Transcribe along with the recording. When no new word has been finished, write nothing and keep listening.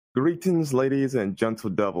Greetings, ladies and gentle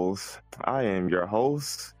devils. I am your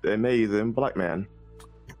host, the amazing Black Man.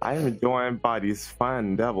 I am joined by these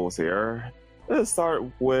fine devils here. Let's start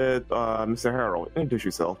with Mr. Harold. Introduce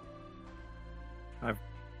yourself.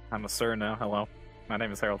 I'm a sir now. Hello. My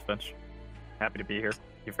name is Harold Finch. Happy to be here.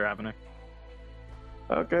 Thank you for having me.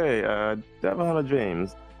 Okay, Devil Hunter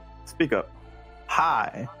James. Speak up.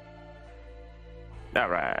 Hi.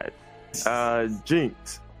 Alright.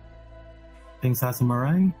 Jinx. Thanks,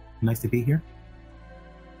 Samurai. Nice to be here.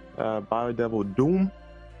 Bio Devil Doom.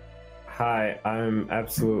 Hi, I'm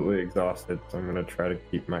absolutely exhausted, so I'm gonna try to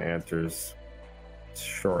keep my answers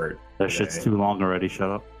short. That shit's too long already.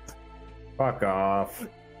 Shut up. Fuck off.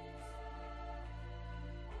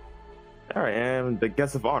 Alright, and the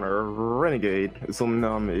guest of honor, Renegade.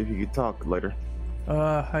 Assuming if you could talk later.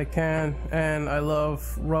 I can, and I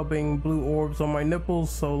love rubbing blue orbs on my nipples,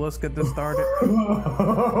 so let's get this started.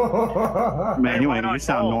 Man, you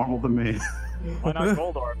sound normal to me. Why not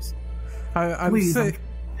gold orbs? I'm Please, sick.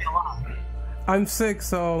 I'm sick,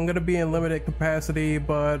 so I'm gonna be in limited capacity,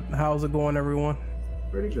 but how's it going, everyone?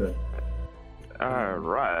 Pretty good.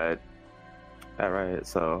 Alright,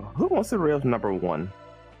 so who wants to read number one?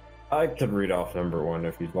 I could read off number one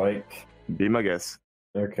if you'd like. Be my guest.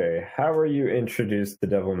 Okay, how were you introduced to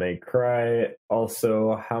Devil May Cry?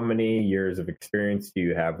 Also, how many years of experience do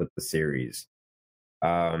you have with the series?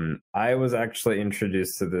 I was actually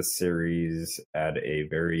introduced to this series at a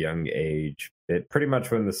very young age. It pretty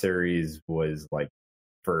much when the series was like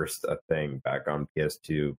first a thing back on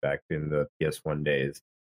PS2, back in the PS1 days.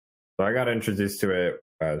 So I got introduced to it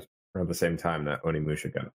around the same time that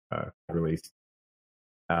Onimusha got released.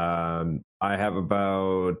 I have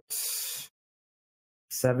about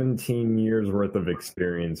 17 years worth of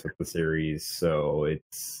experience with the series, so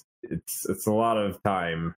it's a lot of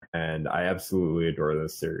time, and I absolutely adore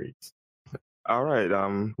this series. All right,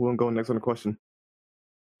 who will go next on the question?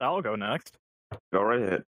 I'll go next. Go right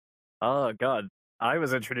ahead. Oh god. I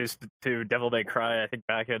was introduced to Devil May Cry, I think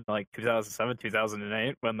back in like 2007,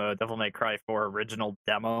 2008, when the Devil May Cry 4 original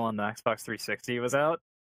demo on the Xbox 360 was out.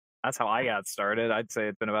 That's how I got started. I'd say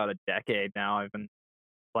it's been about a decade now. I've been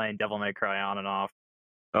playing Devil May Cry on and off.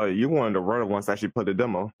 Oh, you wanted to run it once I actually played the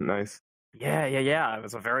demo. Nice. Yeah. It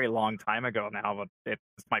was a very long time ago now, but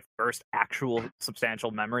it's my first actual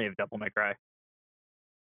substantial memory of Devil May Cry.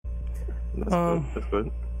 That's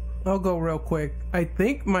good. I'll go real quick. I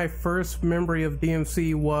think my first memory of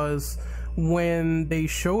DMC was when they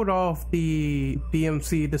showed off the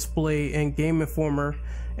DMC display in Game Informer,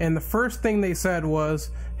 and the first thing they said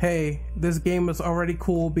was, hey, this game is already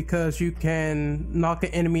cool because you can knock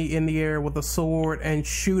an enemy in the air with a sword and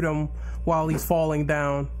shoot him while he's falling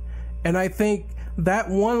down. And I think that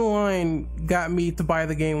one line got me to buy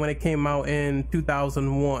the game when it came out in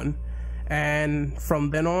 2001. And from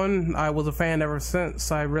then on, I was a fan ever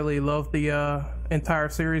since. I really loved the entire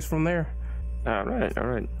series from there. All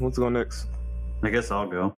right. Let's go next. I guess I'll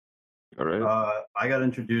go. All right. I got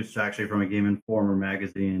introduced actually from a Game Informer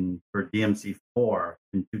magazine for DMC4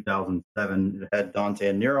 in 2007. It had Dante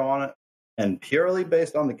and Nero on it. And purely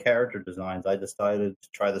based on the character designs, I decided to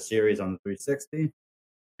try the series on the 360.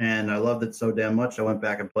 And I loved it so damn much, I went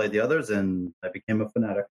back and played the others, and I became a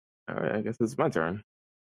fanatic. All right, I guess it's my turn.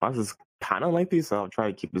 This is kind of lengthy, so I'll try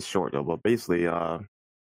to keep this short, though. But basically, around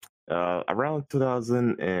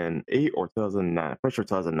 2008 or 2009, pretty sure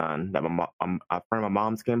 2009, that a friend of my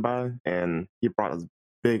mom's came by, and he brought this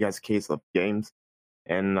big-ass case of games.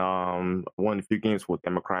 And won a few games with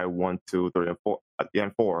Devil May Cry 1, 2, 3, and 4,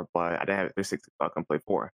 and 4, but I didn't have it 360, so I couldn't play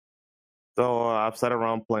 4. So I've sat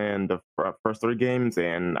around playing the first 3 games,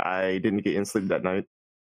 and I didn't get any sleep that night.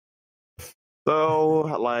 So,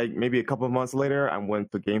 like, maybe a couple of months later, I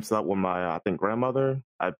went to GameStop with my, I think, grandmother.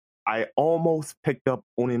 I almost picked up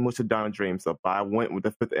Onimusha Diamond Dreams, but I went with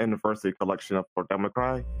the 5th anniversary collection for Devil May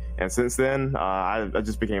Cry, and since then, I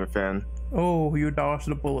just became a fan. Oh, you dodged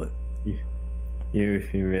the bullet. You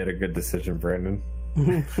made a good decision, Brandon.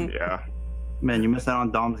 Yeah. Man, you missed out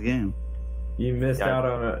on Dom's game. You missed out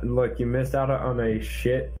on a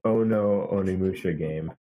shit Ono Onimusha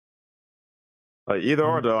game. Either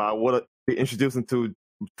or, though, I would be introduced into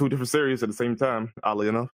 2 different series at the same time, oddly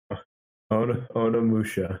enough.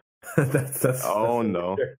 Onimusha. that's oh,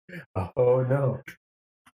 no. Oh, no.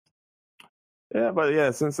 Yeah, but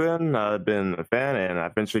yeah, since then, I've been a fan, and I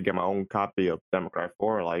eventually get my own copy of Devil May Cry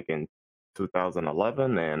 4, like, in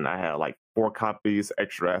 2011, and I had, like, 4 copies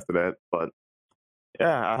extra after that, but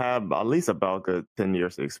yeah, I have at least about good 10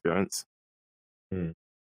 years of experience. I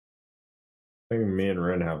think me and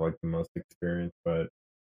Ren have like the most experience, but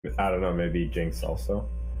I don't know, maybe Jinx also.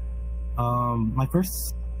 My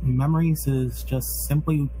first memories is just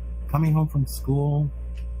simply coming home from school.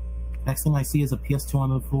 Next thing I see is a PS2 on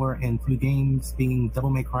the floor and 2 games, being Devil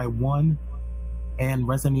May Cry 1 and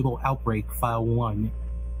Resident Evil Outbreak File 1.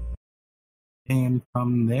 And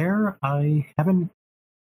from there,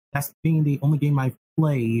 that's being the only game I've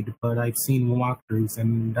played, but I've seen walkthroughs,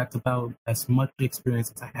 and that's about as much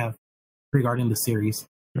experience as I have regarding the series.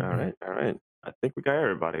 All right. I think we got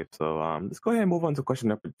everybody. So let's go ahead and move on to question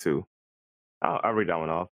number 2. I'll read that one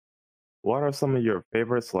off. What are some of your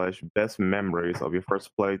favorite / best memories of your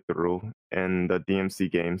first playthrough in the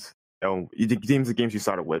DMC games? Oh, the DMC games you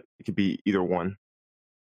started with. It could be either one.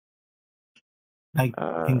 I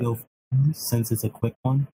can go first since it's a quick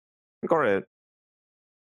one. Go ahead.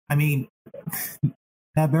 I mean,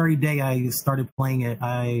 that very day I started playing it,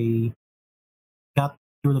 I got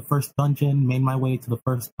through the first dungeon, made my way to the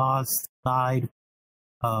first boss, died,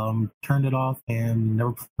 turned it off, and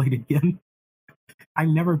never played again. I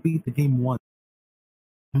never beat the game once.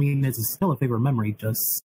 I mean, it's still a favorite memory,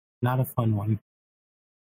 just not a fun one.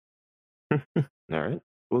 All right.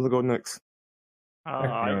 Who'll go next?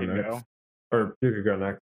 I can go. Or you could go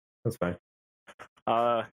next. That's fine.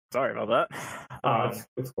 Sorry about that.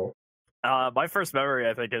 It's cool. My first memory,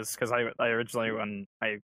 I think, is because I originally, when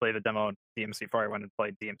I played the demo in DMC4, I went and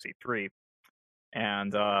played DMC3,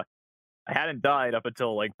 and I hadn't died up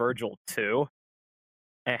until like Virgil 2,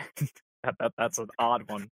 and that's an odd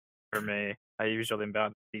one for me. I usually am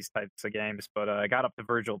about these types of games, but I got up to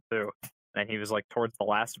Virgil 2, and he was like towards the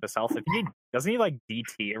last of his health. Doesn't he like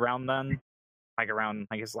DT around then? Like around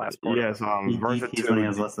like his last quarter? Yes, Virgil 2 when he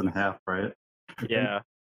has less than half, right? Yeah,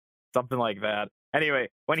 something like that. Anyway,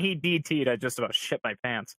 when he DT'd, I just about shit my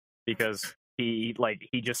pants because he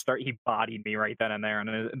bodied me right then and there.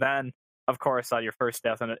 And then, of course, your first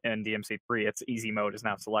death in DMC3, its easy mode is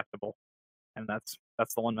now selectable, and that's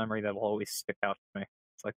the one memory that will always stick out to me.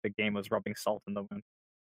 It's like the game was rubbing salt in the wound.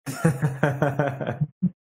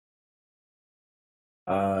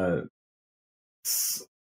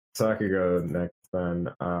 So I could go next then.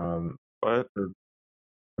 What?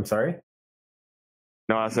 I'm sorry?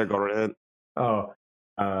 No, I said go ahead. Oh,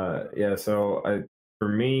 yeah. So for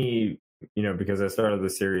me, because I started the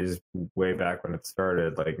series way back when it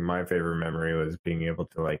started, like my favorite memory was being able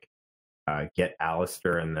to like get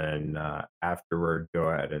Alistair and then afterward go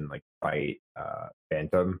ahead and like fight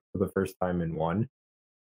Phantom for the first time in 1.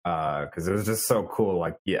 Because it was just so cool.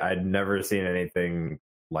 Like, yeah, I'd never seen anything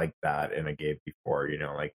like that in a game before.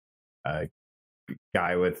 Like a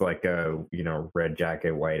guy with like a red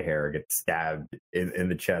jacket, white hair gets stabbed in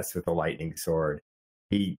the chest with a lightning sword.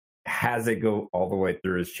 He has it go all the way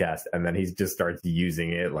through his chest, and then he just starts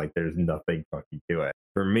using it like there's nothing fucking to it.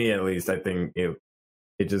 For me, at least, I think it's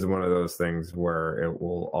just one of those things where it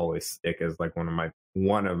will always stick as like one of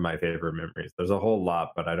my favorite memories. There's a whole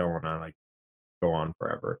lot, but I don't want to like go on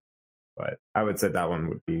forever. But I would say that one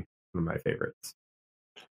would be one of my favorites.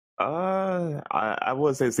 I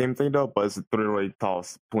would say the same thing though, but it's a 3-way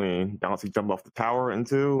toss between Dante jumping off the tower in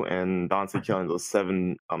 2 and Dante killing those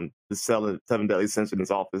 7 deadly sins in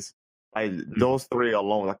his office. Those 3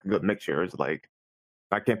 alone, like a good mixture. It's like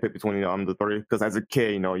I can't pick between the 3 because as a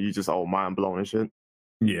kid, you just all mind blown and shit.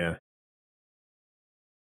 Yeah.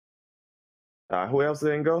 Who else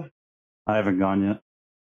didn't go? I haven't gone yet.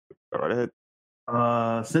 Go right ahead.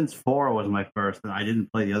 Since 4 was my first, and I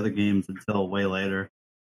didn't play the other games until way later.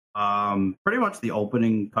 Pretty much the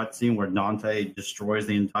opening cutscene where Dante destroys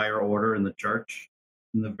the entire order in the church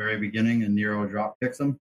in the very beginning, and Nero drop kicks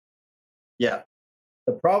him. Yeah,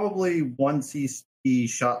 probably once he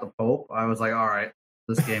shot the Pope, I was like, all right,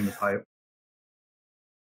 this game is hype.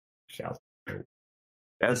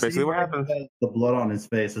 That's basically what happened. The blood on his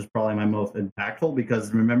face is probably my most impactful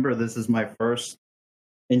because remember, this is my first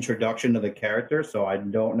introduction to the character, so I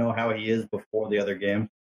don't know how he is before the other game.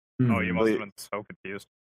 Oh, you must have been so confused.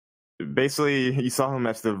 Basically, you saw him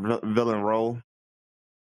as the villain role.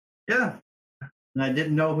 Yeah, and I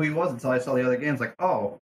didn't know who he was until I saw the other games. Like,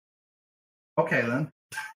 oh, okay then.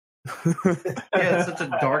 Yeah, it's such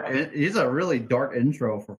a dark. He's a really dark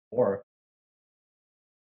intro for 4.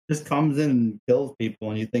 Just comes in and kills people,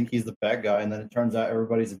 and you think he's the bad guy, and then it turns out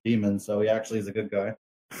everybody's a demon, so he actually is a good guy.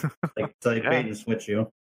 So they bait and switch you.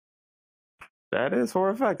 That is for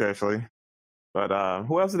a fact, actually. But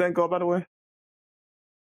who else didn't go, by the way?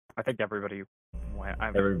 I think everybody went.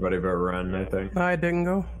 Everybody but Ren, I think. I didn't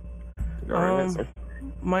go. Go right ahead, sir.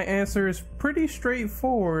 My answer is pretty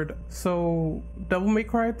straightforward. So, Devil May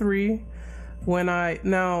Cry 3.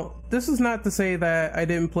 Now, this is not to say that I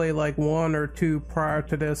didn't play like 1 or 2 prior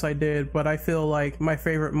to this. I did, but I feel like my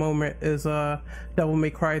favorite moment is Devil May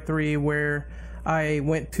Cry 3, where I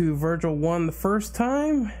went to Virgil 1 the first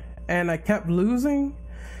time, and I kept losing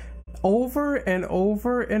over and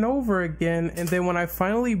over and over again. And then when I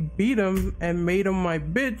finally beat him and made him my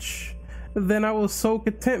bitch, then I was so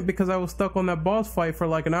content because I was stuck on that boss fight for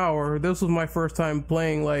like an hour. This was my first time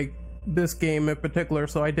playing like this game in particular,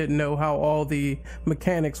 so I didn't know how all the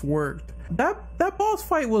mechanics worked. That boss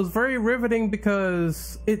fight was very riveting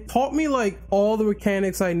because it taught me like all the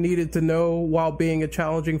mechanics I needed to know while being a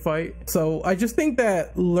challenging fight. So I just think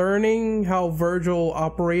that learning how Virgil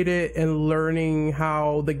operated and learning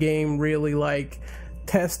how the game really like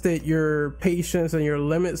tested your patience and your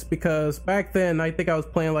limits, because back then I think I was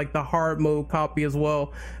playing like the hard mode copy as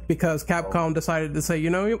well, because Capcom decided to say, you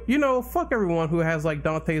know, fuck everyone who has like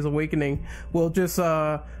Dante's Awakening. We'll just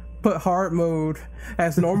put hard mode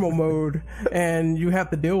as normal mode and you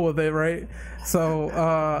have to deal with it, right? So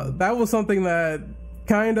that was something that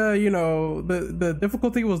kind of, you know, the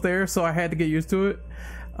difficulty was there, so I had to get used to it.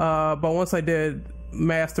 But once I did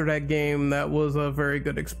master that game, that was a very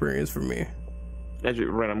good experience for me. Actually,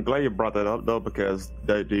 Ren, I'm glad you brought that up though, because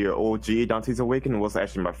the OG Dante's Awakening was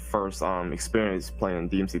actually my first experience playing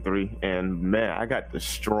DMC3, and man, I got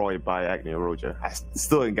destroyed by Agni Roja. I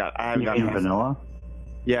haven't gotten vanilla.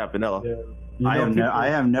 Yeah, vanilla. Yeah. I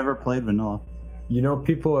have never played vanilla. You know,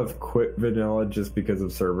 people have quit vanilla just because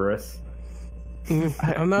of Cerberus.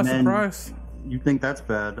 I'm not surprised. You think that's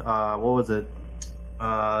bad? What was it?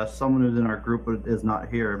 Someone who's in our group is not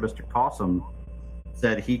here. Mr. Cossum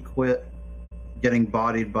said he quit getting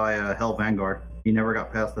bodied by a Hell Vanguard. He never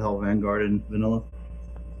got past the Hell Vanguard in vanilla.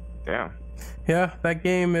 Damn. Yeah, that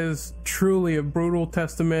game is truly a brutal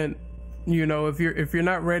testament. You know, if you're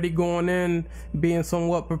not ready going in, being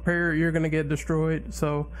somewhat prepared, you're gonna get destroyed.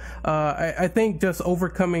 So I think just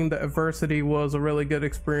overcoming the adversity was a really good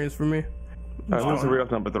experience for me. What's the real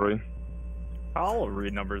number 3? I'll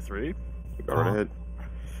read number 3. Go right ahead.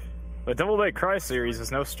 The Devil May Cry series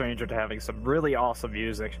is no stranger to having some really awesome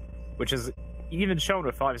music, which is even shown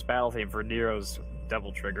with 5's battle theme for Nero's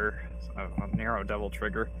Devil Trigger. Nero Devil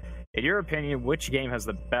Trigger. In your opinion, which game has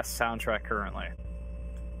the best soundtrack currently?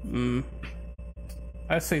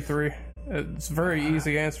 I say 3. It's a very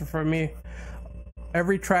easy answer for me.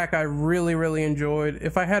 Every track I really enjoyed.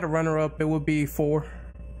 If I had a runner-up, it would be 4.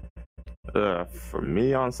 For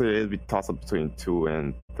me, honestly, it'd be toss-up between 2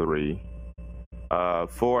 and 3.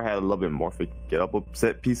 4 had a little bit more forgettable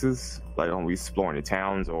set pieces, like when we exploring the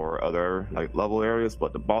towns or other like level areas,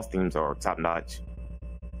 but the boss themes are top-notch.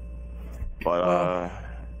 But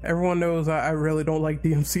everyone knows I really don't like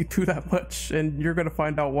DMC2 that much, and you're gonna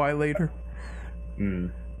find out why later.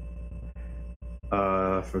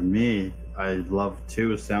 For me, I love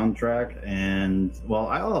 2 soundtrack, and well,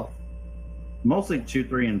 I love mostly 2,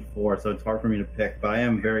 3, and 4, so it's hard for me to pick. But I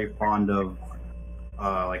am very fond of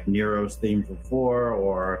like Nero's theme from 4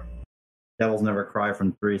 or Devils Never Cry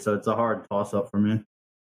from 3, so it's a hard toss-up for me.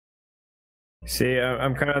 See,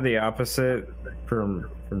 I'm kind of the opposite from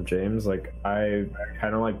James. Like, I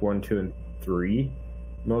kind of like 1, 2, and 3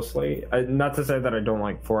 mostly. Not to say that I don't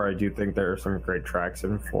like 4. I do think there are some great tracks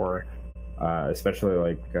in 4, especially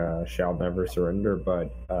like Shall Never Surrender.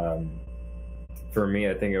 But for me,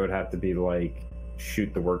 I think it would have to be like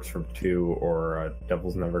Shoot the Works from 2 or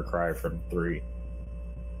Devils Never Cry from 3.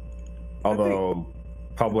 Although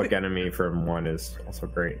Public Enemy from 1 is also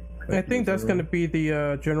great. I think that's going to be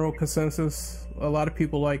the general consensus. A lot of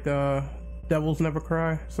people like Devils Never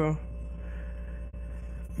Cry, so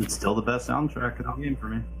It's still the best soundtrack of the game for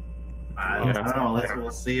me. I don't know.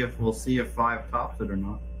 We'll see if 5 tops it or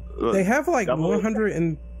not. They have like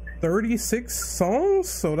 136 songs,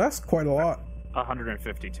 so that's quite a lot.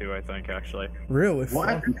 152, I think, actually. Really?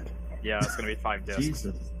 What? Fuck. Yeah, it's gonna be 5 discs.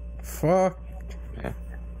 Jesus. Fuck. It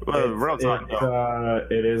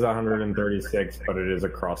is 136, but it is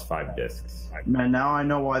across 5 discs. Man, now I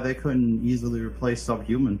know why they couldn't easily replace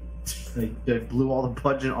Subhuman. They blew all the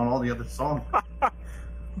budget on all the other songs.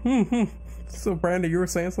 So, Brandon, you were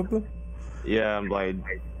saying something? Yeah, I'm like,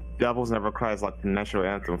 Devils Never Cry is like the national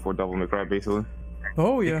anthem for Devil May Cry, basically.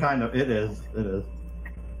 Oh, yeah. It is.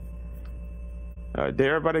 Did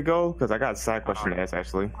everybody go? Because I got a side question to ask,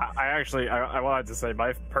 actually. I wanted to say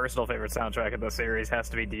my personal favorite soundtrack in the series has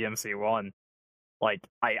to be DMC1. Like,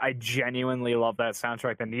 I genuinely love that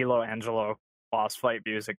soundtrack. The Nilo Angelo boss fight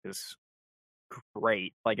music is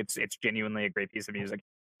great. Like, it's genuinely a great piece of music.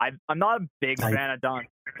 I'm not a big fan of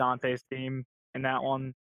Dante's theme in that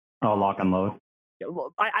one. Oh, Lock and Load.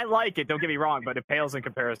 I like it, don't get me wrong, but it pales in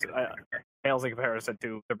comparison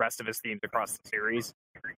to the rest of his themes across the series.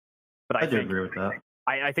 But I do agree with that.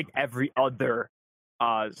 I think every other,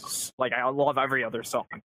 I love every other song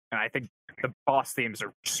and I think the boss themes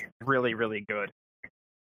are just really, really good.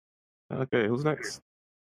 Okay, who's next?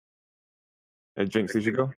 Hey, Jinx, did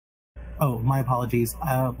you go? Oh, my apologies.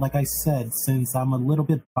 Like I said, since I'm a little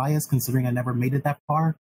bit biased considering I never made it that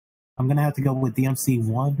far, I'm gonna have to go with DMC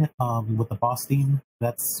 1 with the boss theme.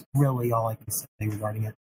 That's really all I can say regarding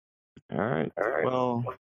it. All right. Well,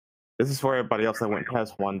 this is for everybody else that went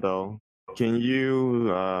past 1 though. Can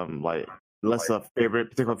you like list a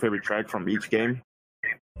particular favorite track from each game?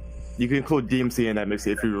 You can include DMC in that mix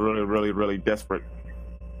if you're really, really, really desperate.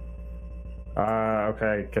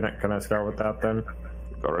 Okay, can I start with that then?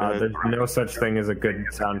 Go right ahead. There's no such thing as a good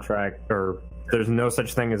soundtrack, or there's no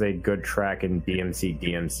such thing as a good track in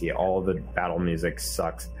DMC. All the battle music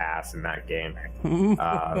sucks ass in that game.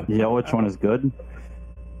 Yeah, which one is good?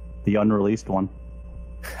 The unreleased one.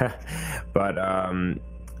 But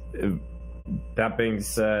that being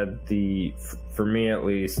said, for me at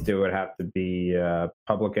least, it would have to be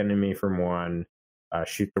Public Enemy from 1,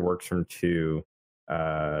 Shoot the Works from 2,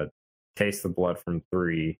 Taste the Blood from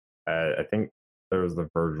 3. I think there was the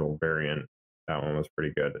Virgil variant. That one was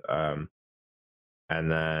pretty good.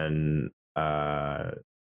 And then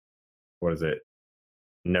what is it?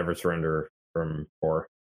 Never Surrender from 4.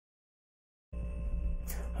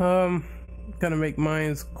 Gonna make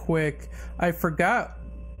mines quick. I forgot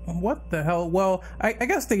what the hell. Well, I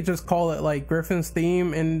guess they just call it like Griffin's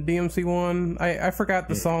theme in DMC 1. I forgot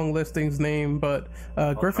the song listing's name, but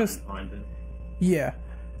Griffin's. Yeah.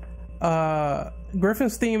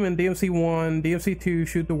 Griffin's theme in DMC 1, DMC 2,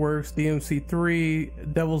 Shoot the Works, DMC 3,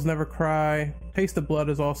 Devils Never Cry, Taste of Blood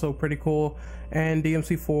is also pretty cool, and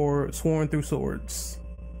DMC 4, Sworn Through Swords.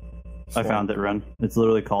 I found it, Ren. It's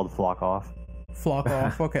literally called Flock Off. Flock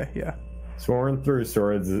Off, okay, yeah. Sworn Through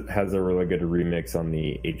Swords has a really good remix on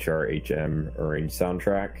the HRHM Arrange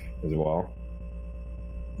soundtrack as well.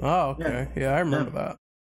 Oh, okay. Yeah, I remember that.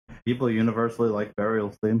 People universally like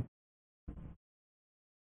Burial's theme.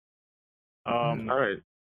 All right.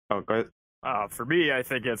 Oh, go ahead. For me, I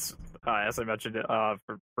think it's as I mentioned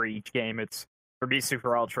for each game, it's for me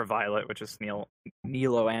Super Ultra Violet, which is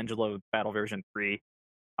Nilo Angelo Battle Version 3.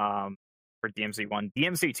 For DMC 1,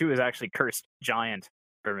 DMC 2 is actually Cursed Giant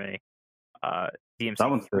for me.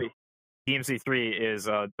 DMC 3, DMC 3 is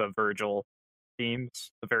the Virgil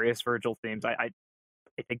themes, the various Virgil themes. I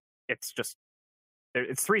think it's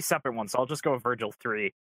 3 separate ones, so I'll just go with Virgil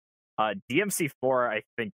 3. DMC 4, I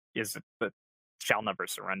think, is the Shall Never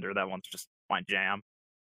Surrender. That one's just my jam.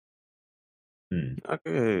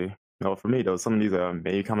 Okay. No, for me though, some of these are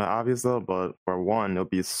maybe kind of obvious though, but for 1, it'll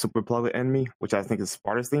be Super Plug Enemy, which I think is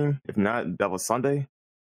Sparta's theme. If not, Devil's Sunday.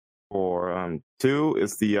 For 2,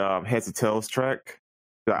 it's the Heads or Tails track.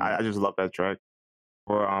 I just love that track.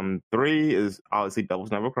 For 3 is obviously Devils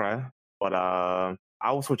Never Cry, but I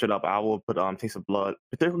will switch it up. I will put Taste of Blood,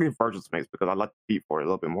 particularly Virgil's mix, because I like the beat for it a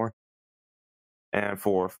little bit more. And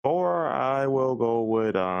for 4, I will go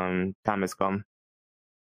with Time Has Come.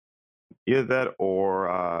 Either that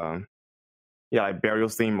or like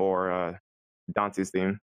Burial's theme or Dante's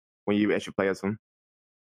theme when you actually play as him.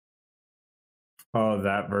 Oh,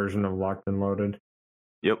 that version of Locked and Loaded.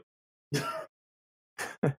 Yep.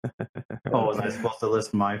 Oh, was I supposed to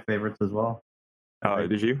list my favorites as well?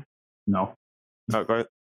 Did you? No. Oh, go ahead.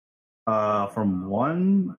 From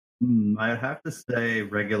 1, I'd have to say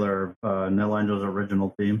regular Nil Angel's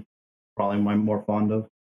original theme. Probably my more fond of.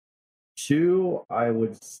 2, I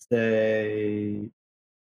would say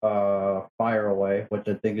Fire Away, which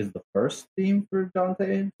I think is the first theme for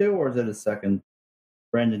Dante 2, or is it a second?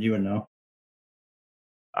 Brandon, you would know.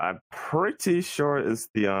 I'm pretty sure it's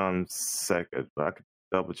the second, but I could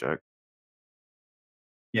double check.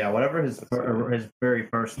 Yeah, whatever his very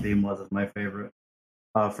first theme was is my favorite.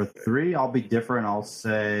 For 3, I'll be different. I'll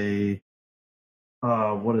say,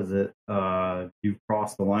 what is it? You've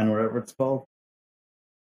Crossed the Line, or whatever it's called.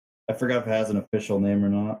 I forgot if it has an official name or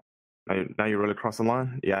not. Now you really cross the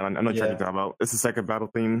line? Yeah, I know what you're talking about. It's the second battle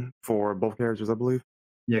theme for both characters, I believe.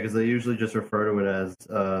 Yeah, because they usually just refer to it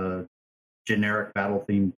as generic battle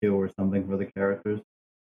theme 2 or something for the characters.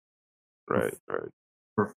 Right.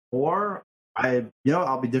 For 4,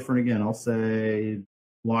 I'll be different again. I'll say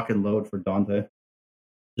Lock and Load for Dante.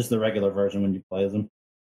 Just the regular version when you play as him.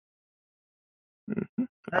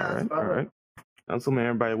 Mm-hmm. All right. Assuming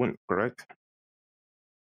everybody went correct.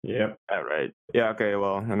 Yep. All right. Yeah, okay,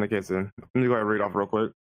 well, in the case, let me go ahead and read off real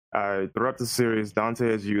quick. Throughout the series, Dante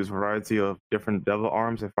has used a variety of different devil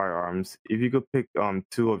arms and firearms. If you could pick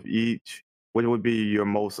 2 of each, which would be your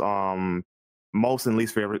most and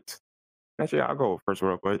least favorite? Actually, I'll go first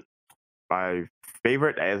real quick. My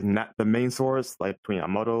favorite, as not the main source, like between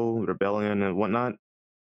Amoto, Rebellion, and whatnot,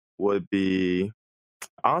 would be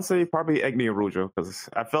Honestly, probably Agni and Rujo, because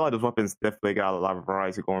I feel like those weapons definitely got a lot of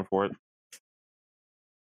variety going for it.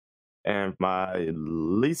 And my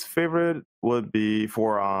least favorite would be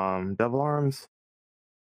for Devil Arms.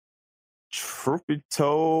 Truth be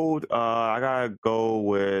told, I gotta go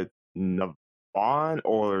with Navon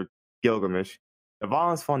or Gilgamesh.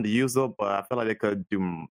 Navon's fun to use though, but I feel like they could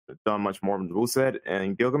done much more with the moveset.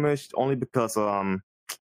 And Gilgamesh only because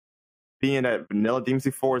being that vanilla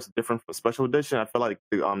DMC4 is different from special edition, I feel like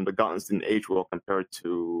the gauntlets didn't age well compared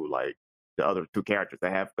to like the other two characters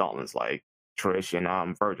that have gauntlets like Trish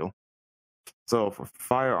and Virgil. So for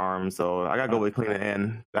firearms, so I gotta go with Clean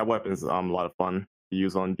Hand. That weapon is a lot of fun to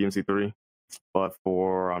use on DMC3. But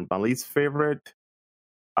for my least favorite,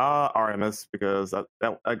 RMS, because that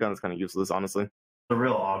gun is kind of useless, honestly. It's a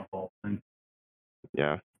real oddball thing.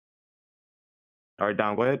 Yeah. All right,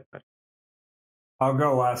 Don, go ahead. I'll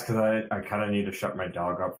go last because I kind of need to shut my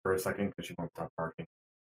dog up for a second because she won't stop barking.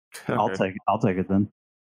 Okay, I'll take it then.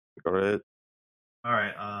 go ahead. All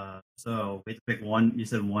right. So we have to pick one. You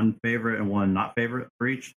said one favorite and one not favorite for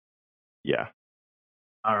each. Yeah.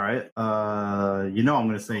 All right. I'm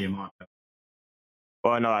going to say Yamato.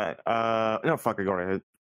 Well, no, fuck it, go ahead.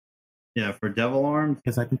 Yeah, for Devil Arms,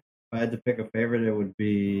 Because if I had to pick a favorite, it would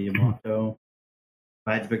be Yamato.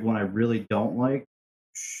 If I had to pick one I really don't like,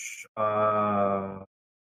 I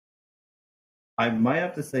might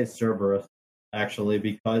have to say Cerberus, actually,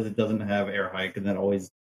 because it doesn't have air hike, and that always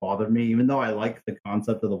bothered me. Even though I like the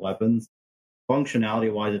concept of the weapons,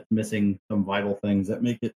 functionality-wise, it's missing some vital things that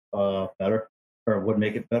make it better, or would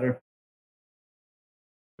make it better.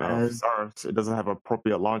 It doesn't have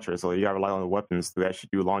appropriate launcher, so you gotta rely on the weapons to actually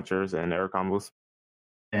do launchers and air combos.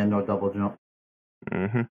 And no double jump.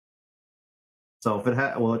 Mm-hmm. So if it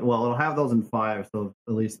it'll have those in 5, so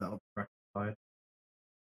at least that'll be rectified.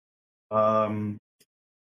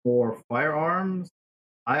 For firearms,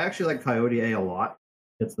 I actually like Coyote A lot.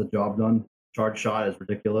 Gets the job done. Charge shot is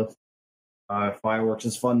ridiculous. Fireworks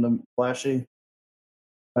is fun and flashy. If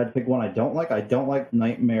I had to pick one I don't like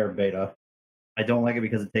Nightmare Beta. I don't like it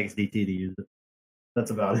because it takes DT to use it. That's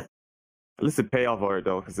about it. At least the payoff for it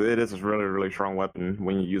though, because it is a really, really strong weapon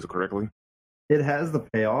when you use it correctly. It has the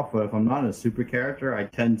payoff, but if I'm not a super character, I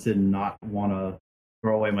tend to not want to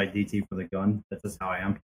throw away my DT for the gun. That's just how I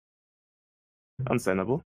am.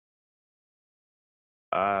 Understandable.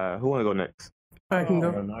 Who wanna go next? I can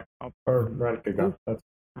go. Or Ren could go.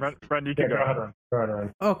 Ren, you can go ahead. Go ahead,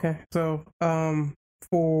 Ren. Okay, so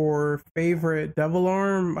for favorite Devil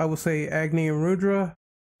Arm, I would say Agni and Rudra.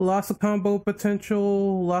 Lots of combo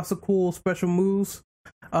potential, lots of cool special moves.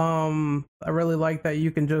 I really like that you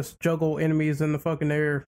can just juggle enemies in the fucking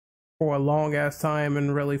air for a long ass time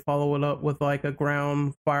and really follow it up with like a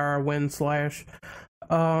ground, fire, wind, slash.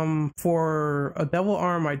 For a Devil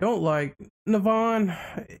Arm I don't like, Navon,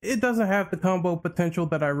 it doesn't have the combo potential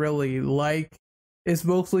that I really like. It's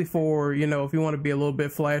mostly for, if you want to be a little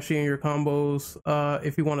bit flashy in your combos,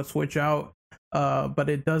 if you want to switch out, but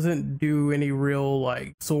it doesn't do any real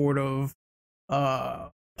like sort of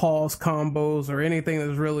pause combos or anything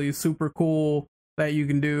that's really super cool that you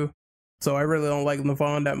can do. So I really don't like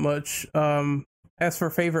Navon that much. As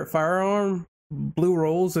for favorite firearm, Blue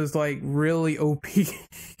Rolls is like really OP.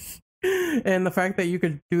 And the fact that you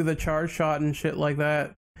could do the charge shot and shit like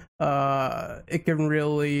that, it can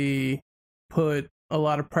really put a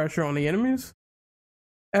lot of pressure on the enemies.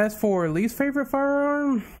 As for least favorite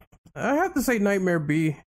firearm, I have to say Nightmare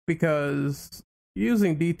B, because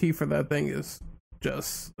using DT for that thing is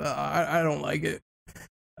just I don't like it.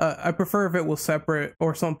 I prefer if it was separate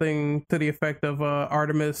or something to the effect of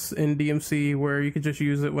Artemis in DMC, where you could just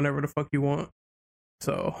use it whenever the fuck you want.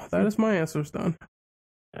 So that is my answers done.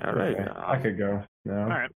 All right. Okay, I could go now. All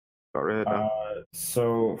right. Go ahead.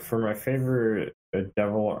 So for my favorite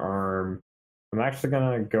Devil Arm, I'm actually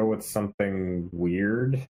gonna go with something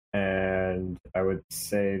weird, and I would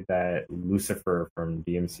say that Lucifer from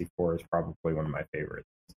DMC4 is probably one of my favorites.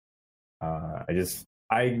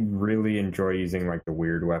 I really enjoy using like the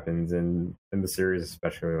weird weapons in the series,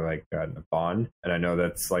 especially like Navon, and I know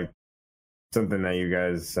that's like something that you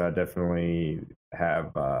guys definitely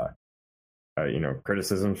have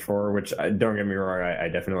criticisms for, which don't get me wrong, I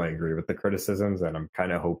definitely agree with the criticisms, and I'm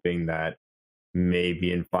kind of hoping that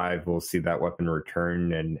maybe in 5 we'll see that weapon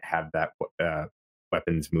return and have that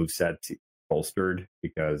weapons moveset bolstered,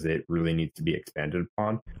 because it really needs to be expanded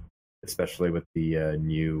upon, especially with the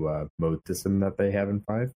new mode system that they have in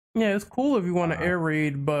 5. Yeah, it's cool if you want to air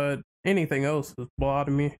raid, but anything else is blah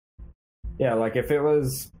to me. Yeah, like if it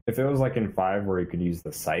was like in 5 where you could use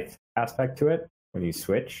the scythe aspect to it when you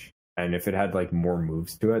switch, and if it had like more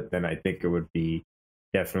moves to it, then I think it would be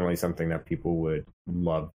definitely something that people would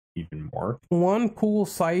love even more. One cool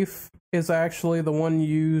scythe is actually the one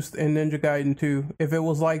used in Ninja Gaiden 2. If it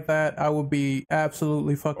was like that, I would be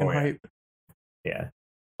absolutely fucking hyped. Yeah.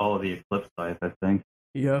 Oh, the Eclipse Scythe, I think.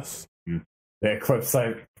 Yes. The Eclipse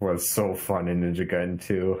Scythe was so fun in Ninja Gaiden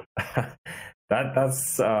 2.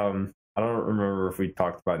 That's I don't remember if we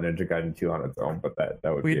talked about Ninja Gaiden 2 on its own, but that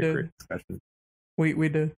would be a great discussion. We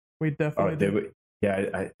did. We definitely did. We?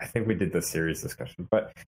 Yeah, I think we did the series discussion.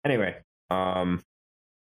 But anyway,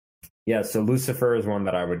 yeah, so Lucifer is one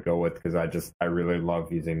that I would go with because I really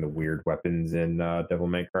love using the weird weapons in Devil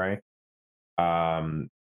May Cry.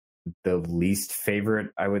 The least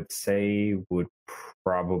favorite I would say would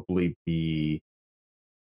probably be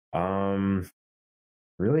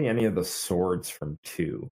really any of the swords from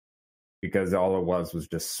 2, because all it was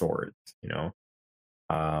just swords, you know.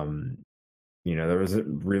 There was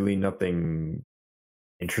really nothing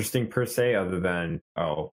interesting per se other than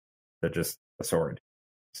they're just a sword.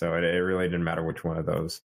 So it really didn't matter which one of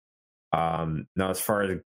those. Now, as far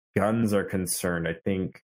as guns are concerned, I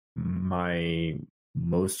think my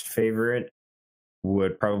most favorite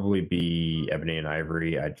would probably be Ebony and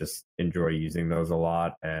Ivory. I just enjoy using those a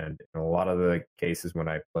lot, and in a lot of the cases when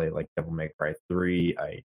I play like Devil May Cry 3,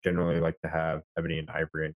 I generally like to have Ebony and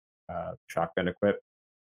Ivory and shotgun equipped.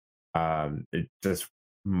 It's just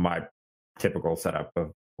my typical setup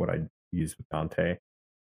of what I use with Dante.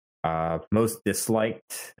 Most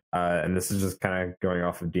disliked, and this is just kind of going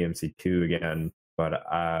off of DMC2 again, but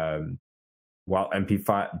while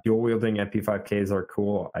MP5 dual wielding MP5Ks are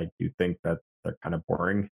cool, I do think that they're kind of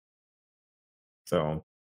boring. So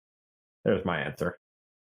there's my answer.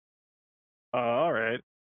 All right,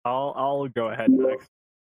 I'll go ahead next.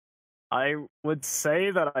 I would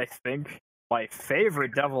say that I think my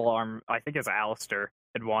favorite Devil Arm, I think, is Alistair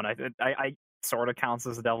in 1. I sort of counts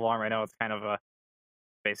as a Devil Arm. I know it's kind of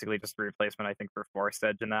basically just a replacement, I think, for Forest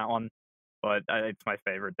Edge in that one, but it's my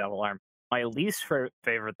favorite Devil Arm. My least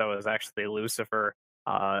favorite, though, is actually Lucifer.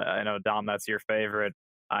 I know, Dom, that's your favorite,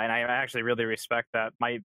 and I actually really respect that.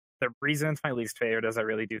 The reason it's my least favorite is I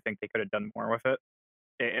really do think they could have done more with it.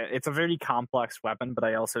 It's a very complex weapon, but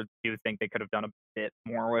I also do think they could have done a bit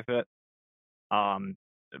more with it.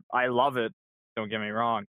 I love it, don't get me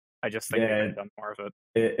wrong. I just think they could have done more of it.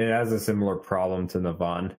 It has a similar problem to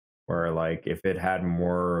Navan, where like if it had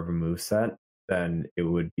more of a moveset, then it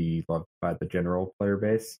would be loved by the general player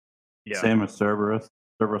base. Yeah. Same as Cerberus.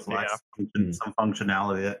 Cerberus lacks some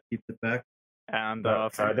functionality that keeps it back. And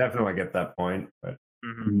so I definitely get that point. But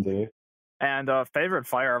and favorite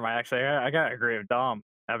firearm, I gotta agree with Dom.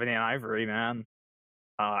 Ebony and Ivory, man.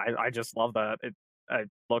 I just love that. It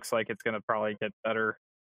looks like it's gonna probably get better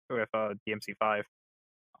with DMC5.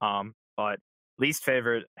 But least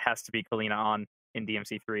favorite has to be Kalina on in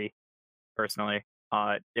DMC3. Personally,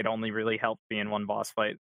 it only really helped me in one boss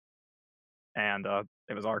fight, and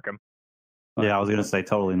it was Arkham. But, yeah, I was gonna say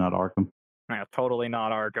totally not Arkham. Yeah, totally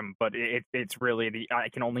not Arkham, but it's really I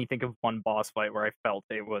can only think of one boss fight where I felt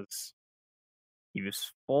it was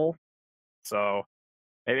useful. So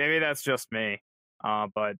maybe that's just me.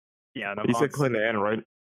 But yeah, you said Kalina Ann, right?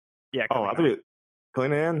 Yeah. I think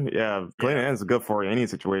Kalina Ann. Yeah, Kalina Ann is good for any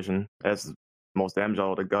situation. That's most damage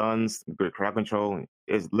out of the guns, good crowd control.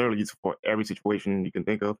 It's literally useful for every situation you can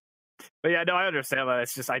think of. But yeah, no, I understand that.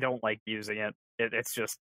 It's just I don't like using it. It's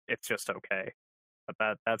just okay.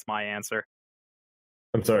 But that's my answer.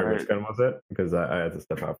 I'm sorry, which gun was it? Because I had to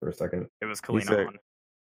step out for a second. It was Kalina Ann.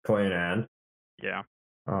 Kalina Ann. Yeah.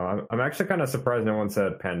 I'm actually kind of surprised no one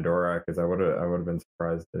said Pandora, because I would have been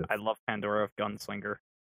surprised if... I love Pandora of Gunslinger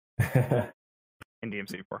in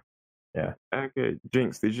DMC4. Yeah. Okay,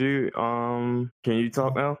 Jinx, did you can you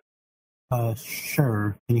talk now?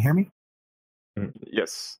 Sure. Can you hear me?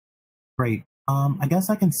 Yes. Great. I guess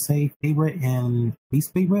I can say favorite and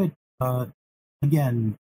least favorite.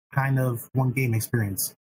 Again, kind of one game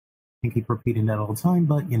experience. I keep repeating that all the time,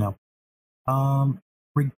 but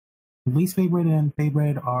least favorite and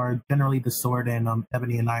favorite are generally the sword and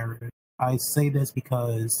Ebony and Ivory. I say this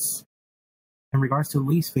because, in regards to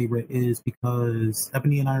least favorite, is because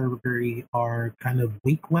Ebony and Ivory are kind of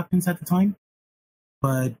weak weapons at the time,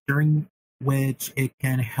 but during which it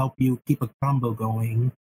can help you keep a combo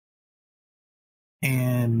going,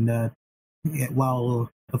 and while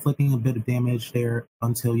inflicting a bit of damage there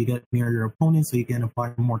until you get near your opponent, so you can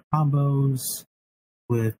apply more combos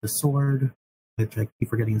with the sword, which I keep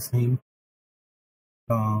forgetting its name.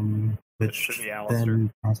 Which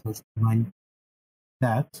then transfers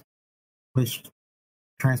to which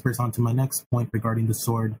transfers onto my next point regarding the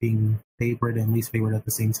sword being favorite and least favorite at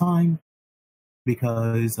the same time.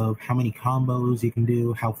 because of how many combos you can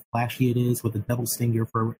do, how flashy it is with the double stinger,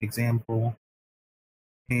 for example.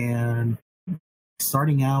 And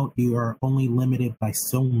starting out, you are only limited by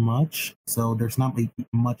so much, so there's not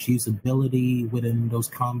much usability within those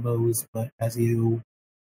combos, but as you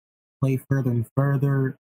play further and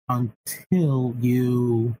further until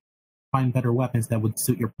you find better weapons that would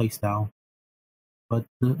suit your playstyle. But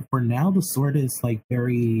for now, the sword is like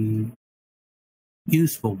very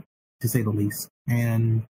useful, to say the least,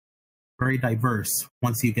 and very diverse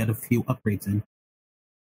once you get a few upgrades in.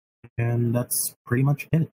 And that's pretty much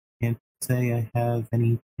it. Can't say I have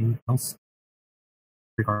anything else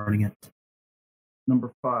regarding it.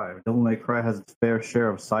 Number 5, Devil May Cry has its fair share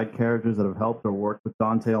of side characters that have helped or worked with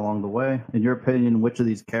Dante along the way. In your opinion, which of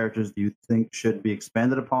these characters do you think should be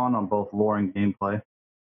expanded upon on both lore and gameplay?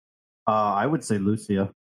 I would say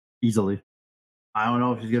Lucia, easily. I don't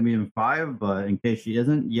know if she's going to be in 5, but in case she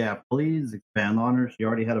isn't, yeah, please expand on her. She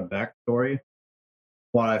already had a backstory,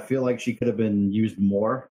 but I feel like she could have been used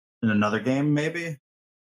more in another game, maybe.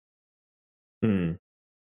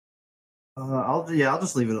 I'll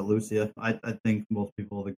just leave it at Lucia. I think most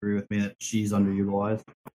people would agree with me that she's underutilized.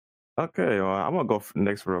 Okay, well, I'm gonna go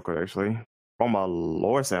next real quick. Actually, from a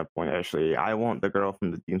lore standpoint, actually, I want the girl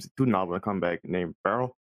from the DMC2 novel to come back named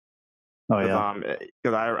Beryl. Oh yeah,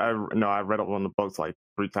 because I read up on the books like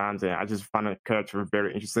 3 times, and I just found the character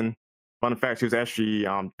very interesting. Fun fact: she was actually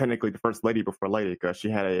technically the first lady before Lady, because she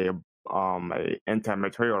had a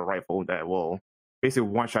anti-material rifle that will basically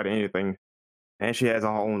one-shot anything, and she has her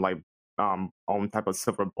own own type of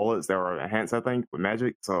silver bullets that are enhanced, I think, with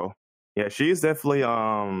magic. So yeah, she's definitely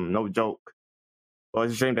no joke. But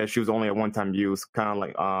it's a shame that she was only a one-time use, kind of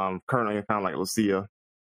like currently kind of like Lucia.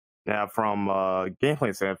 Now, from a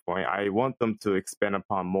gameplay standpoint, I want them to expand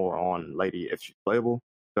upon more on Lady if she's playable,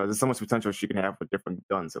 because there's so much potential she can have with different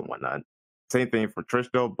guns and whatnot. Same thing for Trish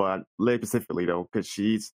though, but Lady specifically though, because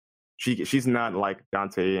she's not like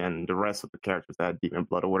Dante and the rest of the characters that have demon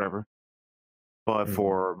blood or whatever. But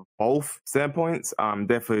for both standpoints,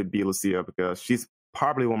 definitely be Lucia, because she's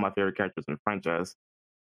probably one of my favorite characters in the franchise.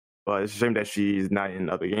 But it's a shame that she's not in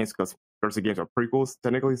other games, because first the games are prequels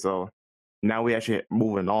technically. So now we actually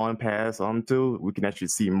moving on past we can actually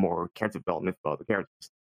see more character development for other characters.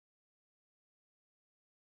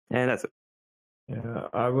 And that's it. Yeah,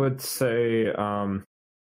 I would say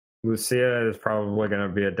Lucia is probably going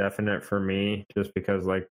to be a definite for me, just because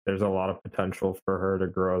like there's a lot of potential for her to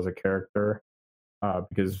grow as a character.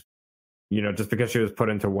 Because just because she was put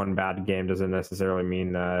into one bad game doesn't necessarily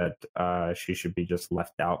mean that she should be just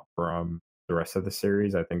left out from the rest of the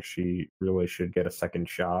series. I think she really should get a second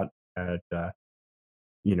shot at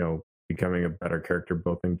becoming a better character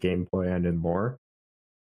both in gameplay and in lore.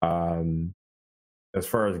 As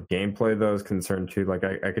far as gameplay though is concerned too, like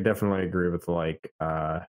I could definitely agree with like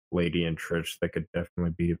Lady and Trish. That could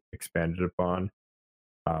definitely be expanded upon.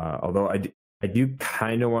 Although I do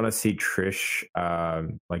kind of want to see Trish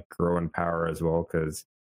like grow in power as well, because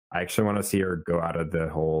I actually want to see her go out of the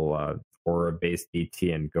whole aura-based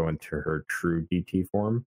DT and go into her true DT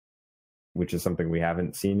form, which is something we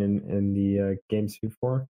haven't seen in the games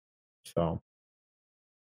before. So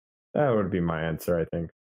that would be my answer, I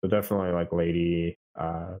think. So definitely like Lady,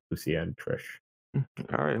 Lucia, and Trish.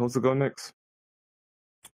 All right, who's to go next?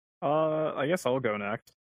 I guess I'll go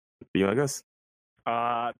next. You, I guess.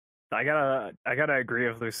 I gotta agree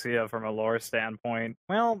with Lucia from a lore standpoint.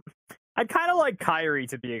 Well, I'd kind of like Kairi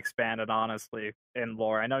to be expanded, honestly, in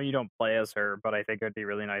lore. I know you don't play as her, but I think it'd be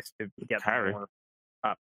really nice to get Kairi. more.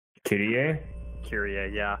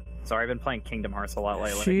 Kyrie, yeah. Sorry, I've been playing Kingdom Hearts a lot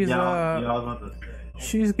lately.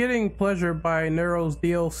 She's getting pleasure by Nero's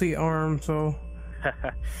DLC arm, so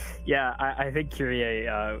yeah, I think Kyrie,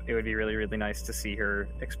 it would be really, really nice to see her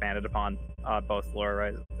expanded upon both lore,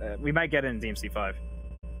 right? We might get it in DMC5,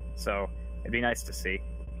 so it'd be nice to see.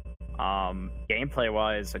 Gameplay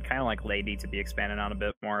wise, I'd kind of like Lady to be expanded on a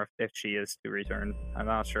bit more if she is to return. I'm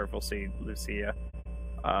not sure if we'll see Lucia,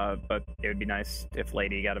 but it would be nice if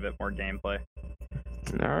Lady got a bit more gameplay.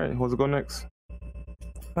 All right, who's to go next?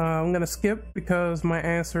 I'm gonna skip because my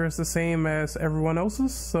answer is the same as everyone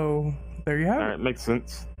else's, so there you have it. All right, makes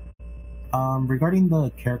sense. Regarding the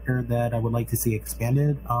character that I would like to see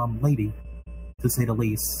expanded, Lady, to say the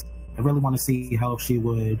least. I really want to see how she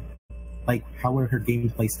would, how would her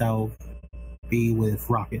gameplay style be with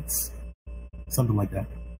rockets? Something like that.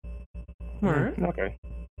 Alright. Okay.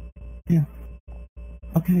 Yeah.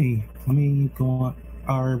 Okay, let me go on.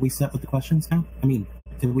 Are we set with the questions now? I mean,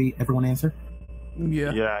 did everyone answer?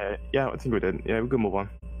 Yeah. Yeah, I think we did. Yeah, we can move on.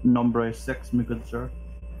 Number 6, my good sir.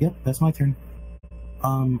 Yep, that's my turn.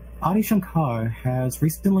 Adi Shankar has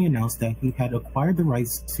recently announced that he had acquired the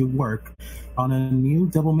rights to work on a new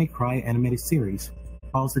Devil May Cry animated series.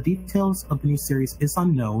 While the details of the new series is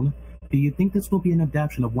unknown, do you think this will be an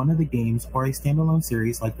adaptation of one of the games or a standalone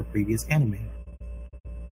series like the previous anime?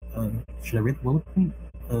 Should I read the bullet point?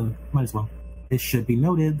 Might as well. It should be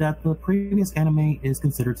noted that the previous anime is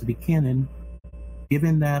considered to be canon,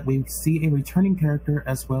 given that we see a returning character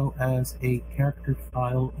as well as a character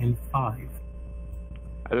file in 5.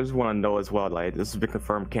 I just want to know as well, like, this has been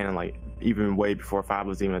confirmed canon, like, even way before 5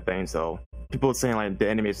 was even a thing, so people saying, like, the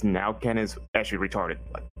anime is now canon is actually retarded.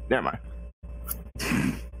 Like, never mind.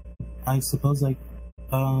 I suppose, like,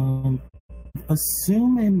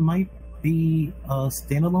 assume it might be a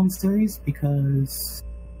standalone series, because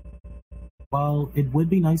while it would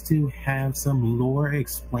be nice to have some lore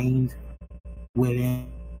explained within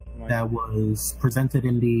that was presented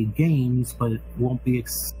in the games, but it won't be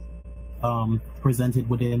presented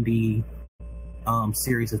within the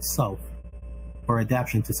series itself, or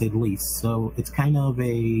adaptation to say the least. So it's kind of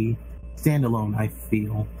a standalone, I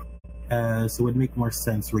feel, so it would make more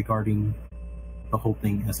sense regarding the whole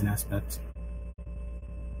thing as an aspect.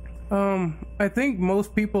 I think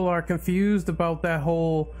most people are confused about that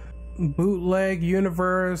whole bootleg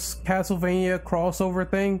universe Castlevania crossover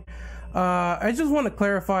thing. I just want to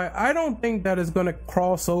clarify, I don't think that is going to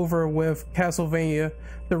cross over with Castlevania.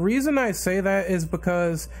 The reason I say that is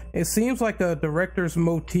because it seems like a director's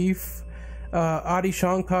motif. Adi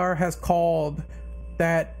Shankar has called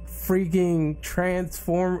that freaking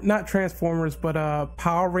not Transformers, but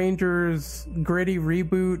Power Rangers gritty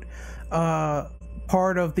reboot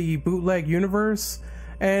part of the bootleg universe.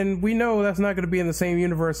 And we know that's not going to be in the same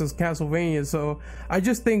universe as Castlevania, so I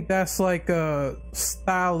just think that's like a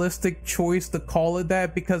stylistic choice to call it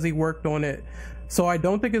that because he worked on it. So I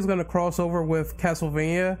don't think it's going to cross over with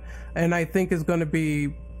Castlevania, and I think it's going to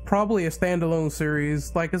be probably a standalone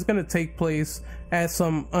series. Like, it's going to take place at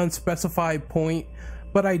some unspecified point,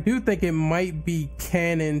 but I do think it might be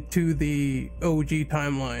canon to the OG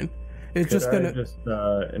timeline. It's Could just going to just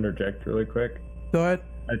interject really quick. Go ahead.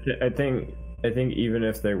 I think even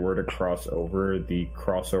if they were to cross over, the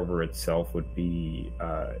crossover itself would be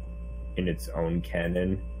in its own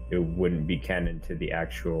canon. It wouldn't be canon to the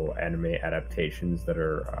actual anime adaptations that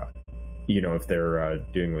are, if they're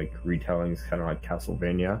doing like retellings, kind of like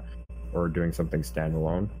Castlevania, or doing something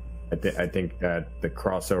standalone. I think that the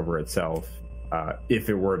crossover itself, if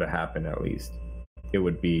it were to happen at least, it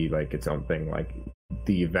would be like its own thing, like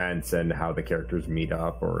the events and how the characters meet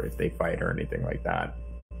up, or if they fight or anything like that.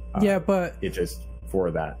 Yeah, but it just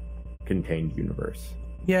for that contained universe.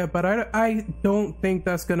 Yeah, but I don't think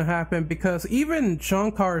that's gonna happen, because even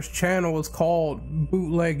Shankar's channel is called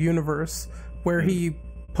Bootleg Universe, where he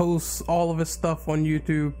posts all of his stuff on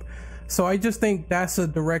YouTube. So I just think that's a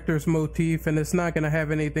director's motif, and it's not gonna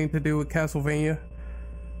have anything to do with Castlevania.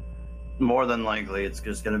 More than likely, it's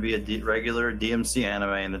just going to be a regular DMC anime,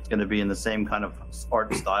 and it's going to be in the same kind of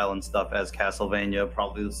art style and stuff as Castlevania,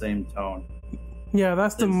 probably the same tone. Yeah,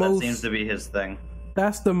 that's the most. That seems to be his thing.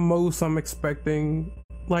 That's the most I'm expecting.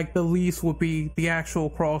 Like, the least would be the actual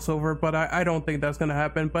crossover, but I don't think that's gonna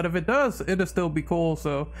happen. But if it does, it'll still be cool.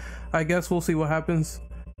 So I guess we'll see what happens.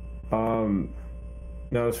 Now,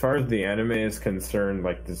 as far as the anime is concerned,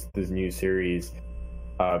 like this new series,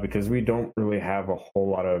 because we don't really have a whole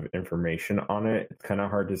lot of information on it, it's kind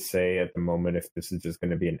of hard to say at the moment if this is just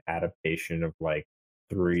going to be an adaptation of like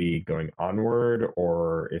 3 going onward,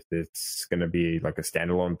 or if it's going to be like a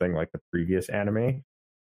standalone thing like the previous anime.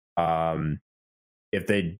 If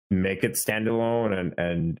they make it standalone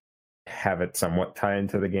and have it somewhat tie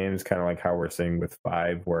into the games, kind of like how we're seeing with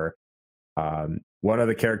 5, where one of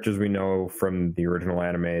the characters we know from the original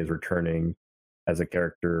anime is returning as a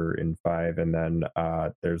character in 5, and then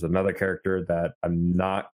there's another character that I'm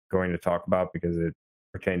not going to talk about because it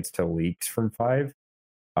pertains to leaks from 5,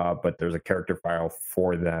 but there's a character file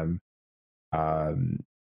for them.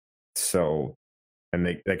 So, and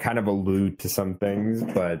they kind of allude to some things,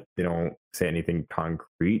 but they don't say anything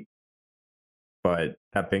concrete. But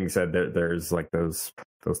that being said, there's like those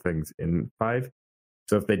things in 5.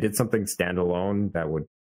 So if they did something standalone that would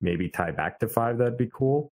maybe tie back to 5, that'd be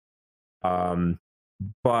cool.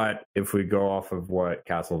 But if we go off of what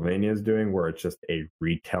Castlevania is doing, where it's just a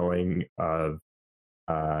retelling of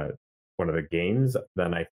one of the games,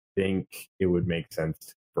 then I think it would make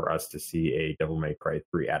sense for us to see a Devil May Cry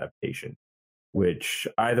 3 adaptation. Which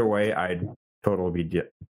either way, I'd totally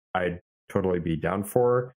be down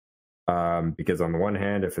for, because on the one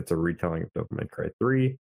hand, if it's a retelling of Devil May Cry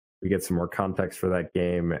 3, we get some more context for that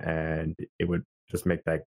game, and it would just make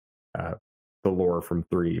that the lore from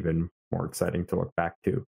 3 even more exciting to look back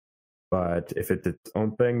to. But if it's its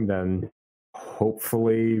own thing, then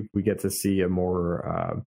hopefully we get to see a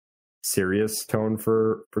more serious tone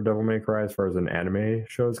for Devil May Cry as far as an anime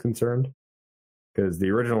show is concerned. Because the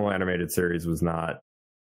original animated series was not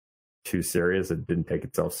too serious. It didn't take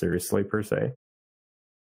itself seriously per se.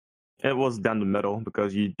 It was down the middle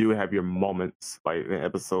because you do have your moments like in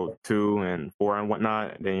episode 2 and 4 and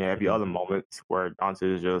whatnot. And then you have your other moments where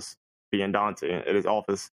Dante is just being Dante at his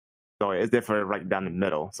office. So it's definitely right down the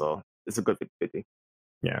middle. So it's a good 50-50.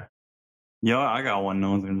 Yeah. Yo, I got one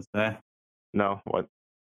no one's going to say. No, what?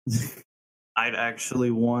 I'd actually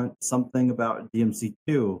want something about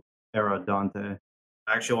DMC2 era Dante.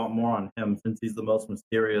 I actually want more on him since he's the most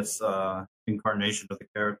mysterious incarnation of the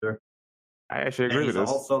character. I actually agree with this.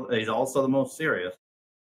 He's also the most serious.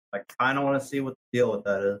 I kind of want to see what the deal with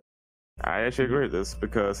that is. I actually agree with this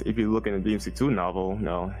because if you look in the DMC2 novel,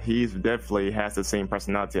 he's definitely has the same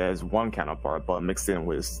personality as one counterpart, but mixed in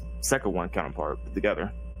with his second one counterpart put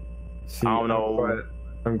together. See, I don't know.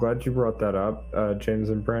 I'm glad you brought that up, James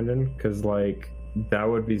and Brandon, because like that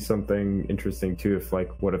would be something interesting too. If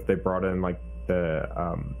like, what if they brought in like the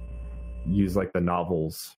use like the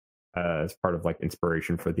novels as part of like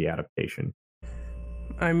inspiration for the adaptation?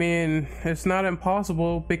 I mean, it's not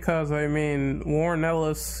impossible because I mean, Warren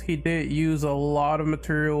Ellis, he did use a lot of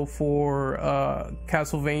material for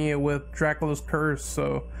Castlevania with Dracula's Curse,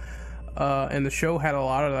 so and the show had a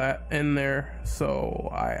lot of that in there, so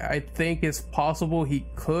I think it's possible he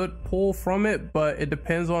could pull from it, but it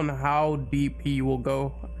depends on how deep he will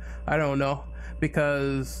go. I don't know,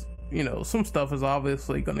 because some stuff is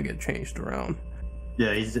obviously going to get changed around.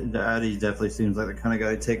 Yeah, he definitely seems like the kind of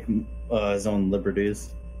guy to take his own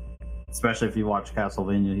liberties. Especially if you watch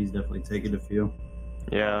Castlevania, he's definitely taken a few.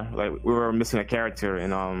 Yeah, like we were missing a character in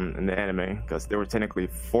the anime because there were technically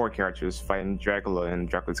 4 characters fighting Dracula and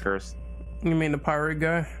Dracula's Curse. You mean the pirate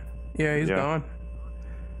guy? Yeah, he's gone.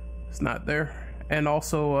 It's not there. And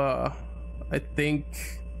also, I think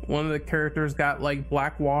one of the characters got like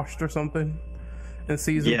blackwashed or something in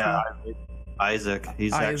season 2. Isaac.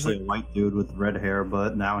 He's actually a white dude with red hair,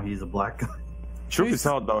 but now he's a black guy. Truth is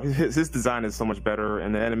told, though, his design is so much better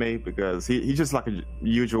in the anime because he's just like a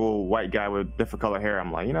usual white guy with different color hair.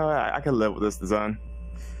 I'm like, I can live with this design.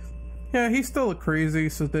 Yeah, he's still a crazy,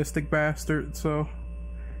 sadistic bastard, so...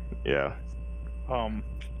 Yeah.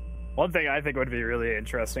 One thing I think would be really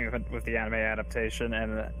interesting with the anime adaptation,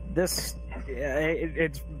 and this,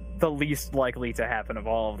 it's the least likely to happen of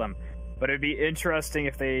all of them, but it'd be interesting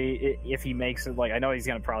if he makes it, like, I know he's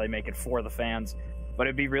going to probably make it for the fans, but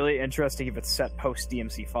it'd be really interesting if it's set post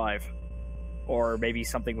DMC5, or maybe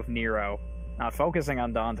something with Nero, not focusing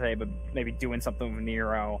on Dante, but maybe doing something with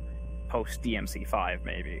Nero post DMC5,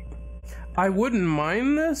 maybe. I wouldn't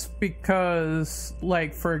mind this because,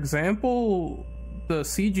 like, for example, the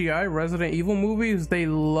CGI Resident Evil movies, they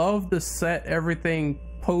love to set everything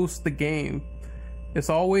post the game. It's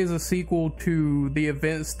always a sequel to the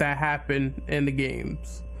events that happen in the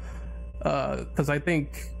games. Because I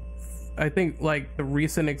think like the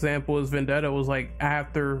recent example is Vendetta was like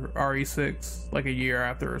after RE6, like a year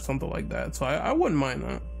after or something like that. So I wouldn't mind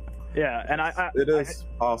that. Yeah, and it is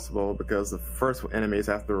possible because the first anime is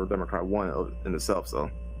after Devil May Cry 1 in itself, so.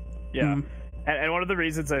 Yeah. Mm-hmm. And one of the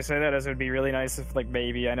reasons I say that is it would be really nice if, like,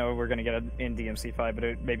 maybe, I know we're going to get it in DMC5, but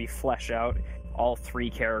it would maybe flesh out all 3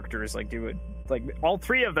 characters, like, do it, like, all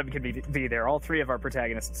 3 of them could be there. All 3 of our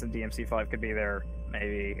protagonists in DMC5 could be there,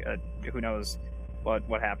 maybe. Who knows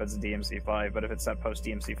what happens in DMC5, but if it's set post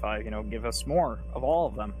DMC5, give us more of all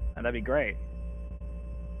of them, and that'd be great.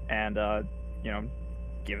 And,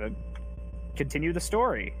 continue the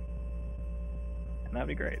story. And that'd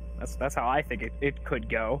be great. That's how I think it could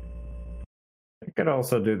go. I could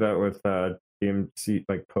also do that with DMC,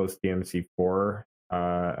 like post DMC4,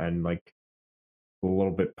 and like a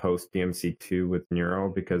little bit post DMC2 with Nero,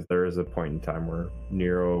 because there is a point in time where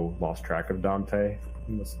Nero lost track of Dante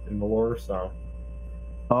in the lore. So,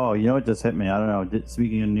 oh, you know what just hit me? I don't know.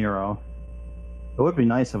 Speaking of Nero, it would be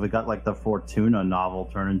nice if we got like the Fortuna novel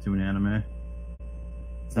turned into an anime.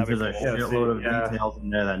 Since there's a shitload of details in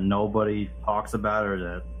there that nobody talks about or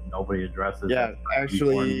that nobody addresses. Yeah,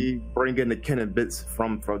 actually bring in the canon bits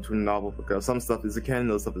from Fortuna novel, because some stuff is a canon,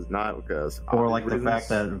 other stuff is not. Because or like the fact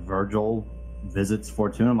that Virgil visits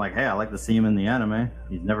Fortuna. I'm like, hey, I like to see him in the anime.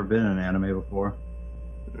 He's never been in an anime before.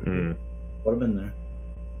 Would have been there.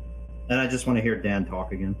 And I just want to hear Dan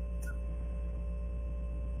talk again.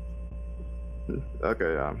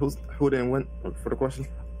 Okay, who then went for the question?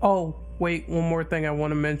 Oh, wait, one more thing I want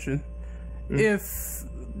to mention. If,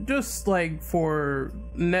 just like for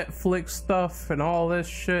Netflix stuff and all this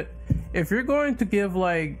shit, if you're going to give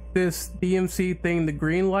like this DMC thing the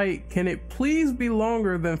green light, can it please be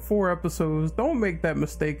longer than 4 episodes? Don't make that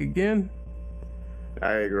mistake again.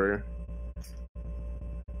 I agree.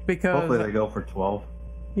 Because hopefully they go for 12.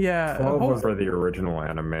 Yeah, 12 was for the original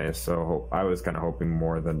anime, so I was kind of hoping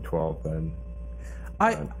more than 12. Then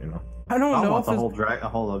I you know. I don't Dom know wants if a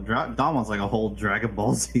whole Dom wants like a whole Dragon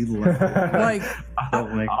Ball Z level. like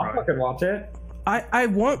I'll fucking watch it. I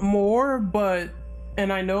want more, but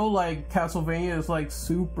and I know like Castlevania is like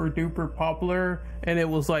super duper popular, and it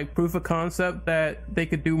was like proof of concept that they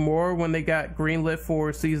could do more when they got greenlit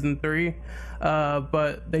for season 3.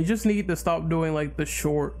 But they just need to stop doing like the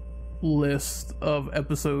short list of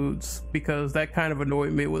episodes, because that kind of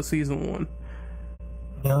annoyed me with season 1.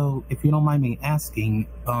 So, if you don't mind me asking,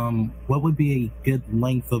 what would be a good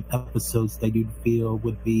length of episodes that you'd feel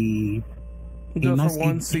would be just for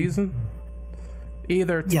one season?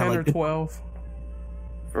 Either 10 or 12.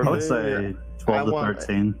 I would say 12 to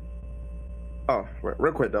 13. Oh,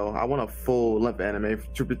 real quick though, I want a full length anime.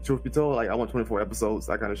 Truth be told, like I want 24 episodes,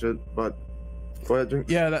 that kind of shit. But go ahead,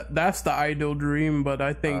 Jinx. Yeah, that's the ideal dream, but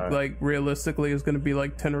I think like realistically it's going to be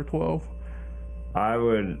like 10 or 12. I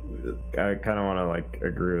kind of want to like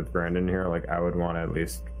agree with Brandon here. Like I would want at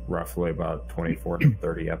least roughly about 24 to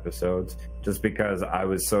 30 episodes, just because I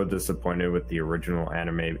was so disappointed with the original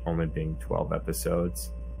anime only being 12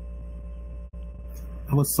 episodes.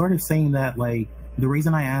 I was sort of saying that, like, the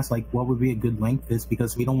reason I asked, like, what would be a good length is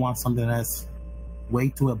because we don't want something that's way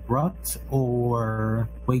too abrupt or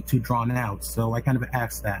way too drawn out. So I kind of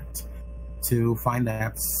asked that to find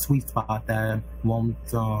that sweet spot that won't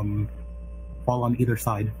fall on either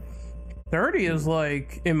side. 30 is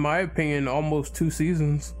like, in my opinion, almost 2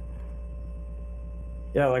 seasons.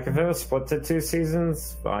 Yeah, like if it was split to 2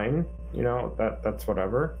 seasons, fine. You know, that's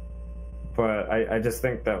whatever. But I just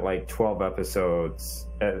think that like 12 episodes,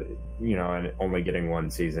 you know, and only getting 1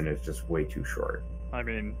 season is just way too short. I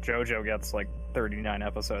mean, JoJo gets like 39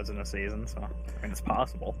 episodes in a season, so I mean, it's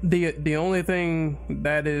possible. The only thing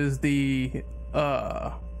that is the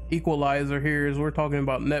equalizer here is we're talking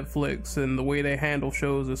about Netflix, and the way they handle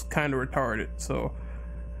shows is kind of retarded. So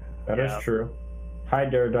that is true. Hi,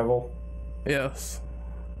 Daredevil. Yes.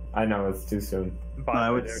 I know it's too soon.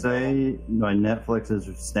 I would say by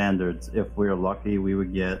Netflix's standards, if we're lucky, we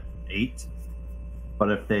would get 8.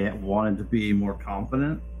 But if they wanted to be more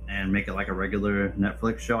confident and make it like a regular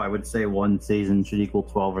Netflix show, I would say 1 season should equal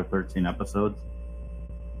 12 or 13 episodes.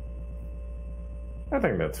 I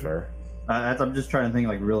think that's fair. I'm just trying to think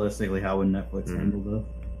like realistically how would Netflix handle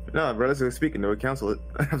this. No, realistically speaking, they would cancel it.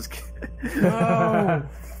 I'm just kidding. No,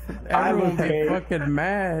 everyone would be fucking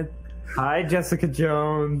mad. Hi, Jessica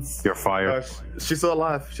Jones. You're fired. She's still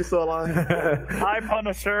alive. She's still alive. Hi,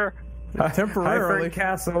 Punisher. Temporarily. Hi, Frank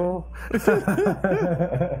Castle.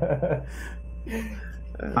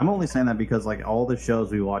 I'm only saying that because like all the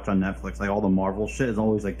shows we watch on Netflix, like all the Marvel shit, is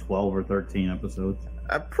always like 12 or 13 episodes.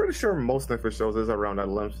 I'm pretty sure most Netflix shows is around that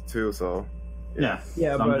length too. So yeah,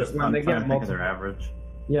 yeah, so but when they get their average.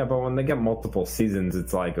 Yeah, but when they get multiple seasons,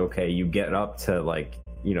 it's like okay, you get up to like,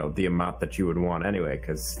 you know, the amount that you would want anyway,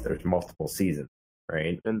 because there's multiple seasons,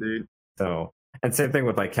 right? Indeed. So, and same thing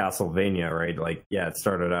with like Castlevania, right? Like, yeah, it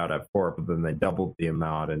started out at 4, but then they doubled the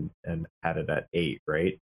amount and had it at 8,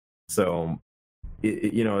 right? So,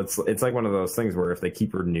 you know, it's like one of those things where if they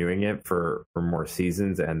keep renewing it for more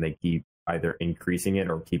seasons and they keep either increasing it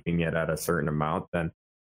or keeping it at a certain amount, then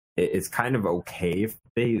it's kind of okay if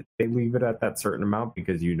they leave it at that certain amount,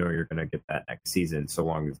 because you know you're going to get that next season so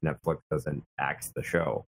long as Netflix doesn't axe the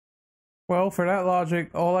show. Well, for that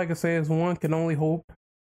logic, all I can say is one can only hope,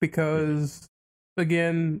 because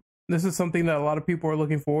again, this is something that a lot of people are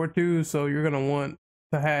looking forward to, so you're going to want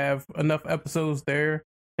to have enough episodes there.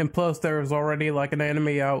 And plus, there's already like an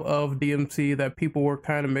anime out of DMC that people were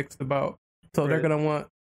kind of mixed about, so they're going to want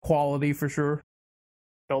quality for sure.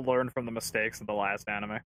 They'll learn from the mistakes of the last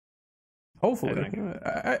anime. Hopefully.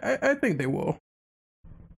 I think they will.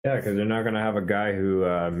 Yeah, because they're not going to have a guy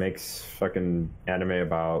who makes fucking anime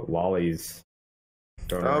about lollies.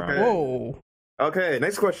 Okay. Whoa. Okay,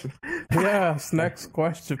 next question. Yes, next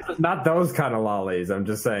question. Not those kind of lollies. I'm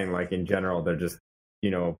just saying, like, in general, they're just, you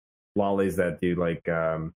know, lollies that do, like,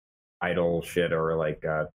 idol shit or, like,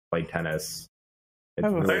 play tennis. It's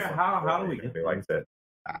really how do we get he likes it?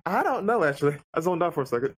 I don't know, actually. I zoned out for a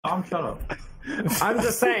second. Shut up. I'm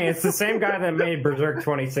just saying, it's the same guy that made Berserk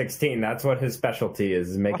 2016. That's what his specialty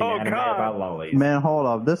is making anime about lollies. Man, hold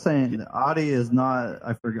up. This ain't... Adi is not...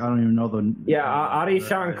 I don't even know the... Yeah, Adi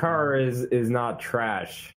Shankar is not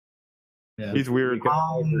trash. Yeah. He's weird.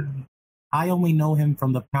 I only know him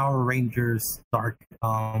from the Power Rangers Dark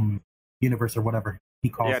universe or whatever he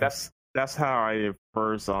calls it. That's how I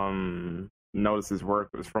first noticed his work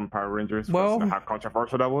was from Power Rangers. Well, how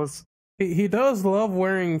controversial that was. He does love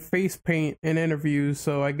wearing face paint in interviews,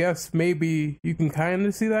 so I guess maybe you can kind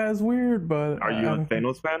of see that as weird. But Are you a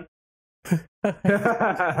Thanos fan?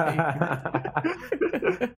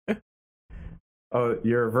 Oh,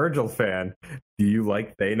 you're a Virgil fan. Do you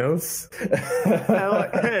like Thanos?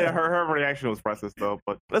 Hey, her reaction was priceless though.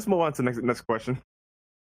 But let's move on to next question.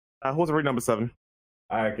 Who's read number 7?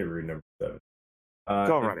 I could read number 7.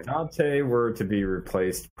 Go right if ahead. Dante were to be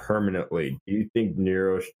replaced permanently, do you think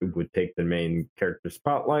Nero would take the main character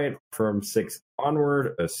spotlight from 6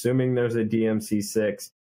 onward, assuming there's a DMC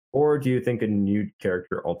 6, or do you think a new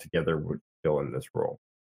character altogether would fill in this role?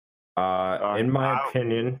 In my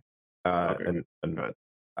opinion, okay.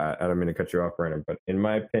 I don't mean to cut you off, Brandon, but in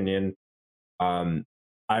my opinion,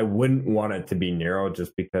 I wouldn't want it to be Nero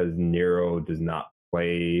just because Nero does not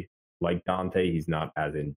play like Dante. He's not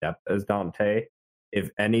as in depth as Dante. If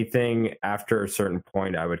anything, after a certain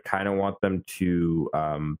point, I would kind of want them to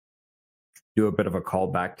do a bit of a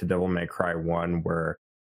callback to Devil May Cry 1, where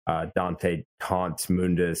Dante taunts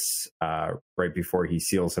Mundus right before he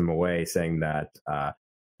seals him away, saying that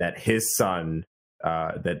that his son,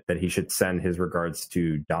 that he should send his regards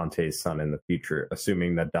to Dante's son in the future,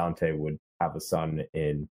 assuming that Dante would have a son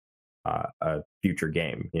in a future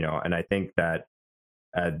game, and I think that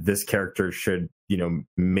this character should,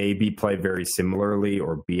 maybe play very similarly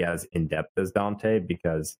or be as in-depth as Dante,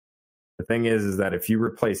 because the thing is that if you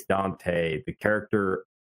replace Dante, the character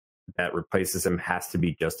that replaces him has to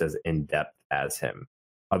be just as in-depth as him.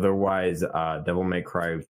 Otherwise, Devil May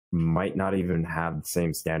Cry might not even have the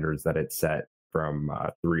same standards that it set from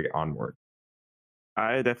 3 onward.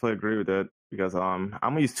 I definitely agree with that because I'm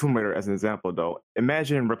gonna use Tomb Raider as an example though.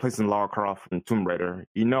 Imagine replacing Lara Croft from Tomb Raider.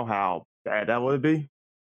 You know how bad that would be.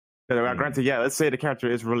 Granted, yeah, let's say the character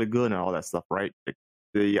is really good and all that stuff, right?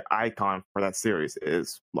 The icon for that series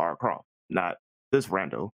is Lara Croft, not this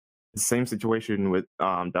rando. The same situation with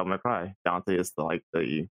Devil May Cry. Dante is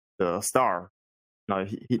the star. No,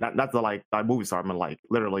 he not the movie star, but like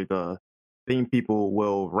literally the thing people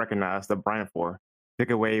will recognize the brand for.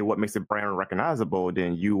 Take away what makes the brand recognizable,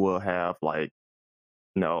 then you will have what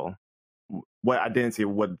identity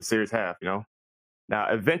would the series have, Now,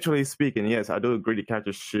 eventually speaking, yes, I do agree the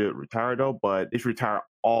characters should retire though, but they should retire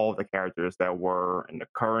all the characters that were in the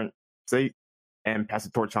current state and pass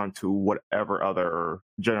the torch on to whatever other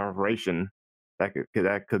generation that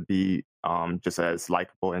could be just as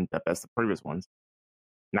likable and depth as the previous ones.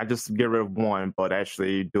 Not just get rid of one, but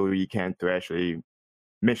actually do what you can to actually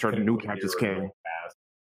make sure the new characters can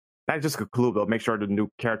not just conclude, but make sure the new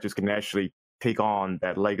characters can actually take on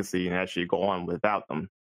that legacy and actually go on without them.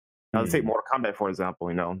 Now, let's take Mortal Kombat, for example.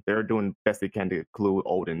 They're doing the best they can to include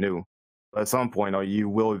old and new. But at some point, you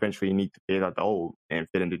will eventually need to fade out the old and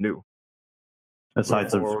fit into new. Aside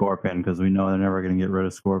from Scorpion, because we know they're never going to get rid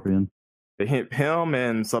of Scorpion. Him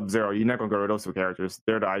and Sub-Zero, you're not going to get rid of those 2 characters.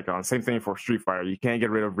 They're the icons. Same thing for Street Fighter. You can't get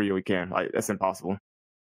rid of Ryu. You can. That's impossible.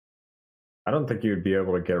 I don't think you'd be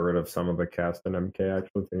able to get rid of some of the cast in MK,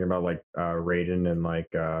 actually. Thinking about Raiden and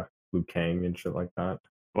Liu Kang and shit like that.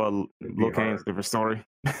 Well, Liu Kang's a different story.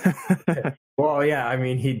 Well, yeah, I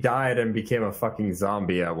mean, he died and became a fucking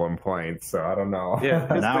zombie at one point, so I don't know. Yeah,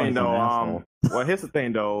 here's the thing, though. Well, here's the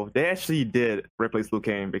thing, though. They actually did replace Liu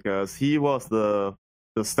Kang because he was the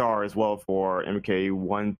star as well for MK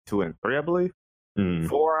 1, 2, and 3, I believe.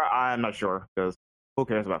 4, I'm not sure because who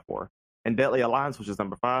cares about 4? And Deadly Alliance, which is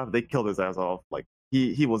number 5, they killed his ass off. Like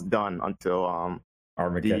he was done until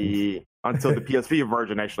the PSP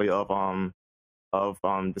version actually of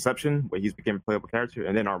Deception, where he's became a playable character,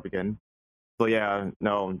 and then Armageddon. So yeah,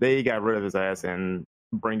 no, they got rid of his ass and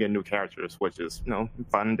bring in new characters, which is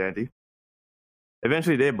fun and dandy.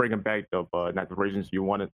 Eventually, they bring him back though, but not the versions you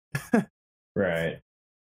wanted. Right.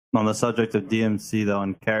 On the subject of DMC though,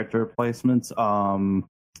 and character replacements,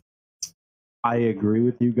 I agree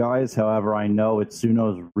with you guys. However, I know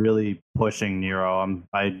Itsuno's really pushing Nero.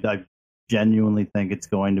 I genuinely think it's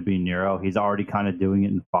going to be Nero. He's already kind of doing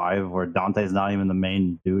it in 5, where Dante's not even the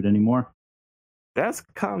main dude anymore. That's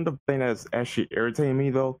kind of the thing that's actually irritating me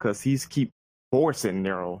though, because he's keep forcing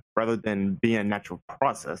Nero rather than being a natural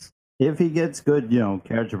process. If he gets good,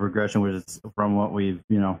 character progression, which is from what we've,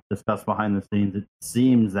 discussed behind the scenes, it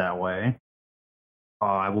seems that way.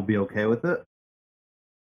 I will be okay with it.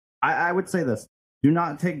 I would say this. Do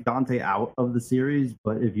not take Dante out of the series,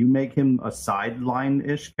 but if you make him a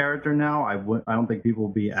sideline-ish character now, I don't think people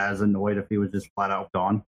will be as annoyed if he was just flat out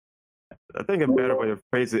gone. I think a better way to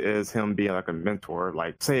phrase it is him being like a mentor.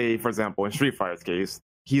 Like, say, for example, in Street Fighter's case,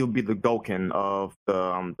 he'll be the Goken of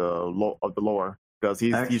the lore. because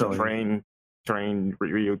he's Actually- trained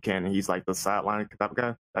Ryuken, and he's like the sideline type of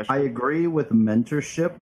guy. I agree with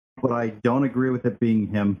mentorship, but I don't agree with it being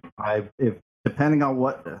him. If depending on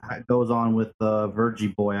what goes on with Virgie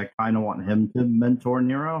Boy, I kind of want him to mentor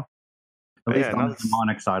Nero, at least on the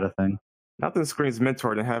demonic side of things. Nothing screams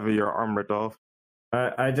mentor than having your arm ripped off.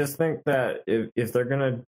 I just think that if they're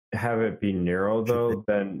gonna have it be Nero, though,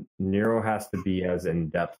 then Nero has to be as in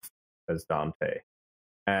depth as Dante,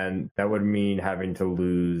 and that would mean having to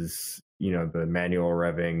lose, the manual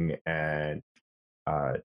revving and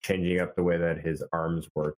changing up the way that his arms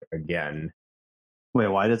work again. Wait,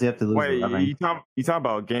 why does he have to lose? Wait, the revving? you talking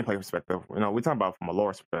about gameplay perspective? We're talking about from a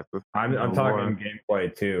lore perspective. I'm talking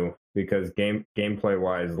gameplay too, because gameplay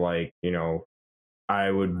wise, I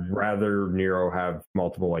would rather Nero have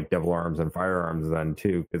multiple like devil arms and firearms than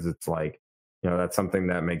too, because it's that's something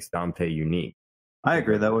that makes Dante unique. I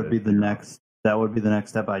agree. That would be the next. That would be the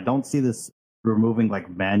next step. I don't see this removing like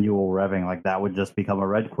manual revving. Like that would just become a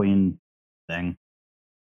Red Queen thing.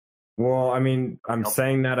 Well, I mean, I'm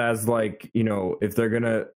saying that as if they're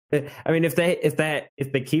gonna,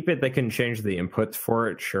 if they keep it, they can change the inputs for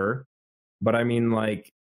it, sure. But I mean,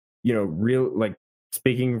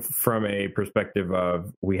 speaking from a perspective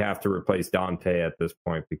of we have to replace Dante at this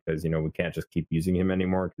point because we can't just keep using him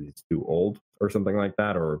anymore because he's too old or something like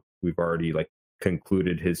that, or we've already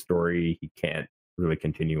concluded his story. He can't really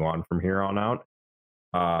continue on from here on out.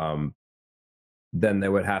 Then they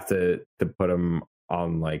would have to put him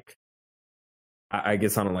on I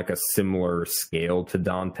guess on a similar scale to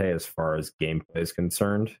Dante as far as gameplay is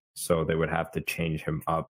concerned. So they would have to change him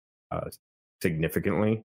up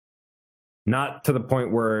significantly. Not to the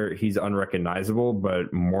point where he's unrecognizable,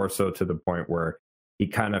 but more so to the point where he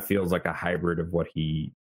kind of feels like a hybrid of what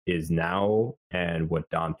he is now and what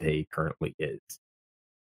Dante currently is.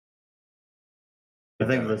 I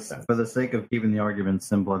think for the sake of keeping the argument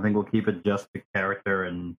simple, I think we'll keep it just to character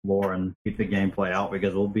and lore and keep the gameplay out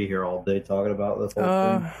because we'll be here all day talking about this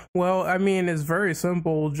whole thing. Well, I mean, it's very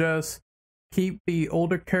simple. Just keep the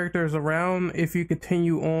older characters around if you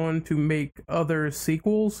continue on to make other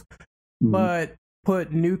sequels, but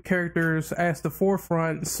put new characters as the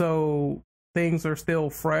forefront so things are still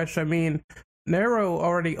fresh. I mean, Nero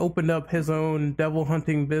already opened up his own devil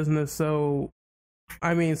hunting business, so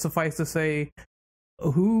I mean, suffice to say,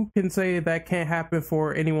 who can say that can't happen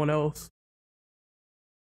for anyone else?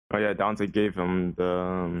 Oh yeah, Dante gave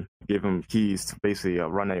him keys to basically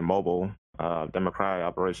run a mobile Democratic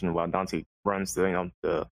operation while Dante runs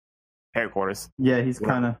the headquarters. Yeah, he's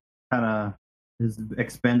kind of has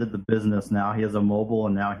expanded the business now. He has a mobile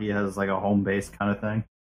and now he has a home base kind of thing.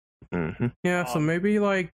 Mm-hmm. Yeah, so maybe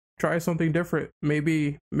try something different.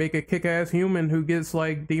 Maybe make a kick-ass human who gets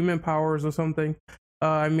demon powers or something.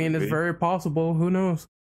 I mean, it's very possible. Who knows?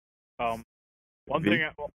 One thing.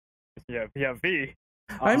 V.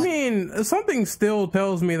 I mean, something still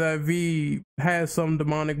tells me that V has some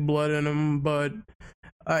demonic blood in him, but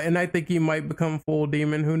and I think he might become full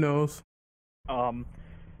demon. Who knows?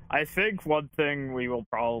 I think one thing we will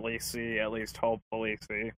probably see, at least hopefully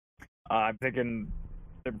see. I'm thinking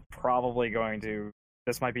they're probably going to.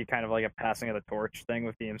 This might be kind of like a passing of the torch thing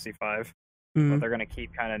with DMC5. But they're gonna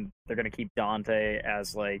keep Dante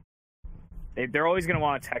as they're always gonna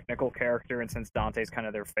want a technical character, and since Dante's kind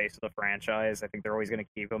of their face of the franchise, I think they're always gonna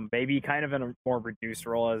keep him maybe kind of in a more reduced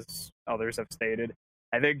role as others have stated.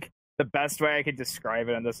 I think the best way I could describe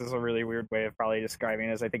it, and this is a really weird way of probably describing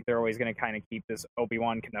it, is I think they're always gonna kind of keep this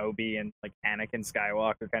Obi-Wan Kenobi and Anakin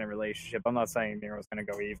Skywalker kind of relationship. I'm not saying Nero's gonna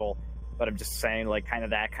go evil, but I'm just saying kind of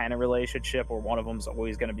that kind of relationship where one of them's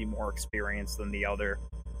always gonna be more experienced than the other.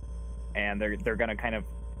 And they're gonna kind of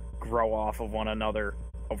grow off of one another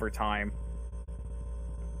over time.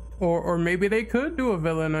 Or maybe they could do a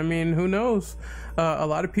villain. I mean, who knows? A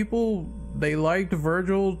lot of people, they liked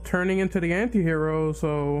Virgil turning into the anti-hero,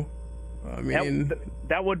 so I mean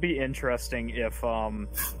that would be interesting if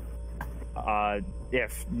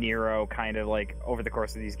Nero kind of over the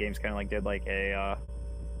course of these games kind of did a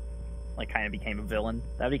kind of became a villain.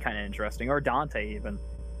 That'd be kind of interesting. Or Dante even.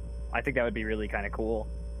 I think that would be really kind of cool.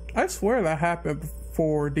 I swear that happened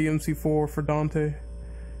for DMC4 for Dante.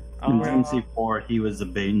 In DMC4, he was a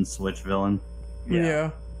bait and switch villain.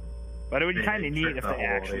 Yeah. But it would be kind of neat if they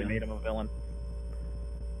actually made him a villain.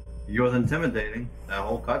 He was intimidating. That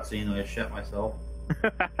whole cutscene, I shit myself.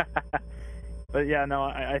 But yeah, no,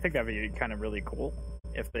 I think that'd be kind of really cool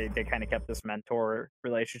if they kind of kept this mentor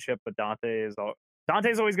relationship. But Dante's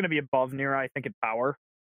always going to be above Nero, I think, in power.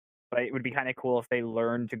 But it would be kind of cool if they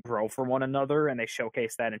learned to grow from one another and they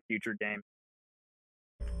showcase that in future games.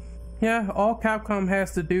 Yeah, all Capcom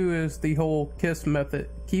has to do is the whole KISS method.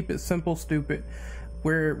 Keep it simple, stupid.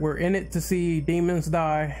 We're in it to see demons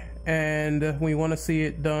die, and we want to see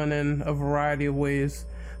it done in a variety of ways.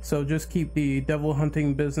 So just keep the devil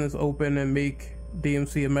hunting business open and make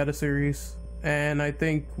DMC a meta series, and I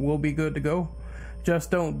think we'll be good to go. Just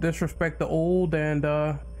don't disrespect the old, and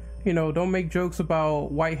don't make jokes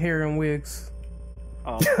about white hair and wigs.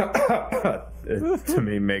 To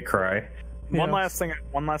me, may cry. One last thing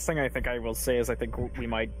I think I will say is I think we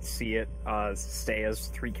might see it stay as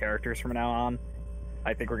 3 characters from now on.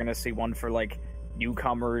 I think we're gonna see one for like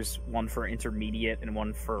newcomers, one for intermediate, and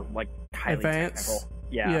one for like highly advanced. technical.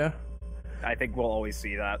 Yeah. I think we'll always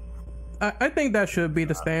see that. I think that should be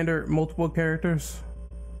the standard, multiple characters.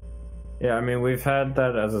 Yeah, I mean, we've had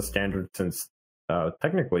that as a standard since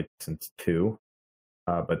technically since 2,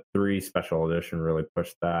 but 3 special edition really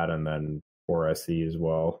pushed that, and then 4 SE as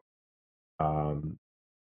well. And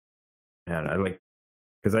I like,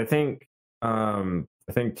 because I think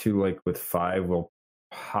too, like with 5 we'll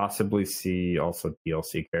possibly see also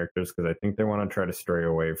DLC characters, because I think they want to try to stray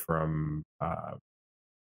away from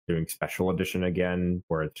doing special edition again,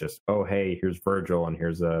 where it's just, oh hey, here's Virgil and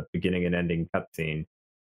here's a beginning and ending cutscene.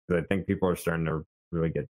 Because I think people are starting to really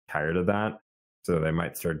get tired of that, so they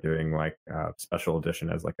might start doing like special edition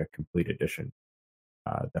as like a complete edition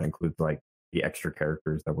that includes like the extra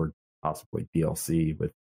characters that were possibly DLC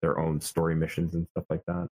with their own story missions and stuff like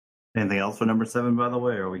that. Anything else for number 7, by the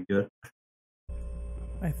way? Or are we good?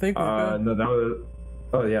 I think we're good. No, that was.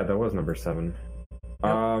 Oh yeah, that was number 7.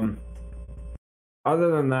 Yep.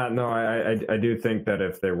 Other than that, no, I do think that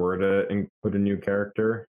if they were to include a new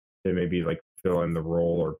character, they maybe like fill in the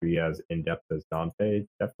role or be as in depth as Dante.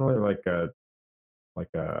 Definitely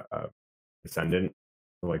like a descendant,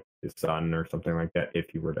 like his son or something like that,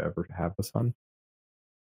 if you were to ever have a son.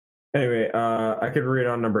 Anyway, I could read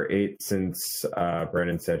on number 8 since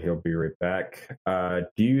Brandon said he'll be right back.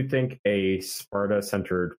 Do you think a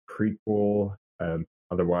Sparta-centered prequel,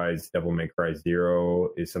 otherwise Devil May Cry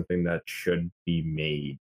 0, is something that should be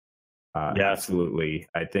made? Yeah. Absolutely.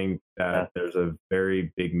 I think that there's a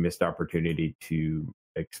very big missed opportunity to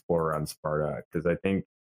explore on Sparta, because I think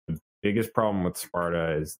the biggest problem with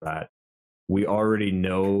Sparta is that we already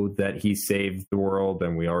know that he saved the world,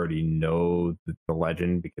 and we already know the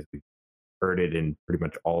legend because we've heard it in pretty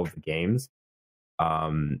much all of the games.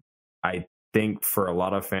 I think for a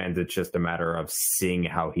lot of fans, it's just a matter of seeing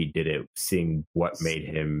how he did it, seeing what made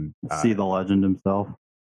him see the legend himself.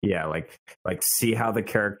 Yeah, like see how the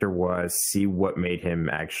character was, see what made him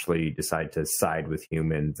actually decide to side with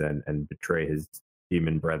humans and betray his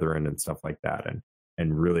demon brethren and stuff like that,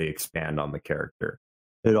 and really expand on the character.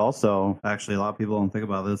 It also, actually, a lot of people don't think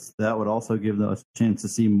about this, that would also give us a chance to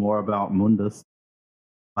see more about Mundus.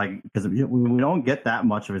 Like, because we don't get that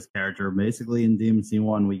much of his character. Basically, in DMC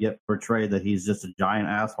 1, we get portrayed that he's just a giant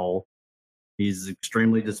asshole. He's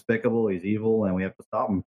extremely despicable, he's evil, and we have to stop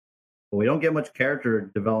him. But we don't get much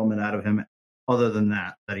character development out of him other than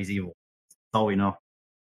that he's evil. That's all we know.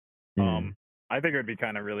 I think it would be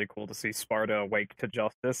kind of really cool to see Sparta awake to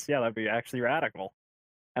justice. Yeah, that'd be actually radical.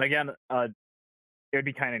 And again, it would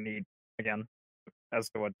be kind of neat, again, as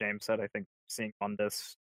to what James said. I think seeing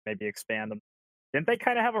Mundus maybe expand them. Didn't they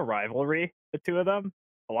kind of have a rivalry, the two of them?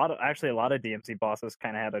 A lot of DMC bosses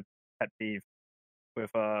kind of had a pet beef with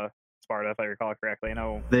Sparta, if I recall correctly.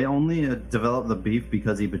 They only developed the beef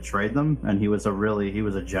because he betrayed them, and he was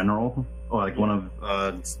a general, or like one of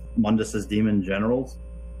Mundus's demon generals.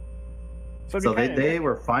 So they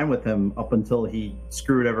were fine with him up until he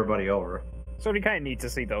screwed everybody over. So it'd be kind of neat to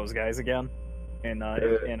see those guys again in a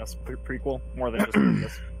prequel, more than just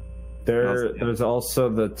this. There's also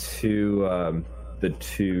the two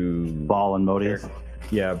Ball and Modius.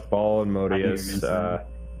 Yeah, Ball and Modius.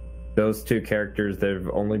 Those two characters, they've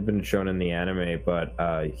only been shown in the anime, but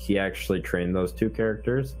he actually trained those two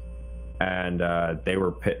characters, and they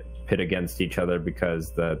were pit against each other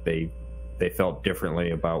because they felt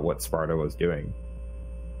differently about what Sparta was doing.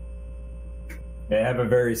 They have a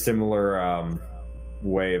very similar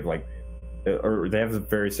way of or they have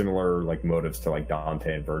very similar motives to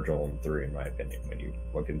Dante and Virgil and 3, in my opinion, when you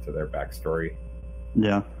look into their backstory.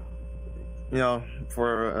 Yeah.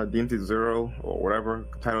 For DMC 0 or whatever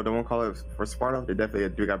title they want to call it, for Sparta, they definitely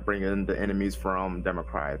do got to bring in the enemies from Devil May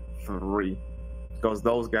Cry 3, because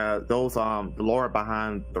those guys, the lore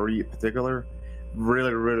behind 3 in particular, really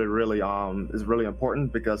is really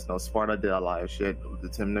important, because Sparta did a lot of shit with the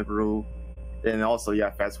Timna Group. And also,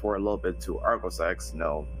 fast forward a little bit to Argosex,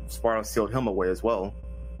 Sparta sealed him away as well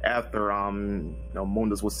after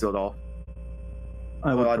Mundus was sealed off.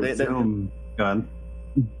 I would presume.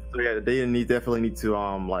 So yeah, they definitely need to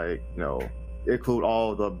include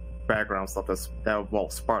all the background stuff that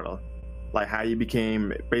involves Sparta, like how he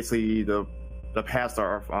became basically the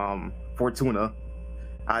pastor of Fortuna,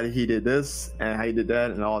 how he did this and how he did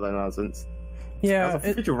that and all that nonsense. Yeah, as a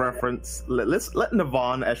future reference, let's let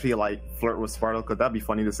Navon actually like flirt with Sparta, because that'd be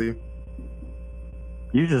funny to see.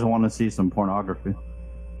 You just want to see some pornography.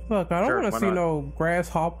 Look, I don't want to see no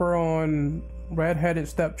grasshopper on redheaded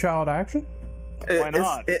stepchild action. Why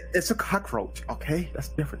not? It's a cockroach, okay? That's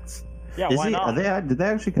the difference. Yeah, why not? Did they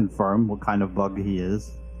actually confirm what kind of bug he is?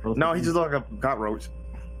 No, he's just like a cockroach.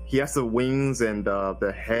 He has the wings and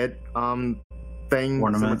the head thing.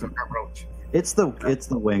 Ornament. Cockroach. It's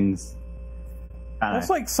the wings. That's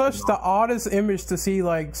like such the oddest image to see,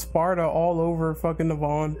 like Sparta all over fucking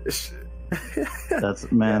Navon.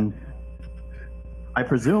 That's man. I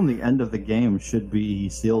presume the end of the game should be he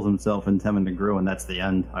seals himself in Temen and that's the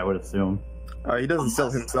end. I would assume. He doesn't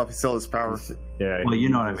sell himself; he sells his power. Yeah. Well, you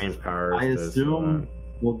know what I mean. I This, assume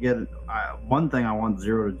we'll get. One thing I want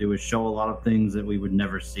Zero to do is show a lot of things that we would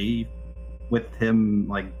never see with him.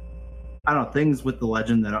 Like, I don't know, things with the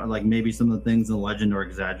legend that are like maybe some of the things in the legend are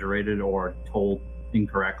exaggerated or told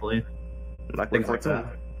incorrectly. Like Things with like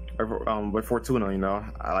Fortuna, with Fortuna, you know,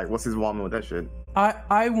 what's his involvement with that shit?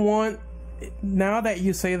 I want, now that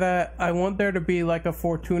you say that, I want there to be like a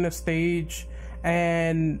Fortuna stage,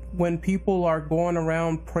 and when people are going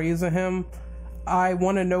around praising him, I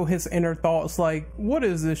want to know his inner thoughts, like, what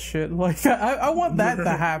is this shit? Like, I want that to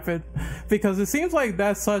happen, because it seems like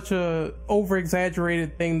that's such a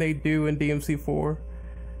over-exaggerated thing they do in DMC4.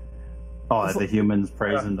 Oh, the humans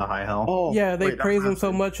praising the high hell. Oh, yeah, they praise him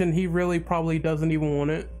so much, and he really probably doesn't even want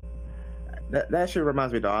it. That shit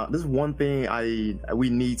reminds me, dog. This is one thing we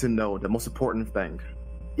need to know. The most important thing,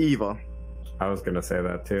 Eva. I was gonna say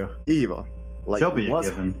that too. Eva, like, She'll be a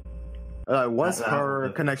given. What's her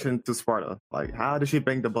connection to Sparta? Like, how did she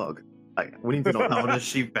bang the bug? Like, we need to know. How does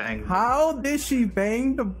she bang? How did she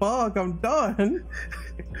bang the bug? I'm done.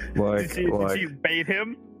 Like, did she bait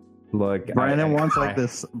him? Look, Brandon wants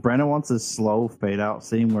this slow fade out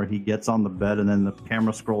scene where he gets on the bed and then the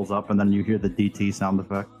camera scrolls up and then you hear the DT sound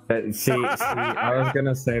effect. See, I was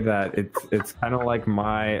gonna say that it's kind of like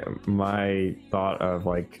my thought of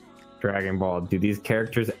like Dragon Ball. Do these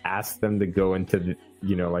characters ask them to go into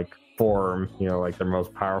the like form, like their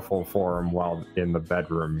most powerful form while in the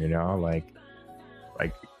bedroom? Like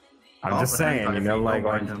I'm just saying, like.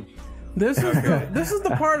 This is the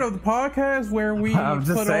part of the podcast where we put on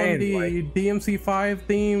the DMC5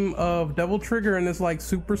 theme of Devil Trigger, and it's like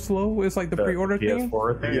super slow. It's like the pre-order theme.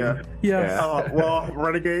 Yeah. Yeah. Well,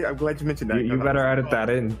 Renegade, I'm glad you mentioned that. You better edit that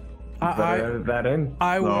in.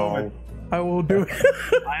 I will do it.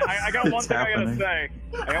 I got one thing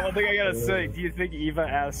I gotta say. Do you think Eva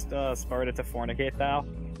asked Sparta to fornicate thou?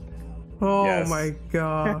 Oh Yes. my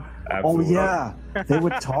god. Absolutely. Oh yeah, they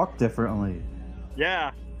would talk differently.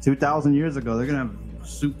 Yeah. 2,000 years ago, they're gonna have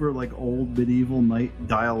super like old medieval knight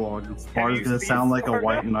dialogue. Sparta's gonna sound like a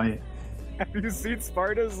white knight. Have you seen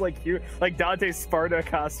Sparta's like Dante's Sparta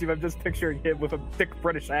costume? I'm just picturing him with a thick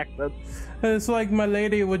British accent. It's like, my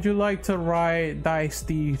lady, would you like to ride thy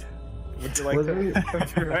steed? Would you like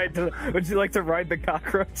to ride the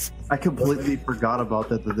cockroach? I completely forgot about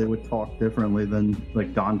that they would talk differently than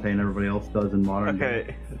like Dante and everybody else does in modern day.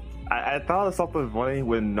 Okay. I thought of something funny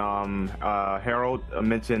when Harold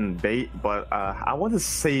mentioned bait, but I want to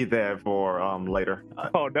save that for later.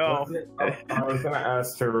 Oh no! I was gonna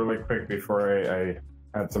ask her really quick before I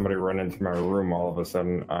had somebody run into my room all of a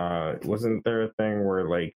sudden. Wasn't there a thing where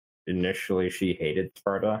like initially she hated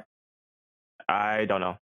Sparta? I don't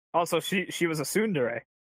know. Also, she was a tsundere.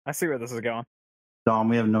 I see where this is going. Dom,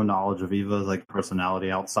 we have no knowledge of Eva's like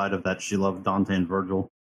personality outside of that she loved Dante and Virgil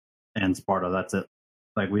and Sparta. That's it.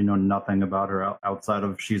 Like, we know nothing about her outside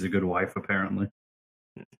of she's a good wife, apparently.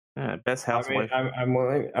 Yeah, best housewife. I'm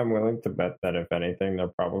willing to bet that if anything, they're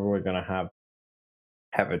probably gonna have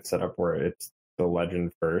it set up where it's the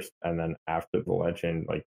legend first, and then after the legend,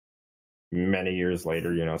 like many years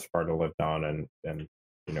later, Sparta lived on, and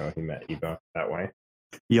he met Eva that way.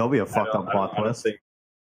 You'll be a fucked up plot twist.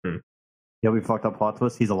 You'll be fucked up plot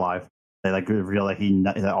twist. He's alive. They like reveal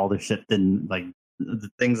that all this shit didn't like.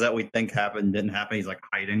 The things that we think happened didn't happen. He's like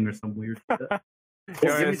hiding or some weird shit.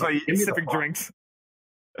 He's sipping drinks.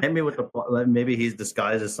 Hit me with the plot. Maybe he's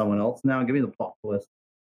disguised as someone else now. Give me the plot twist.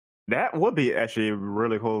 That would be actually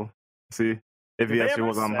really cool. See if he actually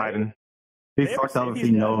was hiding. Be fucked up if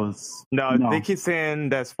he knows. No, they keep saying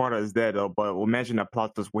that Sparta is dead though. But we'll mention a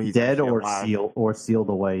plot twist where he's dead or alive. sealed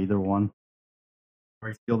away. Either one. Or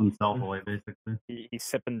he sealed himself away, basically. He's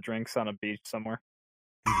sipping drinks on a beach somewhere.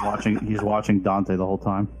 He's watching Dante the whole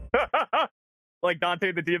time. like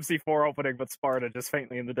Dante the DMC4 opening, but Sparta just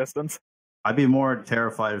faintly in the distance. I'd be more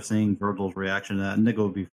terrified of seeing Virgil's reaction to that. Nigga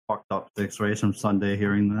would be fucked up 6 race from Sunday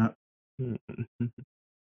hearing that.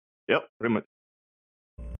 Yep, pretty much.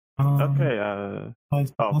 Okay.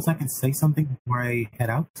 Unless I can say something before I head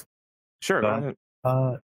out. Sure. Go ahead.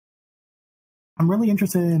 I'm really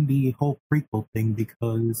interested in the whole prequel thing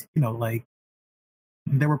because, you know, like,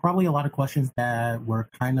 there were probably a lot of questions that were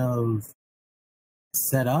kind of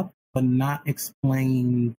set up, but not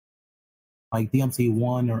explained, like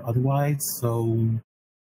DMC1 or otherwise. So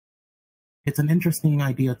it's an interesting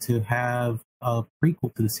idea to have a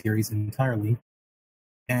prequel to the series entirely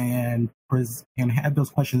and have those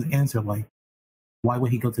questions answered, like, why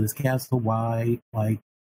would he go to this castle? Why, like,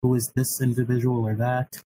 who is this individual or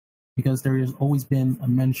that? Because there has always been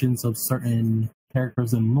mentions of certain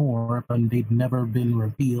characters in lore, but they've never been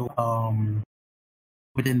revealed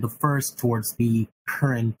within the first towards the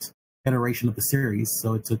current iteration of the series.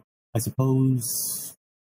 So I suppose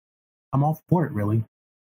I'm all for it, really.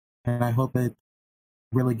 And I hope it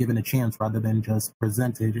really given a chance rather than just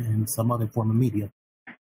presented in some other form of media.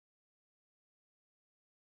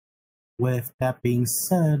 With that being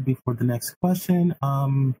said, before the next question,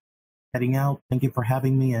 heading out. Thank you for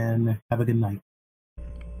having me and have a good night.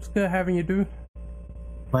 It's good having you, dude.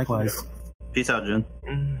 Likewise. Peace out, Jen.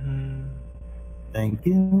 Thank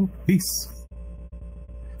you. Peace.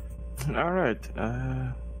 All right.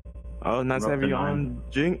 Nice to have you on,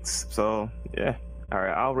 Jinx. So, yeah. All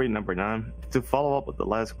right, I'll read number 9. To follow up with the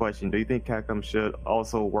last question, do you think Capcom should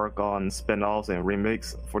also work on spin-offs and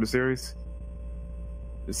remakes for the series?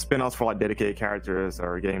 Spin-offs for like dedicated characters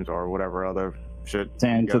or games or whatever other shit.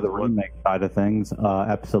 And to the remake side of things,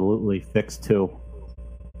 absolutely fix 2.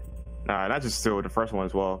 Nah, not just 2, the first one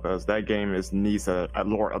as well, because that game needs a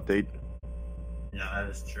lore update. Yeah, that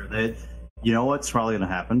is true. You know what's probably going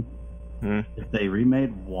to happen? If they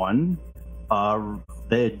remade 1,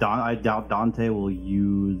 I doubt Dante will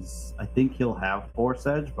use. I think he'll have Force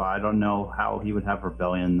Edge, but I don't know how he would have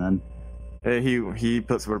Rebellion then. He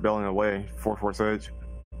puts Rebellion away for Force Edge.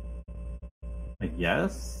 I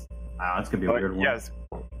guess. It's gonna be a weird one. Yes,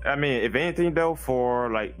 I mean, if anything though, for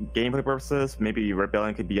like gameplay purposes, maybe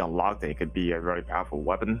Rebellion could be unlocked and it could be a very powerful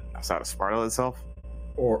weapon outside of Sparta itself.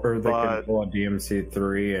 Or they could pull a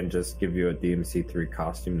DMC3 and just give you a DMC3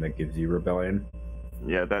 costume that gives you Rebellion.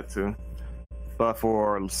 Yeah, that too. But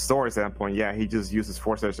for story standpoint, yeah, he just uses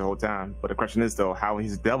Force Edge the whole time. But the question is though, how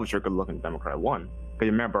his Devil Trigger look in Democrat 1? Because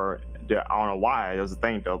remember, I don't know why there's a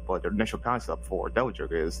thing though, but the initial concept for Devil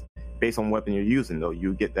Trigger is based on what weapon you're using though,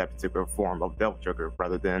 you get that particular form of Devil Trigger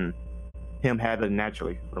rather than him having it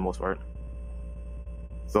naturally for the most part.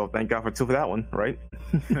 So thank God for 2 for that one, right?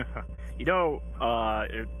 You know,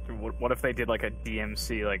 what if they did like a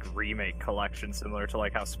DMC like remake collection similar to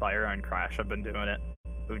like how Spyro and Crash have been doing it?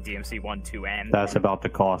 With DMC 1, 2, and that's about to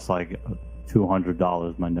cost like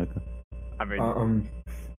 $200, my nigga. I mean,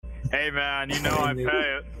 hey man, you know I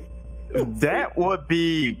pay it. That would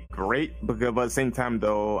be great, but at the same time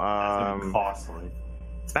though, costly.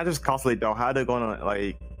 It's not just costly though. How are they gonna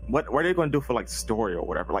like? What are they gonna do for like story or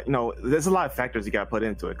whatever? Like, you know, there's a lot of factors you gotta put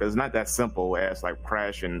into it because it's not that simple as like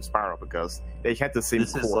Crash and Spyro because they had the same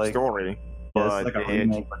core story. But it's like a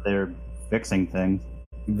remake, but they're fixing things.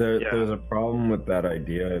 There's a problem with that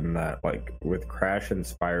idea in that, like, with Crash and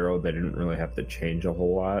Spyro, they didn't really have to change a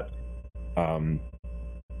whole lot,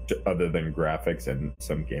 other than graphics and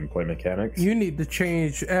some gameplay mechanics. You need to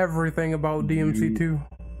change everything about DMC2.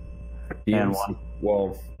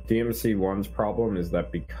 DMC1's problem is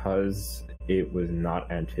that because it was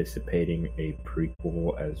not anticipating a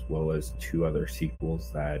prequel as well as 2 other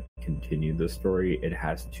sequels that continue the story, it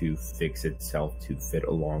has to fix itself to fit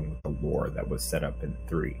along with the lore that was set up in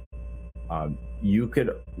 3. You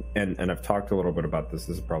could, and I've talked a little bit about this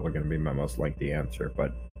is probably going to be my most lengthy answer,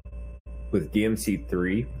 but with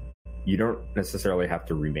DMC3, you don't necessarily have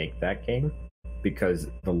to remake that game because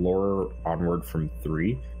the lore onward from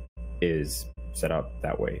 3 is set up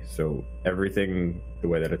that way. So everything, the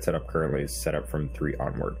way that it's set up currently, is set up from 3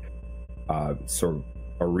 onward. So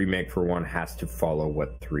a remake for 1 has to follow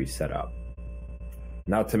what 3 set up.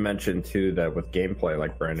 Not to mention too that with gameplay,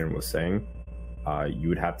 like Brandon was saying, you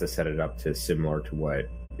would have to set it up to similar to what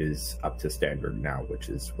is up to standard now, which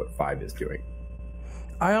is what 5 is doing.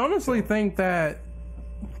 I honestly think that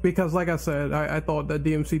because, like I said, I thought that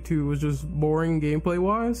DMC2 was just boring gameplay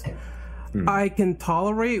wise. I can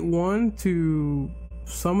tolerate 1 to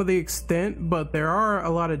some of the extent, but there are a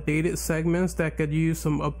lot of dated segments that could use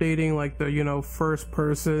some updating, like the, you know, first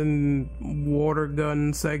person water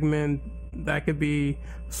gun segment that could be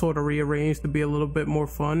sort of rearranged to be a little bit more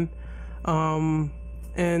fun.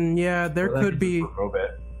 And yeah, there could be.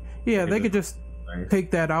 Yeah, they could just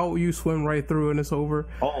take that out. You swim right through, and it's over.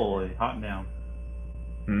 Holy hot damn!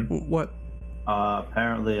 What?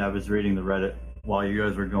 Apparently, I was reading the Reddit while you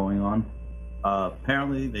guys were going on.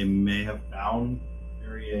 Apparently, they may have found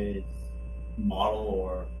Kyrie's model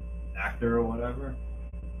or actor or whatever.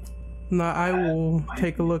 Nah, I will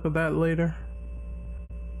take a look at that later.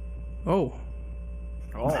 Oh.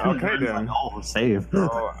 Okay then. Oh, save.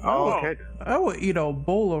 Okay. I would eat a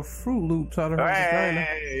bowl of Fruit Loops out of her vagina.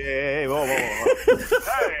 Hey, whoa. hey.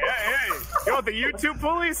 You want the YouTube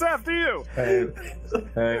police after you? Hey,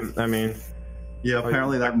 I mean, Yeah,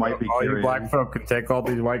 apparently that might be all you Kyrie. black folk can take all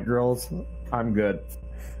these white girls. I'm good.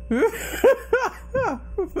 That's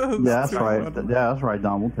right. Yeah, that's right,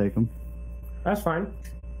 Dom. We'll take him. That's fine.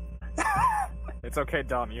 It's okay,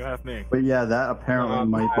 Dom. You have me. But yeah, that apparently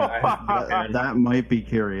might be that might be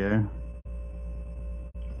Kyrie.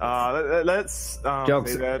 Let's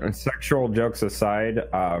Jokes, say that. sexual jokes aside,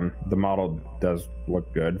 the model does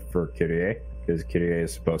look good for Kyrie because Kyrie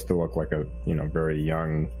is supposed to look like a very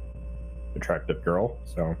young, attractive girl.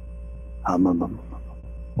 So,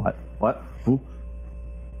 What? Ooh.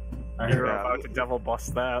 You're about to devil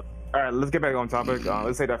bust that. All right, let's get back on topic.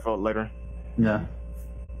 Let's say that for later. Yeah.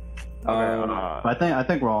 Okay, I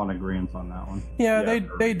think we're all in agreement on that one. Yeah,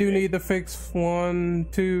 they do need to fix 1,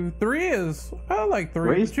 2, 3 is. I like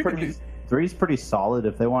 3. Three's pretty solid.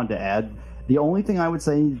 If they wanted to add, the only thing I would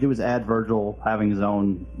say you need to do is add Virgil having his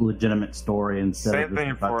own legitimate story instead same of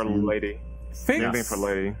thing for Lady. Same thing for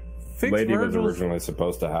Lady. Fix Lady was Virgil's, originally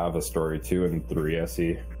supposed to have a story too in 3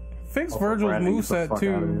 SE. fix Also, Virgil's Brandon, get the moveset fuck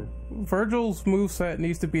too. outta here. Virgil's moveset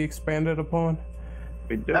needs to be expanded upon.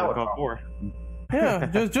 We did That would call help. 4.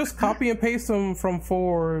 Yeah, just copy and paste him from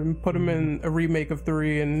 4 and put him in a remake of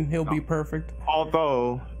 3, and he'll be perfect.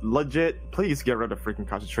 Although, legit, please get rid of freaking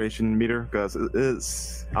concentration meter because it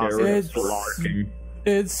is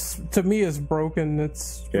It's to me, it's broken.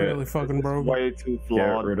 It's really fucking broken. way too Get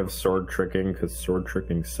flawed. rid of sword tricking because sword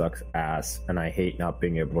tricking sucks ass, and I hate not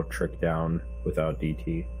being able to trick down without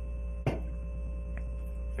DT.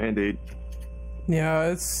 Indeed. Yeah,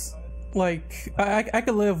 it's like I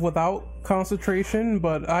could live without concentration,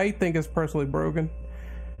 but I think it's personally broken.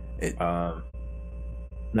 Now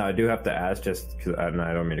I do have to ask, just because I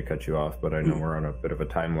don't mean to cut you off, but I know we're on a bit of a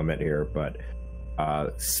time limit here. But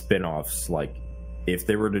spin-offs, like if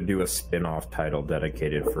they were to do a spin-off title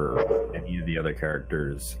dedicated for any of the other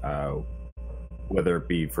characters, whether it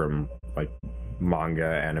be from like manga,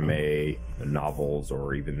 anime, novels,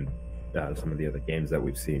 or even some of the other games that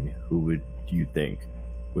we've seen, who would you think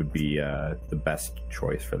would be the best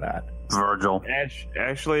choice for that? Virgil.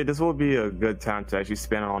 Actually, this will be a good time to actually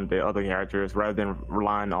spend on the other characters rather than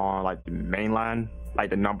relying on like the main line, like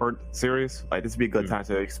the numbered series. Like this would be a good time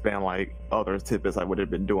to expand like other tidbits like what they've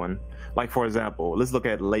been doing. Like for example, let's look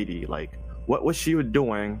at Lady. Like what was she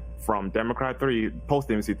doing from Democrat 3, post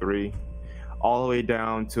DMC 3, all the way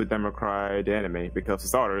down to Democrat the anime? Because for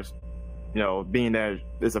starters, being that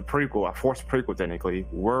it's a prequel, a forced prequel technically,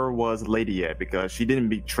 where was Lady at? Because she didn't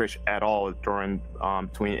beat Trish at all during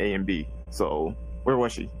between A and B. So where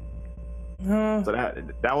was she? So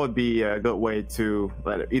that would be a good way to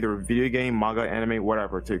either video game, manga, anime,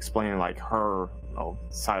 whatever, to explain like her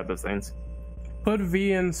side of the things. Put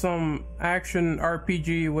V in some action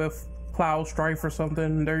RPG with Cloud Strife or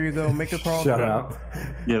something. There you go. Make it cross. Shut up.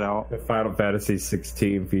 The Final Fantasy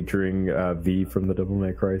 16 featuring V from the Devil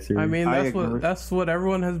May Cry series. I mean, I agree. that's what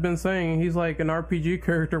everyone has been saying. He's like an RPG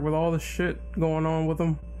character with all the shit going on with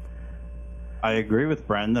him. I agree with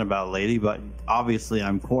Brandon about Lady, but obviously,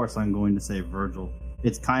 of course, I'm going to say Virgil.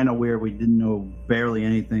 It's kind of weird. We didn't know barely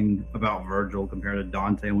anything about Virgil compared to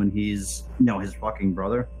Dante when he's, his fucking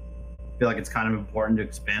brother. I feel like it's kind of important to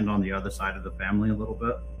expand on the other side of the family a little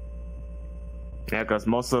bit. Yeah, because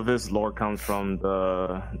most of his lore comes from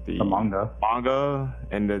the manga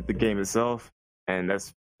and the game itself, and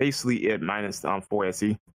that's basically it minus 4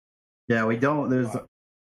 SE. Yeah, we don't. There's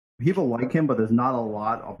people like him, but there's not a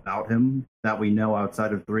lot about him that we know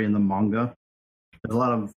outside of 3 in the manga. There's a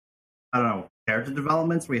lot of, character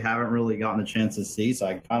developments we haven't really gotten a chance to see, so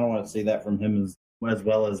I kind of want to see that from him as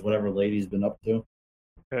well as whatever Lady's been up to.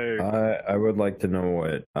 Hey, I would like to know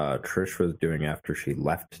what Trish was doing after she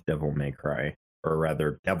left Devil May Cry, or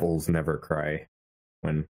rather, Devils Never Cry,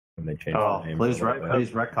 when they changed the name. Please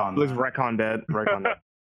retcon. Let's retcon that. Retcon that.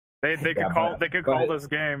 They could call this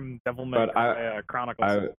game Devil May Cry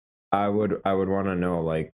Chronicles. I would want to know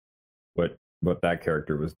like what that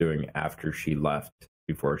character was doing after she left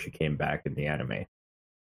before she came back in the anime.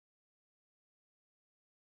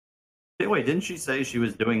 Wait, didn't she say she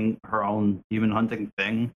was doing her own demon hunting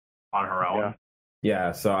thing on her own?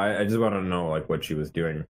 Yeah, so I just want to know like what she was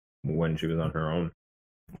doing when she was on her own.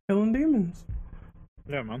 Killing demons.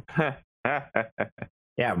 Yeah, man.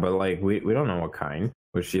 Yeah, but like we don't know what kind.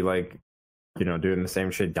 Was she like, doing the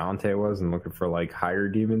same shit Dante was and looking for like higher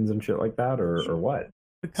demons and shit like that, or what?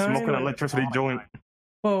 The kind Smoking electricity joint.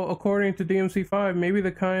 Well, according to DMC5, maybe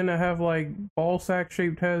the kind that have like ball sack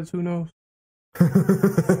shaped heads. Who knows? So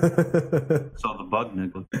the bug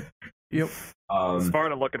nigga. Yep.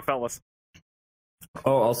 Spartan looking fellas.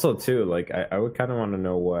 Oh, also too, like I would kind of want to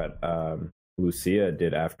know what Lucia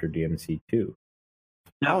did after DMC2.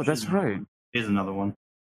 Oh, that's right. Here's another one.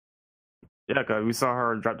 Yeah, because we saw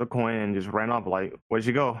her drop the coin and just ran off like, where'd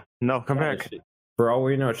she go? No, come back. For all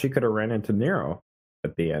we know, she could have ran into Nero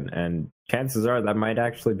at the end, and chances are that might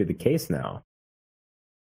actually be the case now.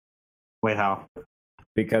 Wait, how?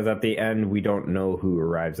 Because at the end, we don't know who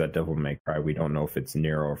arrives at Devil May Cry. We don't know if it's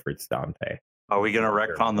Nero or if it's Dante. Are we gonna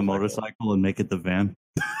retcon the motorcycle and make it the van?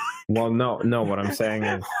 Well, no. What I'm saying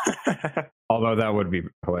is, although that would be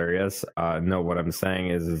hilarious, no. What I'm saying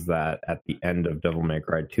is that at the end of Devil May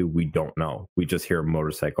Cry 2, we don't know. We just hear a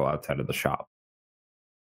motorcycle outside of the shop.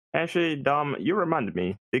 Actually, Dom, you reminded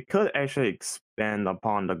me. They could actually expand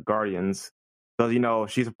upon the Guardians,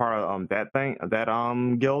 because she's a part of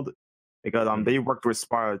that guild, because they worked with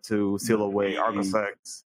Spire to seal away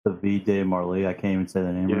Argosex. The V de Marley. I can't even say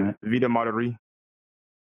the name right. Vida Martyri.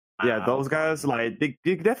 Yeah, those guys, like they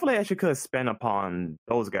definitely actually could expand upon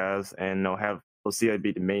those guys and have Lucia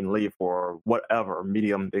be the main lead for whatever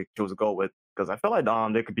medium they chose to go with. Because I feel like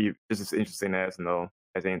they could be just as interesting as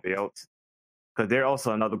anything else. Because they're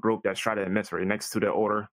also another group that's shrouded in mystery next to the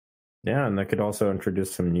Order. Yeah, and that could also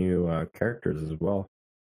introduce some new characters as well.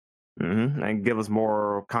 Mm-hmm. And give us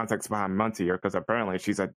more context behind Monty here, because apparently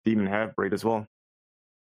she's a demon half-breed as well.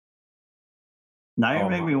 Now you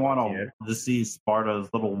make me want to see Sparta's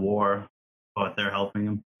little war, but they're helping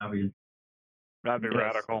him. That'd be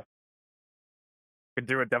radical. Could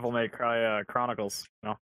do a Devil May Cry Chronicles.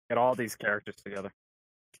 Get all these characters together.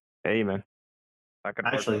 Hey, man.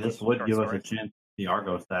 Actually, this would give us a chance to see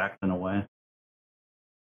Argos act in a way.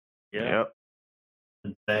 Yeah.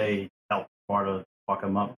 Yep. They help Sparta fuck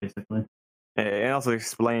him up, basically. And also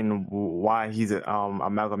explain why he's an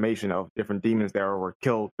amalgamation of different demons that were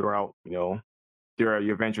killed throughout your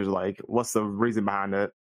adventures. Like, what's the reason behind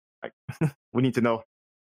it? Like, we need to know.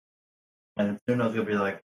 And Tsuno's gonna be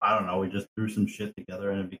like, I don't know, we just threw some shit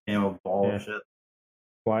together and it became a ball of shit.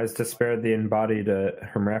 Why is to spare the embodied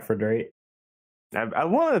hermaphrodite? I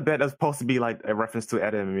want to bet that's supposed to be like a reference to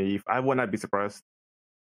Adam and Eve. I would not be surprised.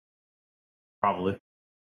 Probably.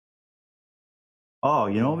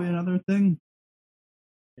 Oh, what would be another thing?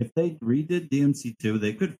 If they redid DMC2,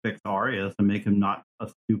 they could fix Arya to make him not a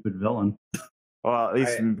stupid villain. Well, at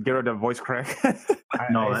least get rid of voice crack.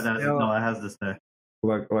 No, that has to stay.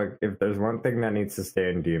 Look, if there's one thing that needs to stay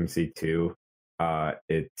in DMC2,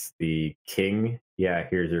 it's the king. Yeah,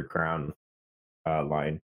 here's your crown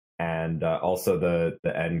line, and also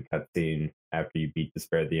the end cutscene after you beat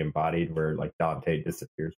Despair the Embodied, where like Dante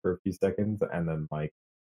disappears for a few seconds and then like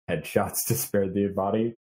headshots Despair the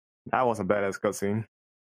Embodied. That was a badass cutscene.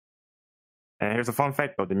 And here's a fun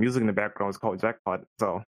fact though: the music in the background is called Jackpot.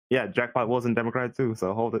 So yeah, Jackpot was in Democrat too.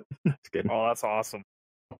 So hold it. Just kidding. Oh, that's awesome.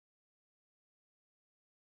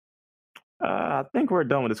 I think we're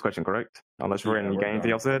done with this question, correct? Unless we're got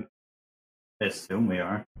anything else said. I assume we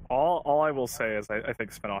are. All I will say is I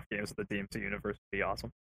think spin-off games of the DMC universe would be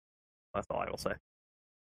awesome. That's all I will say.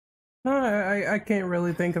 No, I can't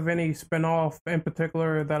really think of any spin-off in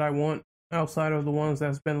particular that I want outside of the ones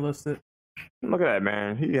that's been listed. Look at that,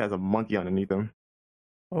 man. He has a monkey underneath him.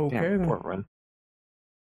 Okay, damn, then. poor friend.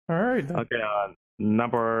 All right, then. Okay,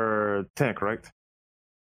 number 10, correct?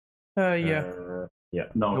 Yeah. Yeah.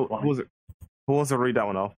 No, Who wants to read that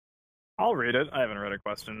one off? I'll read it. I haven't read a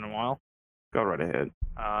question in a while. Go right ahead.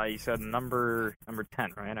 You said number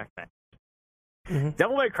 10, right? Okay. Mm-hmm.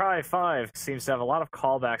 Devil May Cry 5 seems to have a lot of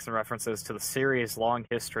callbacks and references to the series' long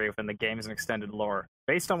history within the game's extended lore.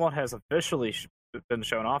 Based on what has officially been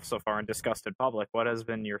shown off so far and discussed in public, what has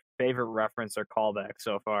been your favorite reference or callback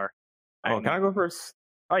so far? Can I go first?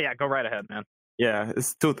 Oh yeah, go right ahead, man. Yeah,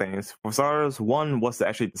 it's two things. For starters, one was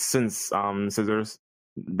actually the scissors.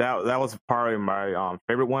 That was probably my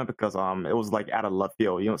favorite one because it was like out of left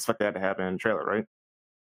field. You don't expect that to happen in the trailer, right?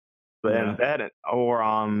 But Yeah. that or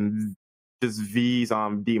just V's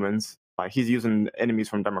demons. Like he's using enemies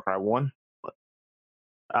from Devil May Cry 1. But,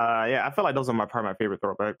 yeah, I feel like those are probably my favorite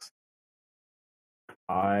throwbacks.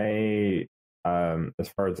 As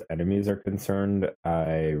far as enemies are concerned,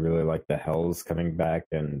 I really like the Hells coming back,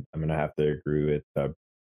 and I'm gonna have to agree with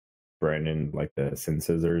Brandon, like the Sin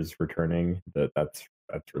Scissors returning. That's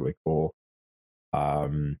really cool.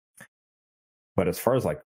 But as far as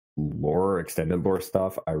like extended lore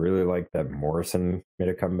stuff, I really like that Morrison made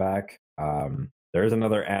a comeback. There's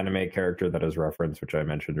another anime character that is referenced, which I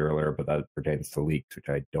mentioned earlier, but that pertains to leaks, which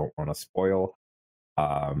I don't want to spoil.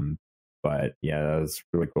 But yeah, that was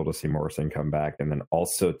really cool to see Morrison come back. And then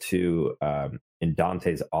also too, in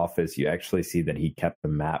Dante's office, you actually see that he kept the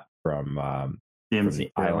map from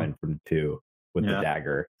the island from 2 with the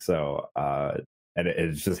dagger. So and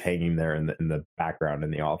it's just hanging there in the background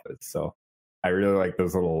in the office. So I really like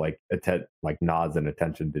those little like nods and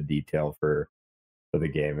attention to detail for the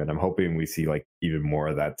game, and I'm hoping we see like even more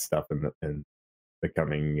of that stuff in the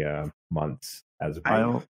coming months as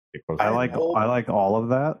well. I like all of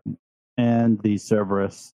that, and the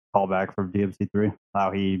Cerberus callback from DMC3.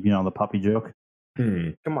 How he, the puppy joke.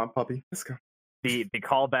 Come on, puppy, let's go. The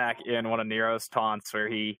callback in one of Nero's taunts where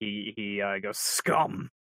he goes scum,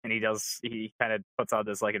 and he kind of puts out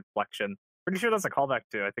this like inflection. Pretty sure that's a callback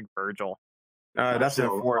to, I think, Virgil. That's in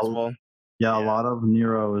 4 as well. Yeah, a lot of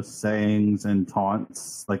Nero's sayings and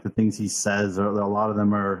taunts, like the things he says, a lot of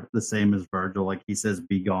them are the same as Virgil. Like he says,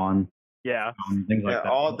 "Be gone." Yeah. Things like that.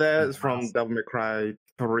 All that is from Devil May Cry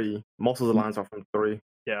 3. Most of the lines are from 3.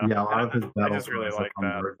 Yeah. Yeah, a lot of his I just really like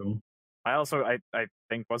that. Virgil. I also, I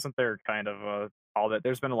think, wasn't there kind of a callback?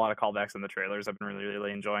 There's been a lot of callbacks in the trailers I've been really,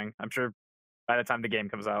 really enjoying. I'm sure by the time the game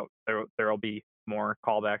comes out, there will be more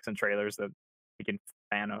callbacks and trailers that we can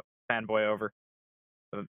fanboy over.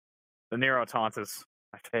 The Nero taunt is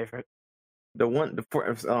my favorite.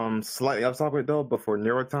 Slightly off topic though, but for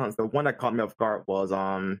Nero taunts, the one that caught me off guard was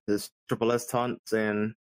his Triple S taunt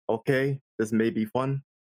saying, "Okay, this may be fun."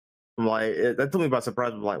 I'm like, that took me by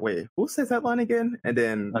surprise. I'm like, wait, who says that line again? And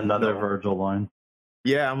then another Virgil line.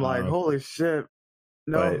 Yeah, I'm like, holy shit,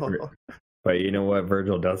 no. But you know what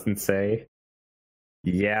Virgil doesn't say?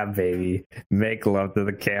 Yeah, baby, make love to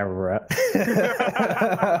the camera. I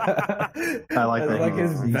like that. Like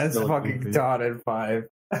his best fucking taunt in 5.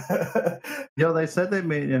 They said they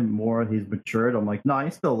made him more. He's matured. I'm like, no,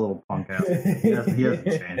 he's still a little punk ass. He hasn't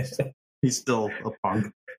changed. He's still a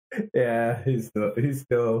punk. Yeah, he's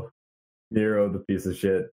still Nero, the piece of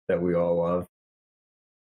shit that we all love.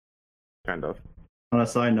 Kind of. On a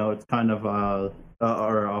side note, it's kind of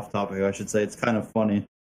or off topic, I should say. It's kind of funny.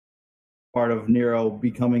 Part of Nero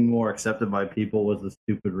becoming more accepted by people was the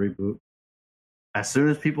stupid reboot. As soon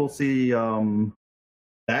as people see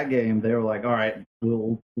that game, they were like, "All right,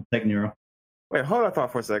 we'll take Nero." Wait, hold on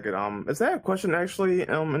thought for a second. Is that a question actually,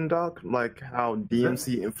 in Doc? Like how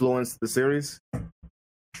DMC influenced the series? Is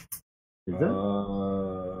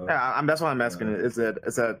it? Yeah, that's why I'm asking. Is that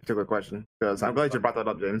a particular question? Because I'm glad you brought that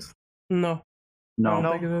up, James. No. I don't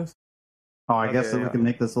think it is. Oh, I guess we can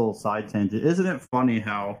make this little side tangent. Isn't it funny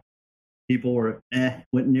how people were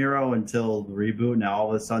with Nero until the reboot? Now all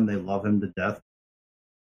of a sudden they love him to death.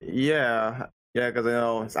 Yeah,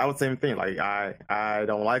 because I was the same thing. Like I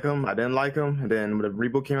don't like him. I didn't like him, and then when the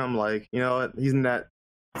reboot came, I'm like, he's not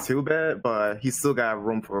too bad, but he's still got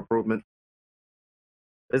room for improvement.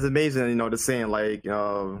 It's amazing, the saying like,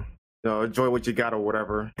 enjoy what you got or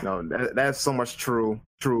whatever. That's so much truth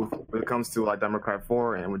when it comes to like Devil May Cry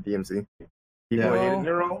 4 and with DMC. People hated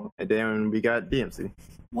Nero, and then we got DMC.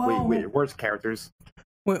 Wait, worse characters.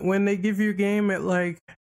 When they give you a game at like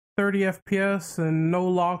 30 FPS and no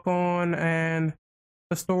lock on and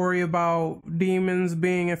a story about demons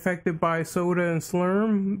being affected by soda and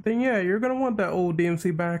slurm, then yeah, you're gonna want that old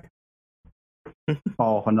DMC back.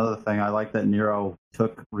 Oh, another thing, I like that Nero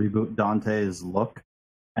took reboot Dante's look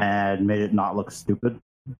and made it not look stupid.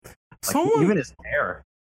 Even his hair,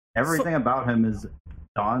 everything about him is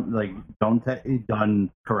Dante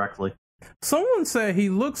done correctly. Someone said he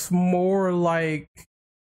looks more like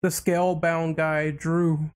the Scalebound guy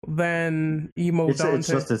Drew than emo Dante. It's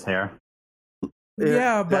just his hair.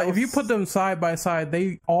 Yeah, but if you put them side by side,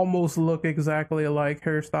 they almost look exactly alike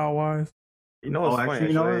hairstyle wise. Funny,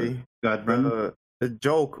 actually, go ahead, the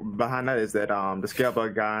joke behind that is that the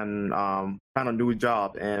Scalebound guy found a new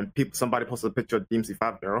job, and somebody posted a picture of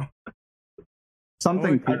DMC5 Nero.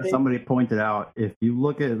 Somebody pointed out, if you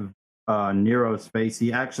look at Nero's face,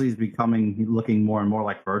 he actually is looking more and more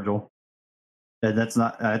like Virgil. And that's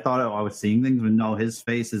not. I thought I was seeing things, but no, his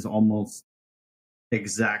face is almost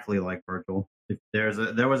exactly like Virgil. If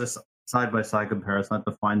there was a side by side comparison, I have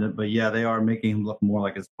to find it, but yeah, they are making him look more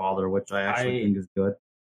like his father, which I actually think is good.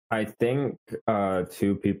 I think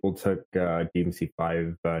two people took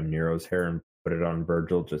DMC5 Nero's hair and put it on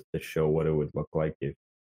Virgil just to show what it would look like if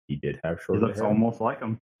he did have short hair. He looks almost like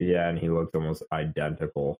him. Yeah, and he looks almost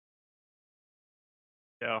identical.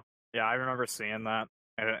 Yeah, I remember seeing that,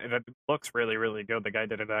 It looks really, really good. The guy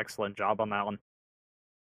did an excellent job on that one.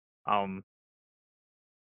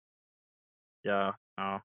 Yeah.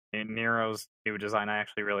 In Nero's new design, I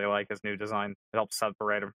actually really like his new design. It helps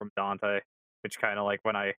separate him from Dante, which kind of like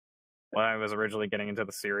when I was originally getting into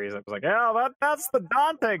the series, it was like, yeah, that's the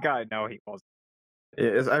Dante guy. No, he wasn't.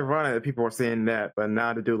 It's ironic that people are saying that, but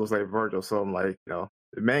now the dude looks like Virgil, so I'm like, the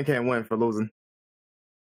man can't win for losing.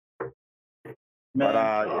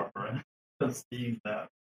 Man, Steve, that.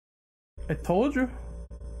 I told you.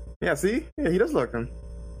 Yeah, see? Yeah, he does look him.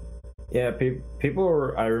 Yeah, people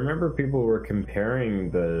were. I remember people were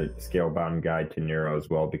comparing the Scalebound guy to Nero as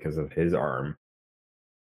well because of his arm.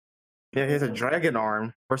 Yeah, he has a dragon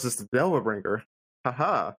arm versus the Delverbringer.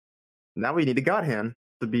 Haha. Now we need a God Hand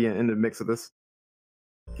to be in the mix of this.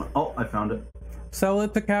 Oh, I found it. Sell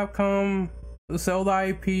it to Capcom. Sell the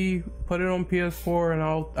IP. Put it on PS4, and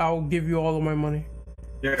I'll give you all of my money.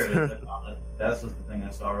 There it is. I found it. That's just the thing I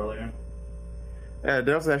saw earlier. Yeah,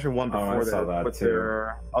 there's actually one before that with too.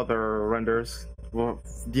 their other renders. Well,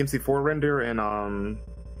 DMC4 render and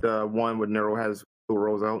the one with Nero has blue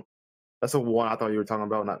rose out. That's the one I thought you were talking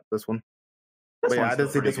about, not this one. But yeah, I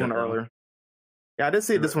did see this one earlier. Yeah, I did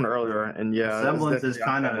see this one earlier, and yeah, the resemblance is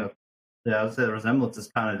kind of. Yeah, I would say the resemblance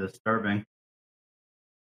is kind of disturbing.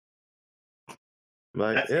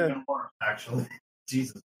 Like, That's yeah, even worse, actually.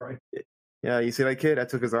 Jesus Christ. yeah, you see that kid? I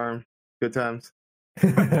took his arm. Good times.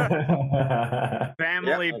 Family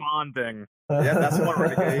bonding. Yeah, that's the one,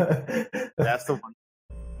 Renegade. That's the one.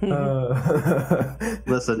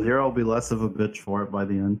 Listen, Nero will be less of a bitch for it by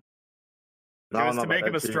the end. Just to make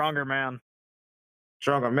him a stronger man.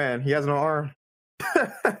 Stronger man. He has no arm.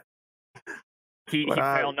 He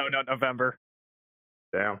failed No Nut November.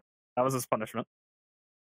 Damn. That was his punishment.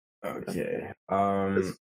 Okay.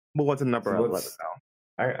 Let's move on to number 11 now.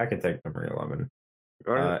 I can take number 11.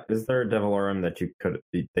 Right. Is there a Devilorum that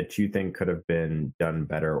you think could have been done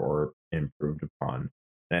better or improved upon?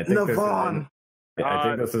 And I think I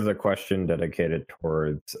think this is a question dedicated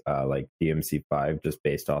towards like DMC5, just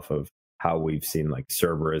based off of how we've seen like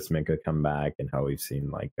Cerberus make a comeback and how we've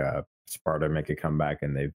seen like Sparta make a comeback,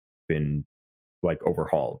 and they've been like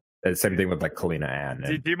overhauled. And same thing with like Kalina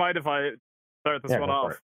Ann. Do you mind if I start this one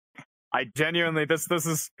off? I genuinely this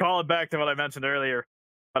is calling back to what I mentioned earlier.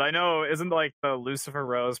 But I know, isn't like the Lucifer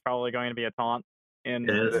Rose probably going to be a taunt? It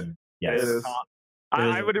is. Yes. It is.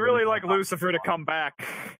 I would really like Lucifer to come back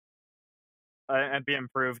and be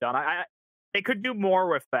improved on. They could do more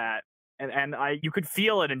with that, and you could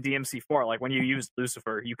feel it in DMC4. Like when you used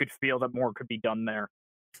Lucifer, you could feel that more could be done there.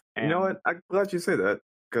 And you know what? I'm glad you say that,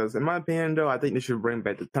 because in my opinion, though, I think they should bring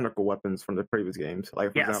back the tentacle weapons from the previous games.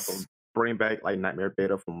 Like, for example, bring back like Nightmare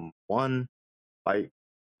Beta from 1. Like,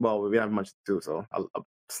 well, we haven't much to do, so I'll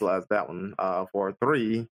slash that one. For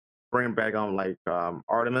 3, bring back Artemis,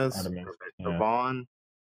 Vaughn,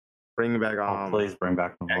 bring back please bring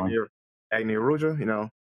back the Vaughn. Agni Ruja,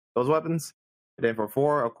 those weapons. And then for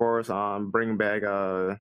 4, of course, bring back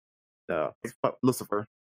Lucifer.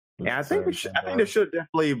 And I think they should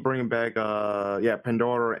definitely bring back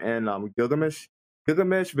Pandora and Gilgamesh.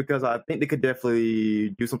 Because I think they could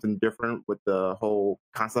definitely do something different with the whole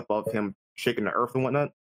concept of him shaking the earth and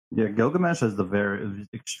whatnot. Yeah, Gilgamesh is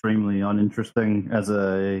extremely uninteresting as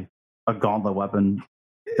a gauntlet weapon,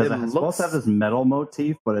 because it's supposed to have this metal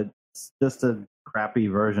motif, but it's just a crappy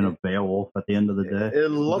version of Beowulf at the end of the day.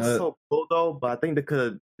 It looks so cool though, but I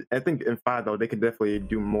think in 5 though they could definitely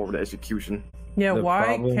do more of the execution. Yeah,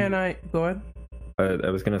 can't I go ahead? I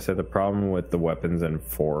was going to say the problem with the weapons in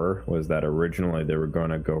 4 was that originally they were going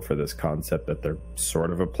to go for this concept that they're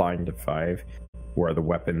sort of applying to 5, where the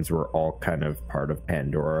weapons were all kind of part of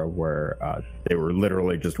Pandora, where they were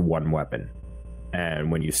literally just one weapon.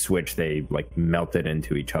 And when you switch, they like melted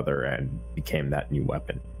into each other and became that new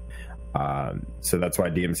weapon. So that's why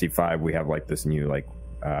DMC5, we have like this new like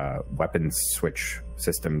weapons switch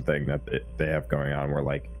system thing that they have going on, where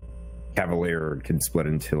like Cavalier can split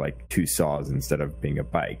into like 2 saws instead of being a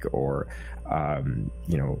bike, or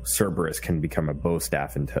Cerberus can become a bow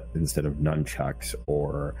staff instead of nunchucks,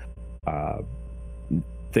 or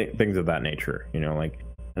things of that nature,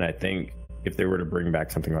 and I think if they were to bring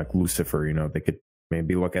back something like Lucifer, they could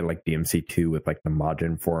maybe look at like DMC2 with like the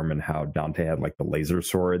Majin form and how Dante had like the laser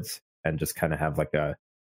swords, and just kind of have like a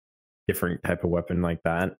different type of weapon like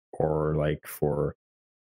that, or like for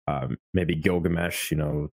maybe Gilgamesh,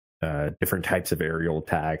 different types of aerial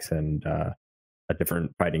attacks and a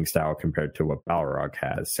different fighting style compared to what Balrog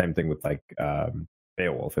has. Same thing with like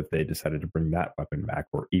Beowulf, if they decided to bring that weapon back,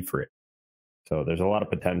 or Ifrit. So there's a lot of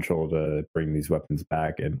potential to bring these weapons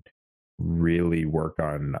back and really work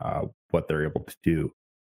on what they're able to do.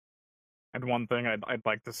 And one thing I'd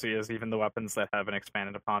like to see is even the weapons that haven't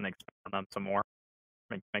expanded upon, expand on them some more,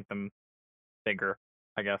 make them bigger.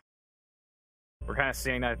 I guess we're kind of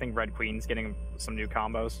seeing that. I think Red Queen's getting some new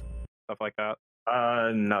combos, stuff like that.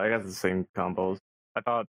 No, I got the same combos. I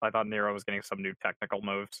thought Nero was getting some new technical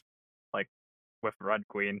moves, like with Red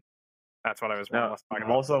Queen. That's what I was more or No, less talking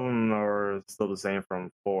most of them are still the same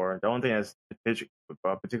from 4. The only thing that's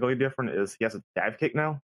particularly different is he has a dive kick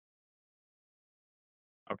now.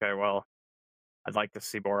 about. Okay, well, I'd like to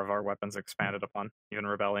see more of our weapons expanded upon, even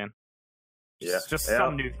Rebellion. Just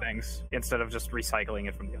some new things instead of just recycling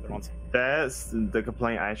it from the other ones. That's the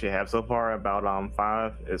complaint I actually have so far about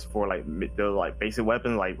 5 is for like the like basic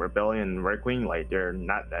weapons like Rebellion and Red Queen, like they're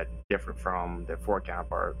not that different from the 4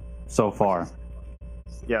 counterpart. So far.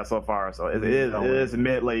 Yeah, so far. So it is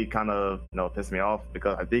admittedly kind of pissed me off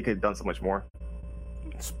because I think it done so much more.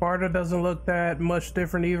 Sparta doesn't look that much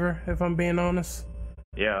different either, if I'm being honest.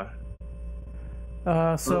 Yeah.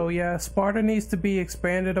 So yeah, Sparta needs to be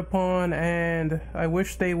expanded upon, and I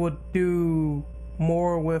wish they would do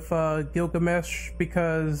more with Gilgamesh,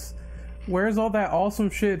 because where's all that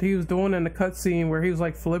awesome shit he was doing in the cutscene where he was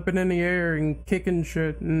like flipping in the air and kicking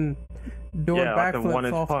shit and doing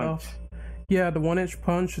backflips off stuff? Yeah, the 1-inch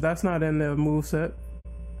punch, that's not in the moveset.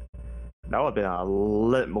 That would have been a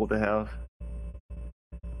lit move to have.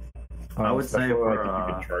 I would say like for, if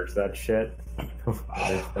you could charge that shit.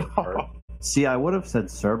 See, I would have said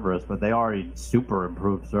Cerberus, but they already super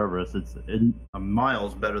improved Cerberus. It's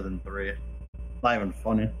miles better than 3. Not even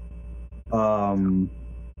funny.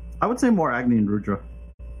 I would say more Agni and Rudra,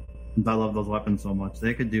 since I love those weapons so much.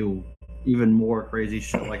 They could do even more crazy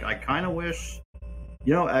shit. Like, I kind of wish,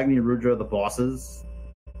 Agni and Rudra, the bosses,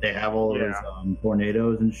 they have all those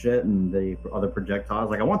tornadoes and shit, and the other projectiles.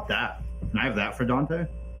 Like, I want that. Can I have that for Dante?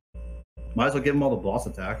 Might as well give him all the boss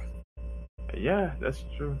attacks. Yeah, that's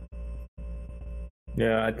true.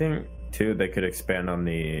 Yeah, I think too they could expand on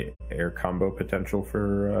the air combo potential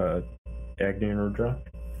for Agni and Rudra,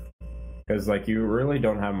 because like you really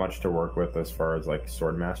don't have much to work with as far as like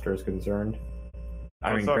Swordmaster is concerned.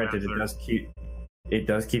 I mean, granted, it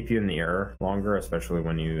does keep you in the air longer, especially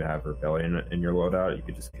when you have Rebellion in your loadout. You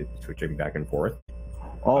could just keep switching back and forth.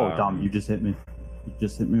 Oh, Dom, you just hit me. You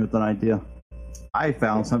just hit me with an idea. I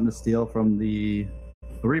found something to steal from the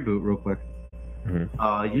reboot real quick.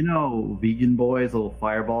 Mm-hmm. Vegan Boy's little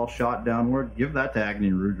fireball shot downward? Give that to Agni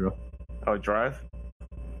and Rudra. Oh, drive?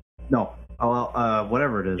 No.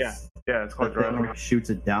 Whatever it is. Yeah, it's called drive. He shoots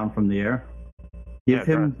it down from the air. Give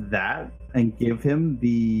him that, and give him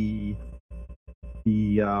the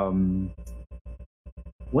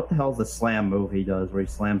what the hell's the slam move he does where he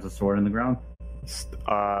slams the sword in the ground?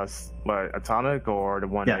 Like atomic or the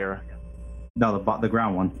one here? No, the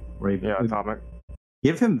ground one. Where he, atomic.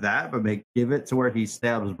 Give him that, but give it to where he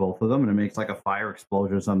stabs both of them and it makes like a fire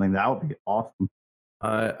explosion or something. That would be awesome.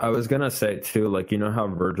 I was gonna say too, like how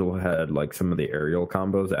Virgil had like some of the aerial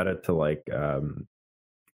combos added to like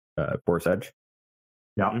Force Edge.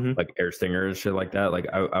 Yeah. Mm-hmm. Like air stingers, shit like that. Like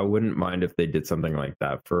I wouldn't mind if they did something like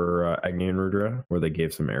that for Agni and Rudra, where they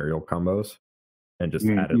gave some aerial combos and just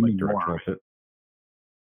added like directional shit.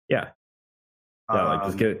 Yeah. Yeah, like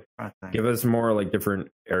just give us more like different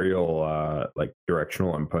aerial like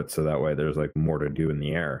directional input, so that way there's like more to do in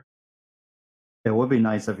the air. It would be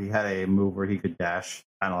nice if he had a move where he could dash,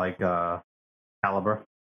 kind of like Caliber.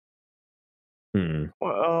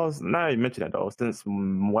 Well, now you mention that though, since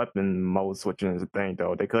weapon mode switching is a thing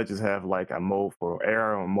though, they could just have like a mode for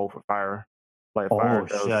air or a mode for fire. Like fire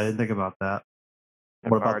shit, I didn't think about that.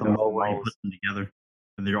 What about the mode where you put them together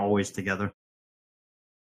and they're always together?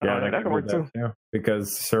 Yeah, that could work too. Yeah,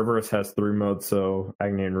 because Cerberus has 3 modes, so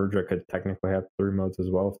Agni and Rudra could technically have 3 modes as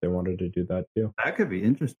well if they wanted to do that too. That could be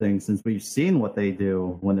interesting since we've seen what they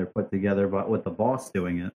do when they're put together, but with the boss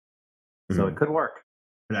doing it. So it could work.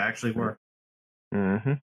 It could actually work.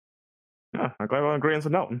 Mm-hmm. Yeah, I'm glad we're agreeing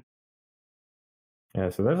with Nelton. Yeah,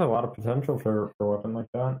 so there's a lot of potential for a weapon like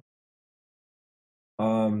that.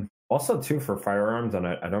 Also too for firearms, and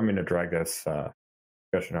I don't mean to drag this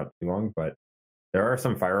discussion out too long, but there are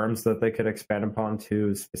some firearms that they could expand upon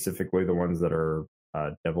too, specifically the ones that are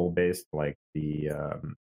devil-based, like the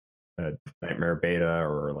Nightmare Beta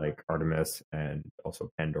or like Artemis and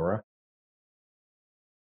also Pandora.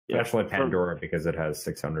 Especially Pandora because it has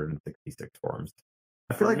 666 forms.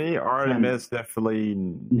 I feel me, Artemis definitely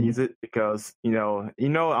needs it because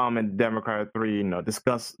in Democrat 3,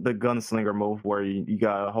 discuss the gunslinger move where you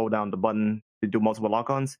gotta hold down the button to do multiple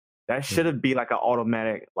lock-ons. That should be like an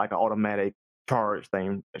automatic charge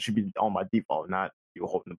thing. That should be on by default, not you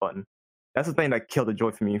holding the button. That's the thing that killed the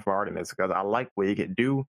joy for me for Artemis because I like what he could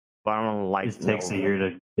do, but I don't like. It just takes a year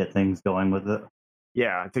to get things going with it.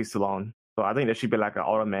 Yeah, it takes too long. So I think there should be like an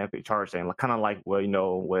automatically charged thing, like, kind of like what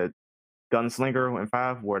with Gunslinger in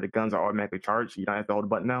 5, where the guns are automatically charged. You don't have to hold the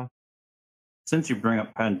button now. Since you bring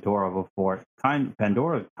up Pandora before,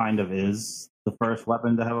 Pandora kind of is the first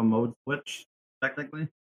weapon to have a mode switch, technically.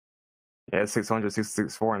 Yeah, it's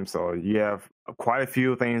 666 forms, so you have quite a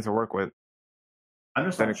few things to work with. I'm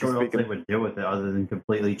just not sure what they would do with it other than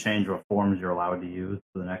completely change what forms you're allowed to use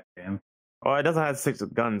for the next game. Well, it doesn't have 6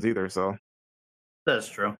 guns either, so. That's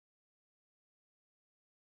true.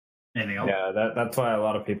 Anything else? Yeah, that's why a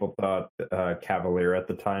lot of people thought Cavalier at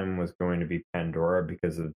the time was going to be Pandora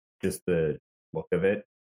because of just the look of it.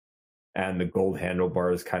 And the gold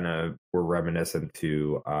handlebars kind of were reminiscent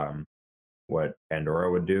to what Pandora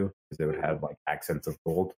would do, because they would have like accents of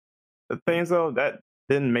gold. The thing is, though, that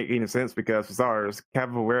didn't make any sense because, for starters,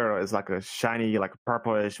 Cavalera is like a shiny, like a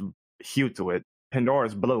purplish hue to it. Pandora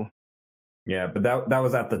is blue. Yeah, but that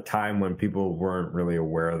was at the time when people weren't really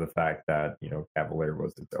aware of the fact that, Cavalier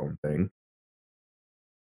was its own thing.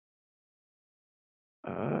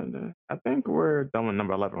 I think we're done with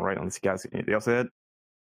number 11, right? Unless you guys anything else said?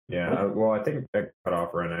 Yeah, well, I think I cut off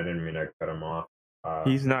Ren. I didn't mean to cut him off.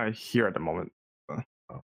 He's not here at the moment.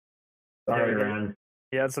 So. Sorry, Ren.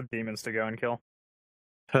 He had some demons to go and kill.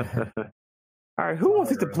 All right, who wants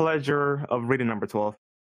to take the pleasure of reading number 12?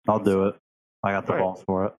 I'll do it. I got the balls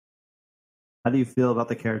for it. How do you feel about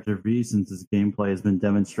the character V since his gameplay has been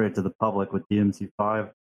demonstrated to the public with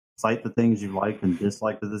DMC5? Cite the things you liked and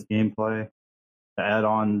disliked of this gameplay. To add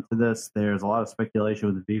on to this, there's a lot of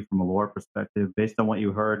speculation with V from a lore perspective. Based on what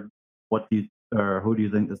you heard, who do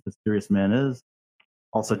you think this mysterious man is?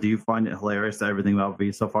 Also, do you find it hilarious that everything about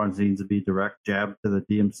V so far seems to be direct jab to the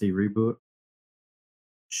DMC reboot?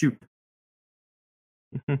 Shoot.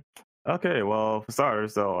 Okay, well, for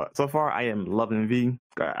starters, so far I am loving V.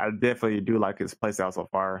 I definitely do like his playstyle so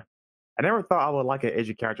far. I never thought I would like an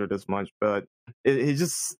edgy character this much, but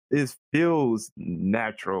it feels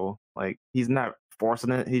natural. Like, he's not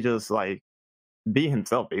forcing it. He just like be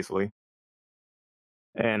himself, basically.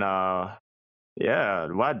 And yeah,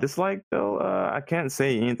 what I dislike though, I can't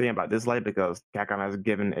say anything about dislike because Capcom has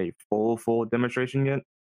given a full demonstration yet.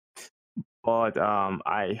 But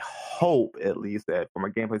I hope at least that from a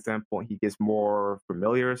gameplay standpoint, he gets more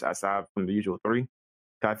familiars aside from the usual 3.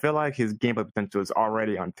 I feel like his gameplay potential is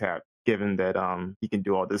already untapped, given that he can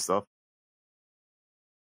do all this stuff.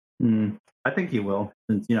 I think he will,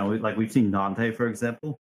 since we've seen Dante, for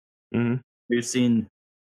example. Mm-hmm. We've seen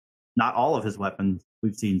not all of his weapons.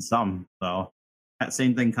 We've seen some, so that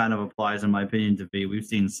same thing kind of applies, in my opinion, to V. We've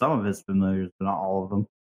seen some of his familiars, but not all of them.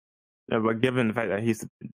 Yeah, but given the fact that he's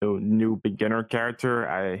a new beginner character,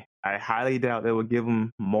 I highly doubt they would give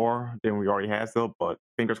him more than we already have still, but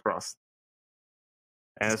fingers crossed.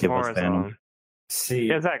 And as far as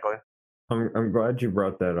see, exactly. I'm glad you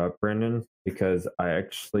brought that up, Brandon, because I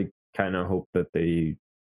actually kind of hope that they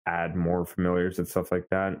add more familiars and stuff like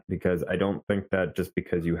that, because I don't think that just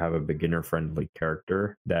because you have a beginner friendly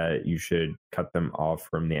character that you should cut them off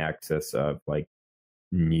from the access of like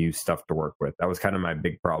new stuff to work with. That was kind of my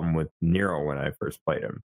big problem with Nero when I first played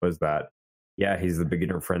him, was that he's the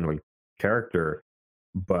beginner friendly character,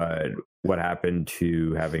 but what happened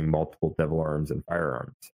to having multiple devil arms and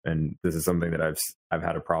firearms? And this is something that I've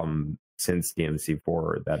had a problem since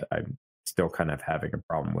DMC4 that I'm still kind of having a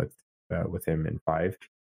problem with him in 5,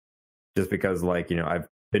 just because I've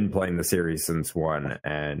been playing the series since 1,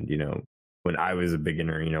 and when I was a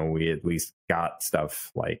beginner, we at least got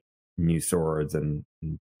stuff like new swords and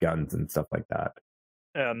guns and stuff like that.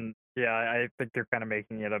 Yeah, I think they're kind of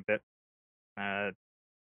making it a bit. I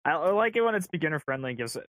like it when it's beginner friendly,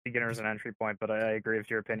 gives beginners an entry point. But I agree with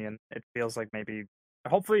your opinion. It feels like maybe,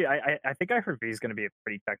 hopefully, I think I heard V is going to be a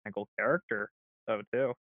pretty technical character though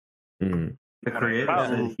too. Mm. The creator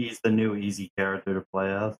said he's the new easy character to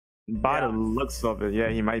play as. By the looks of it, yeah,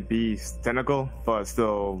 he might be technical, but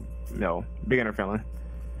still, beginner friendly.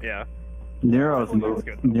 Yeah. Nero's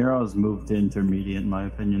moved to intermediate, in my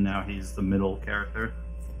opinion. Now he's the middle character.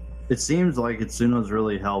 It seems like Itsuno's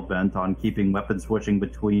really hell-bent on keeping weapon switching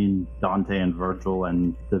between Dante and Virgil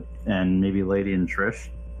and maybe Lady and Trish.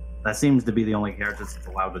 That seems to be the only character that's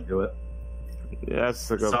allowed to do it. Yeah, that's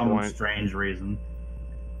a good point. point. Some strange reason.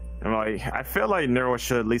 I feel like Nero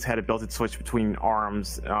should at least have the ability to switch between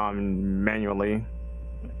arms manually.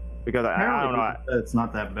 Because I don't know. It's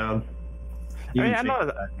not that bad. I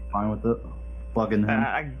know fine with it. Plug in him.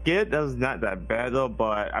 I get that's not that bad though,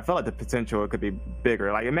 but I feel like the potential could be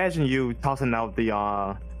bigger. Like, imagine you tossing out the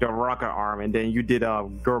rocket arm, and then you did the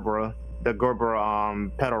Gerber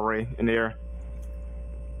pedal ray in there.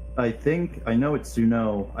 I think I know it's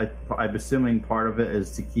Tsuno. I'm assuming part of it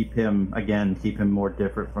is to keep him more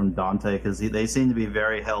different from Dante, because they seem to be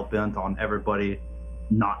very hell bent on everybody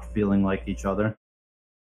not feeling like each other.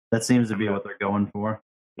 That seems to be what they're going for.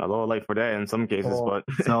 A little late for that in some cases, but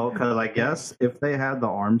So, because I guess if they had the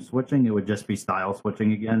arm switching, it would just be style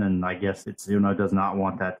switching again, and I guess Tsuno does not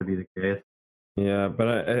want that to be the case. Yeah,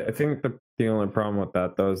 but I think the only problem with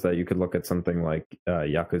that, though, is that you could look at something like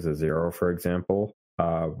Yakuza 0, for example,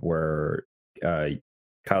 where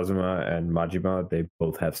Kazuma and Majima, they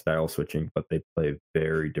both have style switching, but they play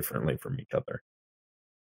very differently from each other.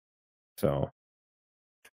 So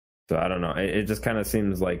I don't know. It just kind of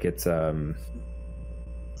seems like it's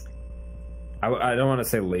I don't want to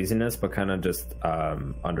say laziness, but kind of just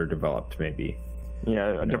underdeveloped, maybe.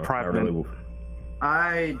 yeah, deprived.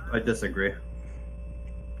 I disagree,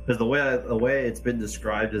 because the way it's been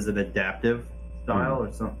described as an adaptive style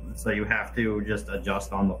or something, so you have to just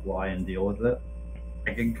adjust on the fly and deal with it.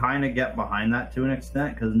 I can kind of get behind that to an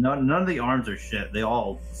extent, because none of the arms are shit. They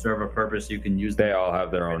all serve a purpose. You can use them. They all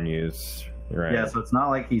have their own use, right? Yeah, so it's not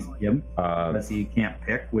like he's gimp, unless he can't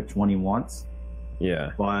pick which one he wants.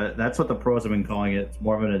 Yeah, But that's what the pros have been calling it. It's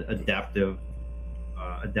more of an adaptive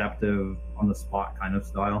on the spot kind of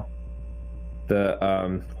style.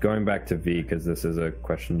 the going back to V, because this is a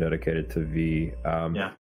question dedicated to V.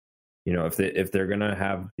 Yeah. You know, if they're gonna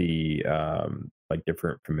have the like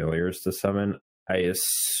different familiars to summon, I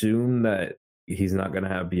assume that he's not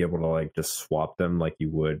gonna be able to like just swap them like you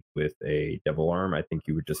would with a devil arm. I think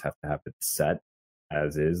you would just have to have it set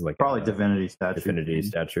as is, like Probably a divinity statue. Divinity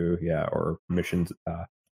statue, yeah, or mission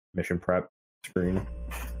prep screen.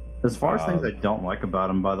 As far as things I don't like about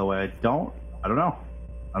him, by the way, I don't know.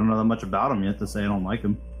 I don't know that much about him yet to say I don't like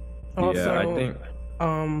him. Also, Yeah, I think.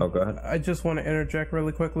 Oh, go ahead. I just want to interject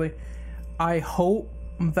really quickly. I hope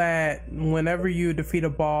that whenever you defeat a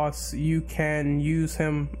boss, you can use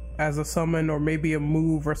him as a summon or maybe a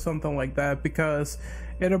move or something like that, because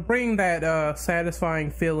it'll bring that satisfying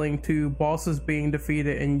feeling to bosses being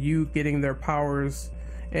defeated and you getting their powers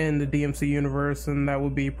in the DMC universe, and that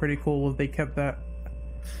would be pretty cool if they kept that.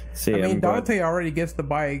 See, I mean, Dante already gets the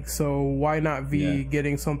bike, so why not V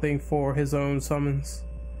getting something for his own summons?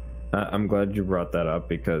 I'm glad you brought that up,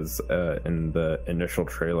 because in the initial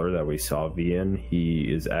trailer that we saw V in,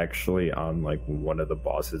 he is actually on like one of the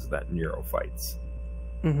bosses that Nero fights.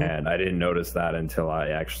 Mm-hmm. And I didn't notice that until I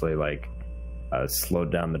actually like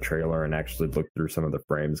slowed down the trailer and actually looked through some of the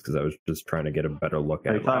frames, because I was just trying to get a better look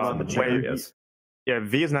at talking about the chicken? Yeah,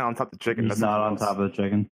 V is not on top of the chicken. He's not on top of the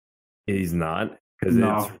chicken. He's not, because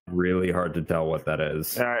it's really hard to tell what that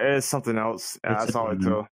is. Yeah, it is something else. I saw it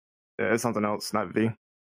too. Yeah, it's something else, not V.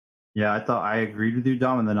 Yeah, I thought I agreed with you,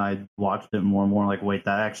 Dom, and then I watched it more and more like, wait,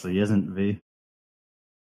 that actually isn't V.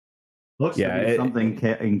 Looks to be something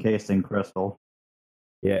encased in crystal.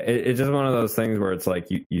 Yeah, it's just one of those things where it's like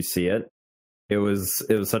you see it. It was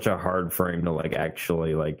such a hard frame to like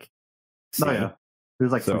actually like see. Oh yeah, it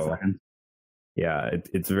was like 2 seconds. Yeah,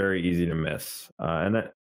 it's very easy to miss, and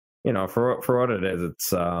that, you know, for what it is,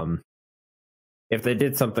 it's if they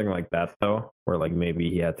did something like that though, where like maybe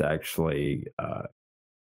he had to actually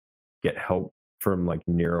get help from like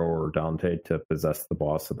Nero or Dante to possess the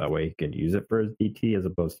boss, so that way he can use it for his DT as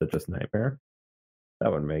opposed to just Nightmare, that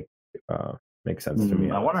would make sense to me.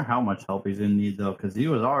 I wonder how much help he's in need though, because he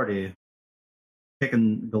was already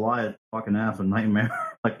kicking Goliath fucking ass with Nightmare.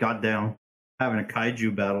 Like, goddamn, having a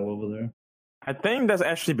kaiju battle over there. I think that's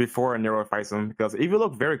actually before Nero fights him, because if you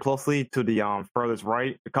look very closely to the furthest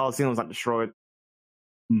right, the Colosseum is not destroyed.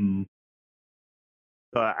 I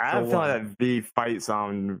feel like that V fights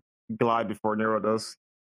Goliath before Nero does.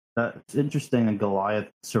 It's interesting that Goliath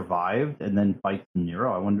survived and then fights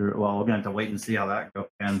Nero. I wonder. Well, we're gonna have to wait and see how that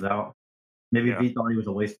pans out. Maybe V thought he was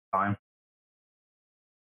a waste of time.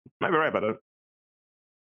 Might be right about it.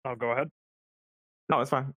 I'll go ahead. No, it's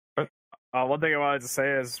fine. One thing I wanted to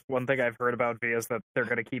say is, one thing I've heard about V is that they're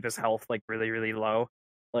going to keep his health like really, really low.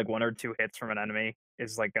 Like 1 or 2 hits from an enemy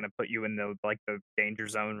is like going to put you in the danger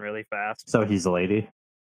zone really fast. So he's a lady.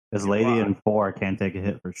 His lady in 4 can't take a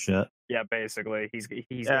hit for shit. Yeah, basically he's.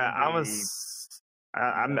 Yeah,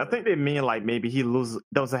 I think they mean like maybe he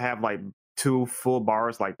doesn't have like 2 full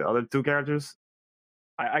bars like the other 2 characters.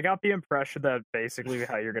 I got the impression that basically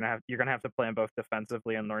how you're gonna have to play him both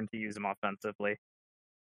defensively and learn to use him offensively.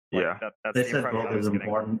 Like, yeah, that's they the said impression both I was is getting.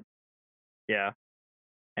 important. Yeah,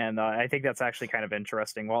 and I think that's actually kind of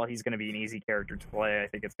interesting. While he's going to be an easy character to play, I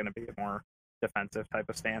think it's going to be a more defensive type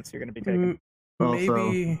of stance you're going to be taking.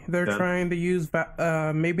 Maybe they're trying to use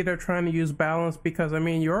balance, because I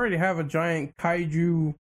mean, you already have a giant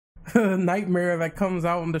kaiju Nightmare that comes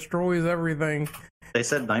out and destroys everything. They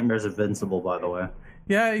said Nightmare's invincible, by the way.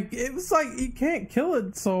 Yeah, it was like you can't kill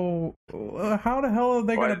it. So how the hell are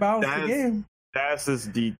they going to balance the game? That's his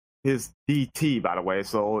DT, by the way.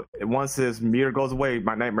 So once his meter goes away,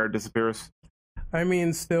 my Nightmare disappears. I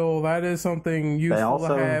mean, still, that is something useful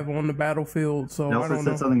to have on the battlefield. So They I also don't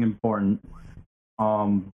said know. something important.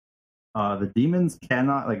 The demons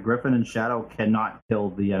cannot, like Griffin and Shadow, cannot kill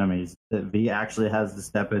the enemies. V actually has to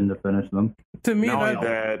step in to finish them. To me, Not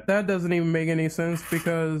only that doesn't even make any sense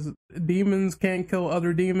because demons can't kill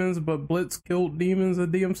other demons, but Blitz killed demons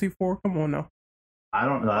at DMC4. Come on now. I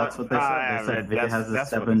don't know. That's what they said. They said V has to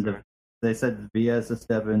step in to. They said V has to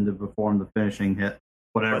step in to perform the finishing hit,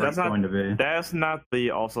 whatever it's going to be. That's not the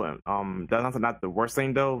that's not the worst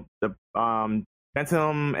thing though. The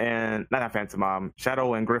Phantom and not Phantom,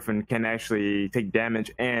 Shadow and Griffin can actually take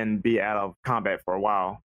damage and be out of combat for a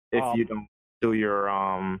while if you don't do your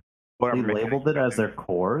whatever. They labeled it as their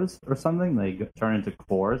cores or something. They turn into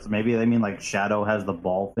cores. Maybe they mean like Shadow has the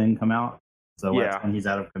ball thing come out, so that's when he's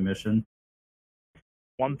out of commission.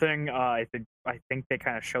 One thing I think they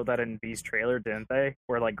kind of showed that in V's trailer, didn't they?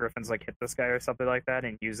 Where like Griffin's like hit this guy or something like that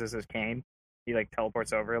and uses his cane. He like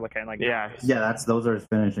teleports over, like kind of like those are his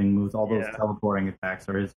finishing moves. All those teleporting attacks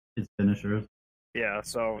are his finishers. Yeah,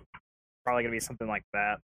 so probably gonna be something like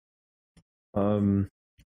that. I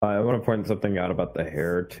want to point something out about the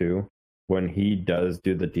hair too. When he does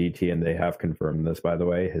do the DT, and they have confirmed this, by the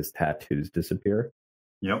way, his tattoos disappear.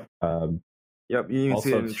 Yep. Yep. You can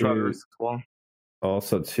see it in the trailers as well.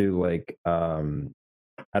 Also, too, like I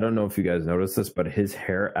don't know if you guys noticed this, but his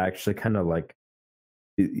hair actually kind of like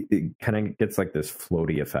it kind of gets like this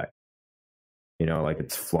floaty effect. You know, like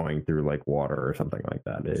it's flowing through like water or something like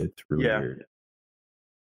that. It's really weird.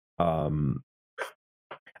 I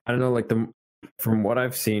don't know, like from what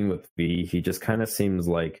I've seen with V, he just kind of seems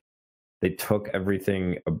like they took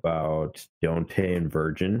everything about Dante and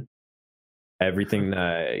Virgin, everything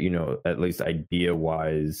that, you know, at least idea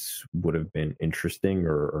wise would have been interesting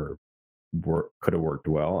or could have worked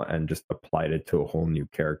well, and just applied it to a whole new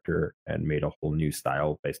character and made a whole new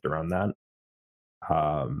style based around that,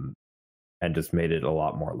 and just made it a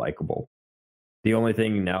lot more likable. The only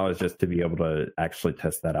thing now is just to be able to actually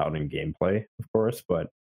test that out in gameplay, of course, but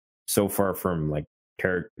so far from like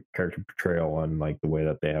character portrayal and like the way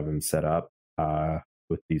that they have him set up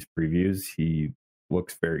with these previews, he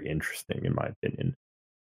looks very interesting in my opinion.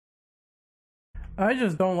 I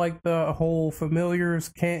just don't like the whole familiars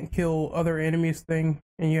can't kill other enemies thing,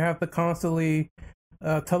 and you have to constantly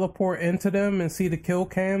teleport into them and see the kill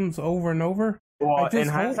cams over and over. Well, in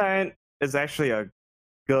hindsight, it's actually a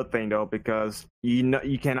good thing though, because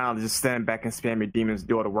you cannot just stand back and spam your demons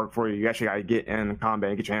do all the work for you. You actually gotta get in combat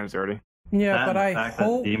and get your hands dirty. Yeah, but the fact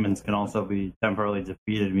that demons can also be temporarily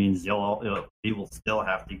defeated means you will still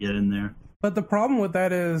have to get in there. But the problem with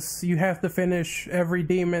that is you have to finish every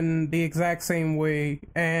demon the exact same way,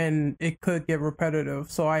 and it could get repetitive.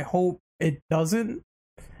 So I hope it doesn't.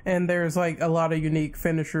 And there's like a lot of unique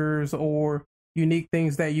finishers or unique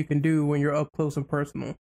things that you can do when you're up close and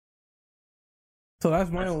personal. So that's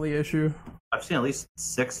my only issue. I've seen at least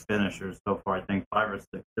 6 finishers so far. I think 5 or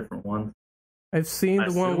 6 different ones. I've seen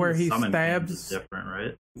the one where he stabs. Is different,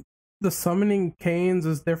 right? The summoning canes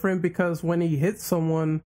is different because when he hits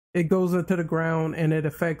someone, it goes into the ground and it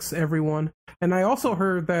affects everyone. And I also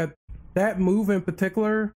heard that move in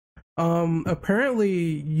particular, apparently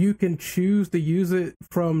you can choose to use it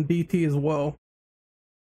from DT as well.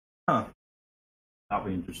 Huh. That'll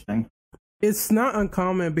be interesting. It's not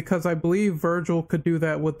uncommon because I believe Virgil could do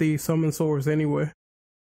that with the summon swords anyway.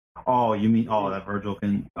 Oh, you mean that Virgil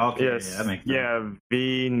can? Okay, yes. Yeah, that makes sense. Yeah,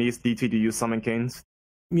 V needs DT to use summon canes.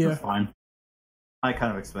 Yeah, that's fine. I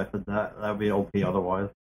kind of expected that. That would be OP otherwise.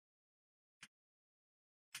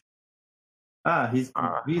 He's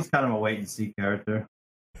kind of a wait and see character.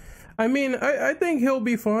 I mean, I think he'll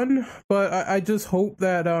be fun, but I just hope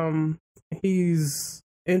that he's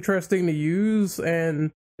interesting to use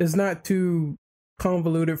and is not too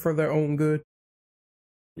convoluted for their own good.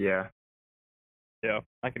 Yeah,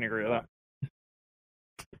 I can agree with that.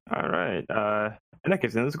 All right. In that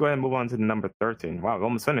case, then let's go ahead and move on to number 13. Wow, we're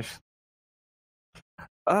almost finished.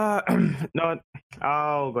 No,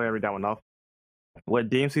 I'll go ahead and read that one off. What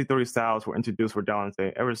DMC3 styles were introduced for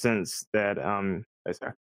Dante, ever since then,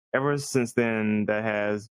 that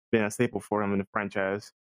has been a staple for him in the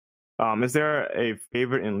franchise. Is there a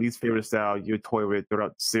favorite and least favorite style you toy with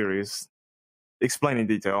throughout the series? Explain in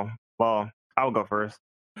detail. Well, I'll go first.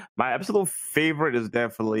 My absolute favorite is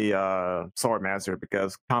definitely Swordmaster,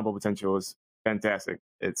 because combo potential is fantastic.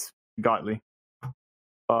 It's godly.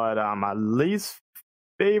 But my least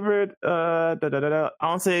favorite,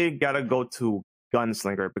 honestly, gotta go to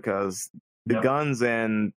Gunslinger, because the Yep. guns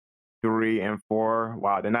in 3 and 4,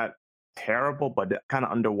 wow, they're not terrible, but they're kind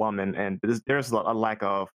of underwhelming, and there's a lack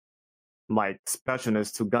of like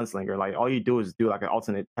specialness to Gunslinger. Like all you do is do like an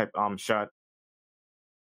alternate type shot.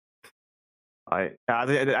 I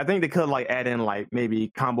think they could like add in like maybe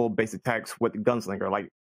combo based attacks with the Gunslinger. Like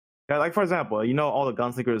for example, all the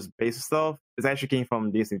Gunslinger's basic stuff is actually came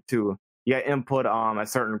from DMC 2. You got input a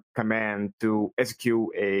certain command to execute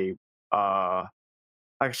a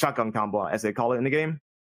like shotgun combo, as they call it in the game.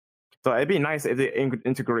 So it'd be nice if they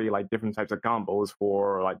integrate like different types of combos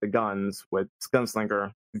for like the guns with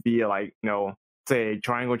Gunslinger via like say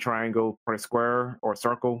triangle, press square or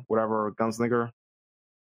circle, whatever Gunslinger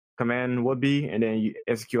command would be, and then you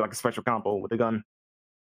execute like a special combo with the gun.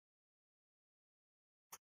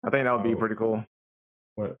 I think that would be pretty cool.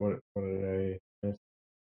 What did I miss?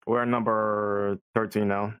 We're number 13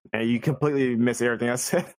 now, and you completely miss everything I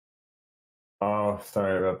said. Oh,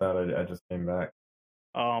 sorry about that. I just came back.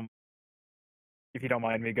 If you don't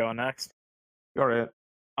mind me going next. Go ahead.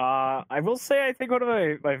 I will say I think one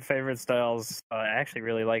of my favorite styles. I actually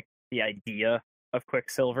really like the idea of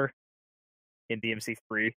Quicksilver in DMC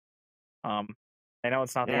 3. I know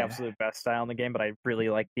it's not the absolute best style in the game, but I really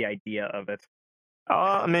like the idea of it.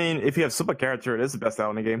 I mean, if you have super character, it is the best style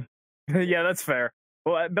in the game. Yeah, that's fair.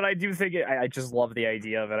 Well, but I do think I just love the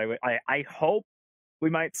idea of it. I hope we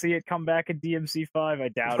might see it come back in DMC 5. I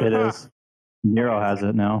doubt it. It is. Nero has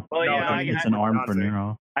it now. Well, No, yeah, I think it's an arm for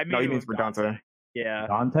Nero. I mean, No, he means for Dante. Yeah,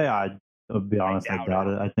 Dante, to be honest, I doubt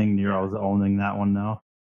it. I think Nero's owning that one now.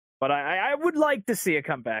 but I would like to see it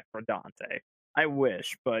come back for Dante. I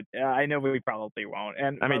wish, but I know we probably won't.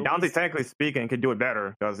 And I mean, Dante, technically speaking, could do it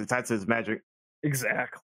better because that's his magic.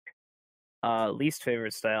 Exactly. Least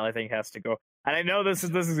favorite style, I think, has to go. And I know this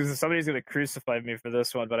is somebody's going to crucify me for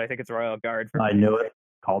this one, but I think it's Royal Guard. I knew it.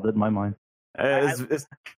 Called it in my mind. It's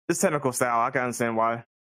technical style. I can understand why.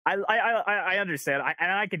 I understand.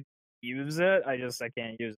 I could use it. I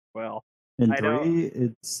can't use it well. In 3,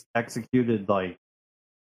 it's executed like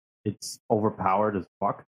it's overpowered as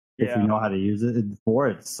fuck. If you know how to use it. In 4,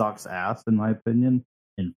 it sucks ass, in my opinion.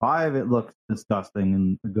 In 5, it looks disgusting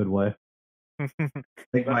in a good way. I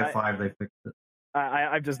think by 5 they fixed it.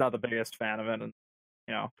 I'm just not the biggest fan of it, and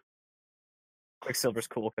Quicksilver's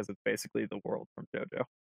cool because it's basically the world from JoJo.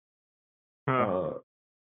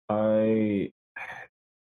 As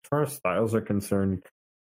far as styles are concerned,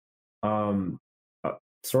 Swordmaster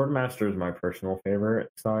is my personal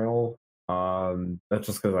favorite style. That's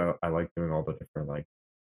just because I like doing all the different like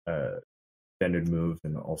extended moves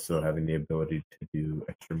and also having the ability to do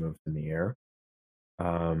extra moves in the air.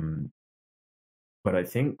 But I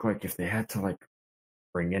think like if they had to like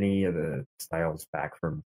bring any of the styles back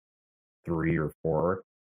from 3 or 4,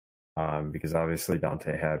 because obviously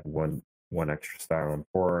Dante had one extra style in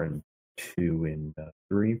 4 and 2 in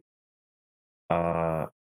 3. I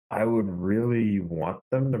would really want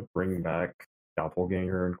them to bring back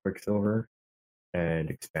Doppelganger and Quicksilver and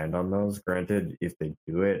expand on those. Granted, if they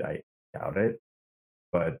do it, I doubt it.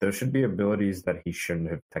 But those should be abilities that he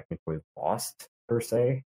shouldn't have technically lost, per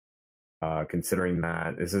se. Considering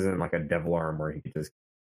that this isn't like a devil arm where he could just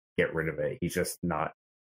get rid of it. He's just not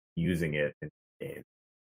using it in the game.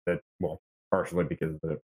 Well, partially because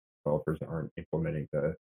the developers aren't implementing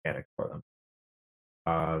the mechanics for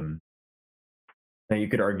them. Now you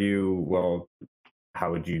could argue, well,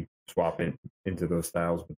 how would you swap it into those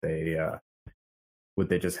styles? Would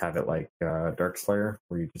they just have it like Darkslayer,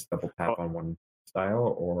 where you just double tap on one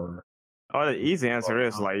style, or? Oh, the easy answer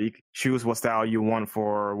is like you can choose what style you want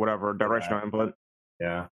for whatever directional input.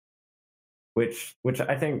 Yeah. Which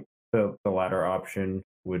I think the latter option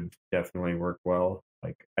would definitely work well.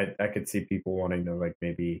 Like I could see people wanting to like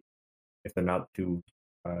maybe if they're not too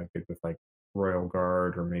good with like Royal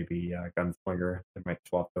Guard or maybe Gunslinger, they might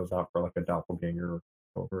swap those out for like a Doppelganger or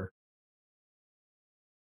over.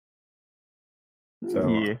 So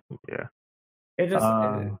yeah. It just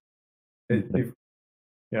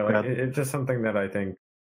it's just something that I think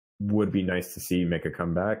would be nice to see make a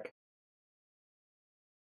comeback.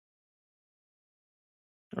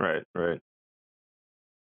 Right.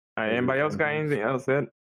 Anybody else got anything else said?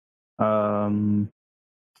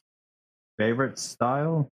 Favorite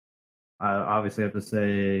style? I obviously have to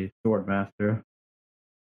say Swordmaster.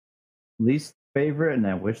 Least favorite, and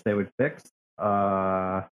I wish they would fix.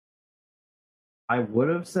 I would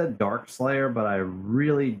have said Darkslayer, but I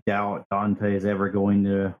really doubt Dante is ever going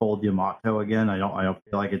to hold Yamato again. I don't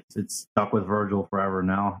feel like it's stuck with Virgil forever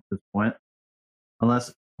now at this point.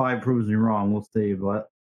 Unless 5 proves me wrong, we'll see. But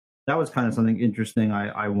that was kind of something interesting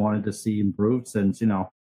I wanted to see improved since,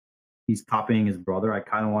 he's copying his brother. I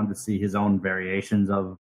kind of wanted to see his own variations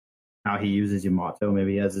of how he uses Yamato.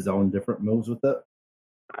 Maybe he has his own different moves with it.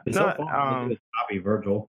 So far, it's copy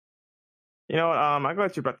Virgil. You know, I'm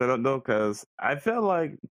glad you brought that up though, because I feel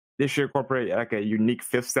like they should incorporate like a unique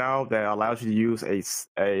fifth style that allows you to use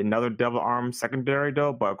another double arm secondary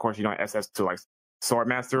though, but of course you don't have access to like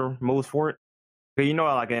Swordmaster moves for it. But you know,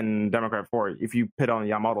 like in Democrat 4, if you put on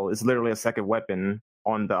Yamato, it's literally a second weapon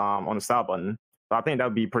on the style button. So I think that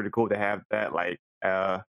would be pretty cool to have that. Like,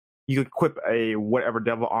 you could equip a whatever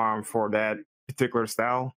double arm for that particular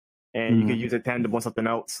style, and you could use it tandem on something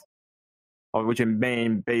else, or which your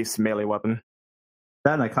main base melee weapon.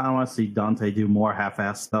 Then I kind of want to see Dante do more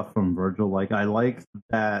half-ass stuff from Virgil. Like, I like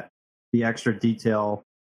that the extra detail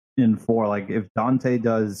in 4. Like, if Dante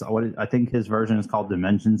does I think his version is called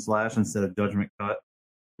Dimension Slash instead of Judgment Cut.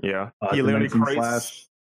 Yeah, he literally Slash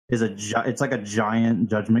is it's like a giant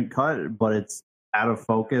Judgment Cut, but it's out of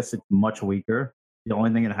focus. It's much weaker. The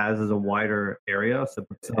only thing it has is a wider area. So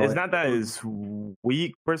it's not that it's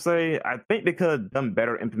weak per se. I think they could have done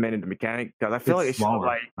better implementing the mechanic, because I feel like it should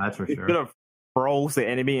that's for sure. Could have froze the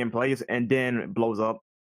enemy in place and then it blows up.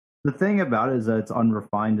 The thing about it is that it's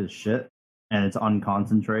unrefined as shit and it's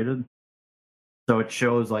unconcentrated. So it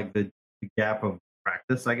shows like the gap of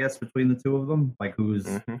practice, I guess, between the two of them, like whose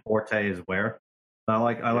forte is where. So I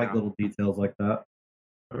like little details like that.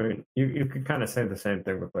 I mean, you could kind of say the same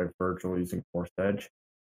thing with like Virgil using Force Edge,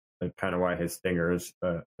 like kind of why his stinger is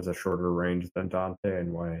has a shorter range than Dante,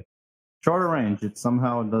 and why shorter range it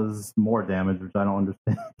somehow does more damage, which I don't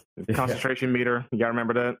understand. Concentration meter, you gotta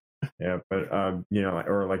remember that. Yeah, but you know,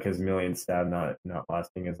 or like his million stab not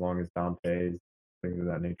lasting as long as Dante's, things of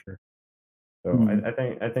that nature. So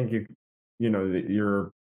I think you know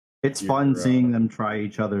you're. It's fun seeing them try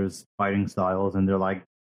each other's fighting styles, and they're like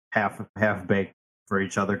half baked for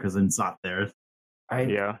each other because it's not theirs.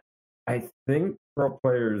 I think pro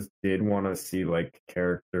players did want to see like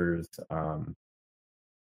characters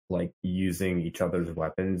like using each other's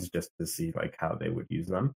weapons just to see like how they would use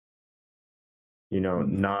them. You know,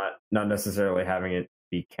 not necessarily having it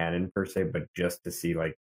be canon per se, but just to see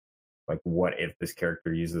like what if this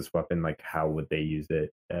character used this weapon, like how would they use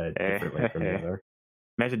it differently from the other.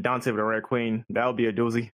 Imagine Dante with a Red Queen. That would be a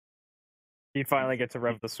doozy. He'd finally get to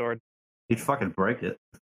rev the sword. He'd fucking break it.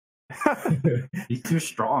 He's too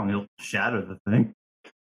strong. He'll shatter the thing.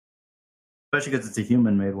 Especially because it's a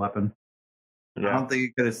human-made weapon. Yeah. I don't think he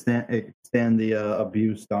could stand the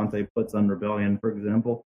abuse Dante puts on Rebellion, for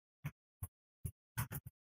example.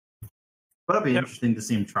 But it'd be interesting to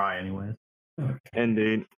see him try anyways.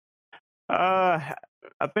 Indeed.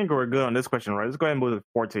 I think we're good on this question, right? Let's go ahead and move to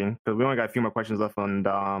 14, because we only got a few more questions left on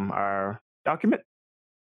our document.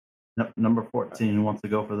 Yep, number 14. Who wants to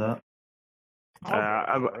go for that?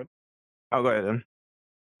 I'll go ahead then.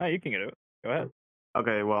 Oh, you can get it. Go ahead.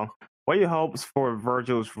 Okay, well, what are your hopes for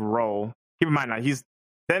Virgil's role? Keep in mind now, he's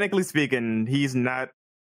technically speaking, he's not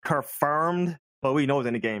confirmed, but we know he's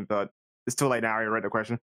in the game, but it's too late now. I already read the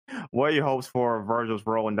question. What are your hopes for Virgil's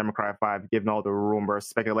role in Democrat 5, given all the rumors,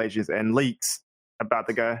 speculations, and leaks about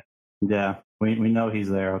the guy? Yeah, we know he's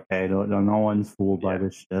there. Okay, no one's fooled by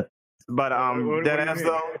this shit. But deadass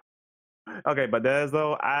though. Okay, but deadass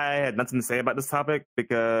though, I had nothing to say about this topic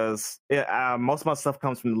because most of my stuff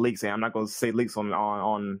comes from the leaks, and I'm not going to say leaks on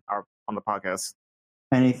the podcast.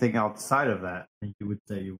 Anything outside of that, you would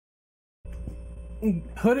say you.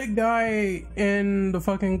 Hooded guy in the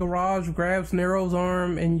fucking garage grabs Nero's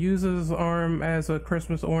arm and uses his arm as a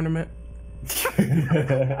Christmas ornament.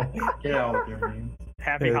 Get out with your name.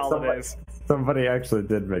 Happy holidays. Somebody actually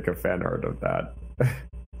did make a fan art of that.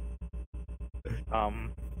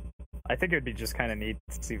 I think it'd be just kind of neat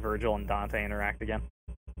to see Virgil and Dante interact again.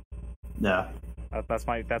 Yeah. That's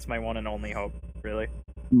my one and only hope, really.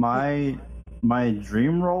 My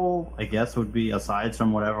dream role, I guess, would be, aside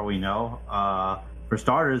from whatever we know, for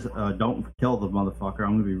starters, don't kill the motherfucker.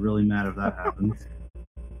 I'm gonna be really mad if that happens.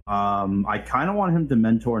 I kind of want him to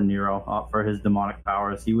mentor Nero for his demonic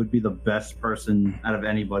powers. He would be the best person out of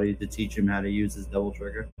anybody to teach him how to use his double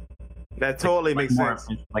trigger. That totally makes sense.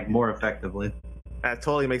 More effectively. That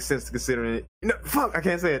totally makes sense to consider it. No, fuck, I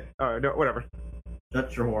can't say it. All right, no, whatever.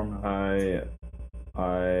 Shut your hormone.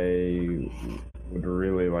 I would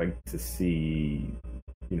really like to see,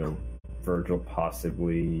 you know, Virgil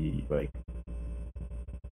possibly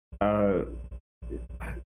because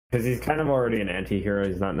he's kind of already an anti-hero.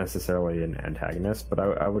 He's not necessarily an antagonist, but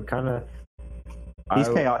I would kind of.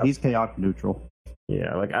 He's chaotic neutral.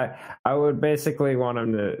 Yeah, like I would basically want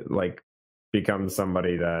him to become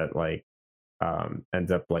somebody that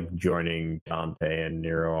ends up joining Dante and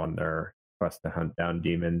Nero on their quest to hunt down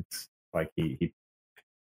demons. Like he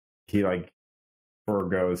he like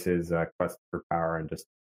forgoes his quest for power and just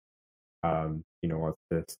wants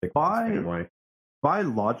to stick with his family. By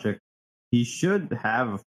logic, he should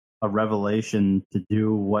have a revelation to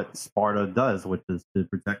do what Sparta does, which is to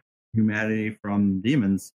protect humanity from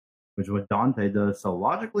demons, which is what Dante does. So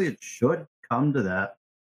logically, it should come to that,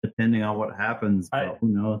 depending on what happens. But who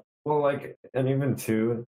knows? Well, like, and even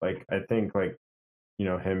too, like, I think, like,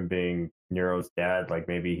 him being Nero's dad, like,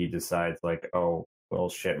 maybe he decides, like, oh, well,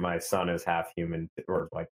 shit, my son is half human, or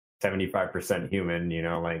like 75% human.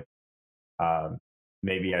 Like,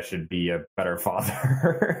 maybe I should be a better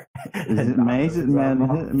father. Man,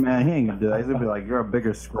 he ain't gonna do that. He's gonna be like, you're a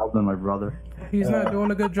bigger scrub than my brother. He's not doing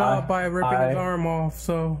a good job by ripping his arm off,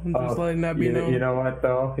 so I'm just letting that be known. You know what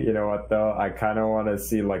though? I kind of want to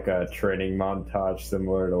see like a training montage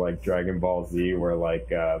similar to like Dragon Ball Z, where like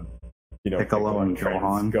Piccolo and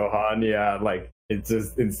Gohan. Gohan, yeah, like it's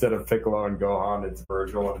just instead of Piccolo and Gohan, it's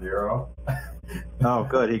Virgil and Nero. Oh,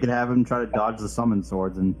 good. He can have him try to dodge the summon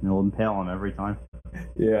swords, and he'll impale him every time.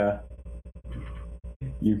 Yeah.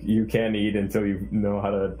 You can't eat until you know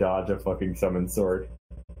how to dodge a fucking summon sword.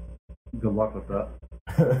 Good luck with that.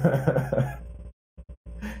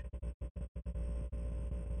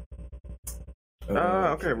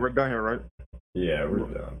 Okay, we're done here, right? Yeah, we're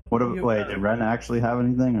done. Wait, did Ren actually have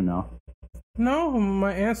anything or no? No,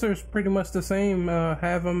 my answer is pretty much the same.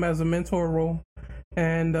 Have him as a mentor role,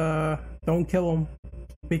 and don't kill him.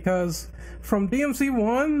 Because from DMC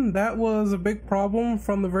 1, that was a big problem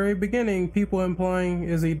from the very beginning. People implying,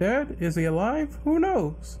 is he dead? Is he alive? Who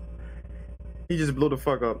knows? He just blew the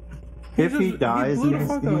fuck up. If he dies in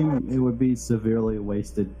this game, it would be severely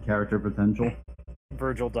wasted character potential.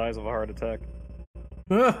 Virgil dies of a heart attack.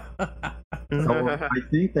 So I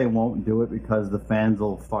think they won't do it because the fans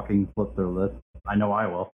will fucking flip their lip. I know I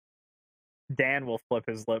will. Dan will flip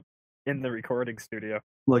his lip in the recording studio.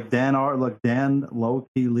 Look, Dan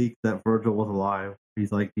low-key leaked that Virgil was alive.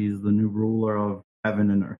 He's like, he's the new ruler of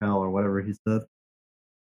heaven and hell, or whatever he said.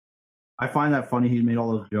 I find that funny. He made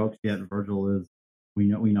all those jokes, yet Virgil is. We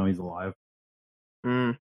know he's alive.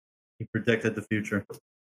 He predicted the future,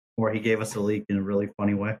 or he gave us a leak in a really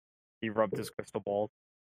funny way. He rubbed his crystal ball.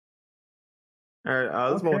 All right,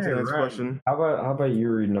 let's move on to the next question. How about you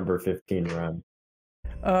read number 15, Ron?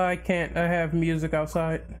 I can't. I have music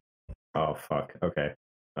outside. Oh fuck. Okay.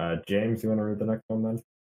 James, you want to read the next one then?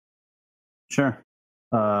 Sure.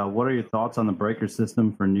 What are your thoughts on the breaker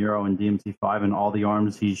system for Nero and DMC5 and all the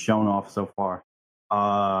arms he's shown off so far?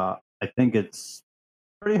 I think it's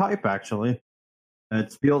pretty hype, actually.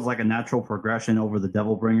 It feels like a natural progression over the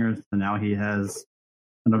Devil Bringers, and now he has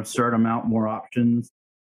an absurd amount more options.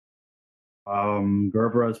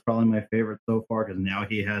 Gerbera is probably my favorite so far because now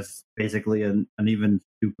he has basically an even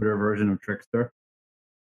stupider version of Trickster.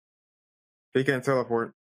 He can't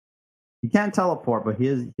teleport. He can't teleport, but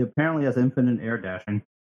he apparently has infinite air dashing.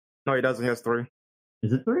 No, he doesn't. He has 3.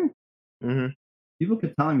 Is it 3? Mm-hmm. People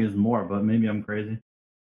keep telling me there's more, but maybe I'm crazy.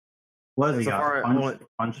 What has he got?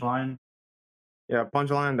 Punchline? Yeah,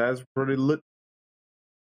 Punchline. That's pretty lit.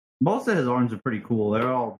 Most of his arms are pretty cool.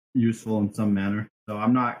 They're all useful in some manner. So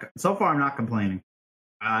I'm not complaining.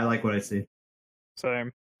 I like what I see.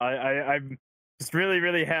 Same. I'm just really,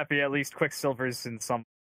 really happy at least Quicksilver's in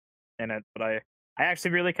it, but I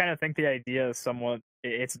actually really kind of think the idea is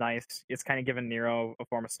it's nice. It's kind of given Nero a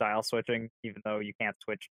form of style switching, even though you can't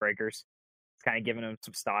switch breakers. It's kind of giving him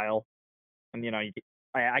some style, and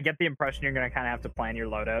I get the impression you're going to kind of have to plan your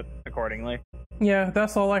loadout accordingly. Yeah,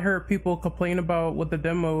 that's all I heard people complain about with the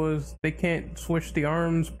demo is they can't switch the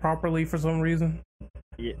arms properly for some reason.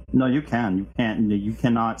 Yeah. No, you can. You can't. You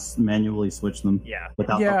cannot manually switch them. Yeah.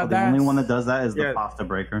 The only one that does that is the pasta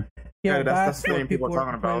breaker. Yeah, that's what the thing people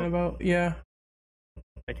are talking about. Yeah.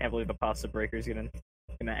 I can't believe the pasta breaker's gonna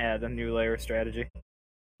add a new layer of strategy.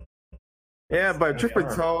 Yeah, but truth be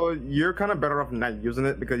told, you're kind of better off not using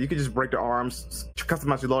it because you could just break the arms,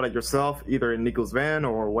 customize your loadout yourself, either in Nico's van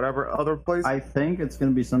or whatever other place. I think it's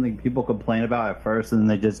going to be something people complain about at first, and then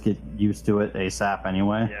they just get used to it ASAP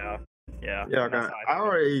anyway. Yeah. Okay. I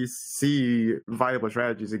already see viable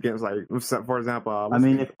strategies against, like, for example. I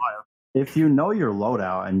mean, if you know your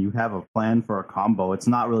loadout and you have a plan for a combo, it's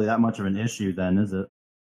not really that much of an issue, then, is it?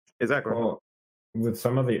 Exactly. Well, with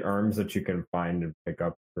some of the arms that you can find and pick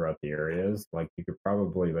up throughout the areas, like you could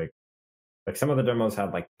probably like some of the demos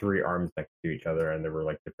had like 3 arms next to each other and there were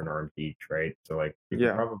like different arms each, right? So like you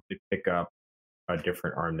could probably pick up a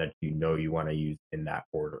different arm that you want to use in that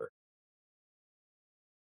order.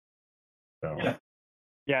 So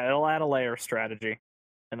yeah, it'll add a layer of strategy,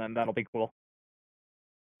 and then that'll be cool.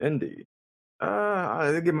 Indeed.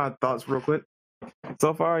 I'll give my thoughts real quick.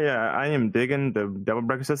 So far, yeah, I am digging the Devil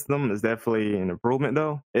Breaker system. It's definitely an improvement,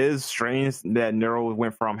 though. It is strange that Nero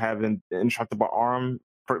went from having indestructible arm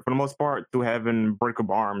for the most part to having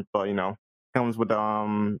breakable arm, but comes with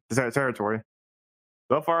the territory.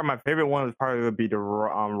 So far, my favorite one would probably be the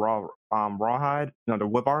rawhide, the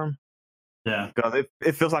whip arm, Yeah. because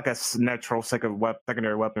it feels like a natural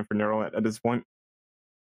secondary weapon for Nero at this point.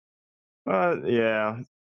 Yeah.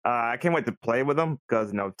 I can't wait to play with them because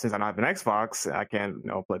since I don't have an Xbox, I can't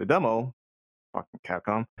play the demo. Fucking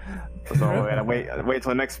Capcom. So I gotta wait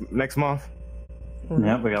till next month.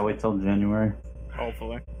 Yeah, we gotta wait till January.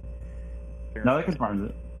 Hopefully. No, they confirmed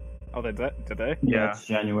it. Oh, did they? Yeah. It's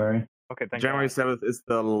January. Okay, thank January God. 7th is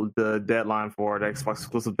the deadline for the Xbox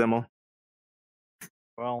exclusive demo.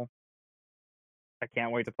 Well, I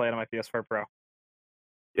can't wait to play it on my PS4 Pro.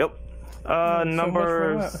 Yep. So much for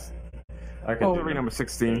Numbers. that. I can Oh, do read number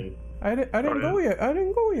 16. I didn't go yet. I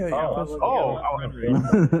didn't go yet. I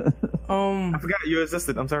forgot you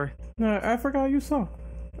existed. I'm sorry. No, I forgot you saw.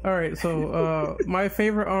 All right, so my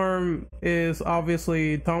favorite arm is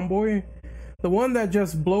obviously Tomboy, the one that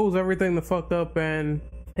just blows everything the fuck up, and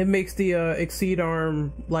it makes the Exceed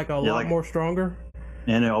arm like a lot more stronger.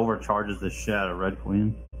 And it overcharges the shit out of Red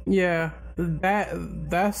Queen. Yeah,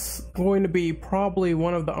 that's going to be probably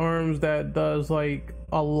one of the arms that does like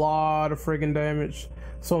a lot of friggin' damage.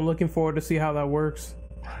 So I'm looking forward to see how that works.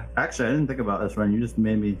 Actually, I didn't think about this, Ren. You just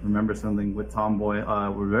made me remember something with Tomboy.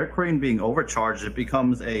 With Red Queen being overcharged, it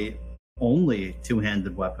becomes a only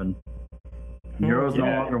two-handed weapon. Nero's no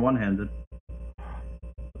longer one-handed.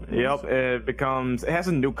 Yep, it has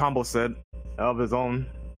a new combo set of its own.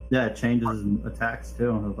 Yeah, it changes his attacks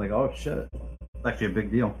too. I was like, oh shit. It's actually a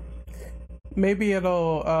big deal. Maybe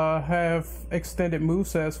it'll have extended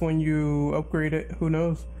movesets when you upgrade it. Who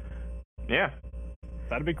knows? Yeah.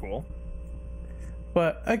 That'd be cool.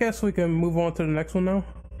 But I guess we can move on to the next one now.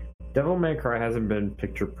 Devil May Cry hasn't been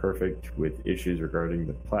picture perfect with issues regarding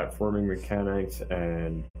the platforming mechanics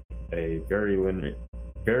and a very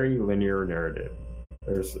linear narrative.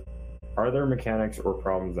 Are there mechanics or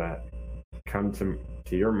problems that come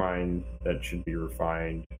to your mind that should be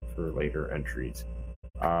refined for later entries?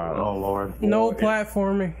 Oh lord. No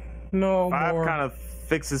platforming. No 5 more. kind of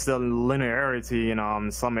fixes the linearity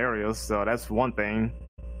in some areas, so that's one thing.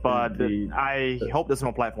 But I hope there's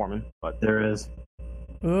no platforming. But There is.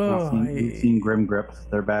 Ugh, We've seen Grim Grip.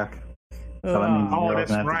 They're back. So that means Oh, Nero's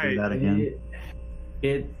that's gonna have to do right. that again.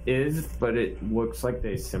 It is, but it looks like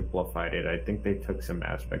they simplified it. I think they took some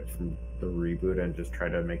aspects from the reboot and just tried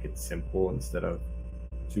to make it simple instead of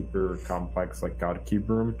super complex like God Cube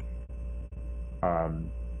Room.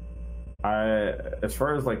 As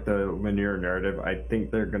far as like the linear narrative, I think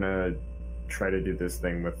they're gonna try to do this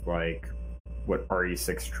thing with like what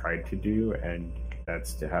RE6 tried to do, and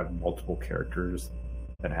that's to have multiple characters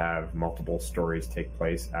that have multiple stories take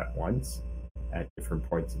place at once at different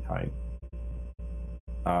points in time.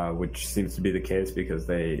 Which seems to be the case because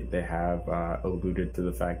they have alluded to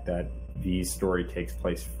the fact that V's story takes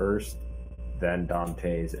place first, then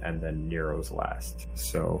Dante's, and then Nero's last.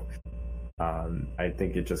 So I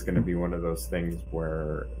think it's just going to be one of those things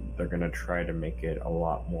where they're going to try to make it a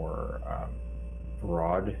lot more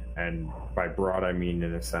broad, and by broad I mean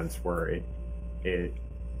in a sense where it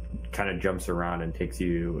kind of jumps around and takes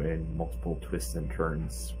you in multiple twists and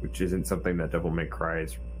turns, which isn't something that Devil May Cry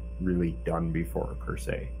has really done before per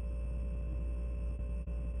se.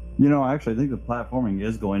 You know, actually, I think the platforming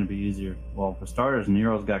is going to be easier. Well, for starters,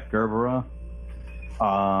 Nero's got Gerbera.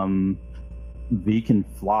 V can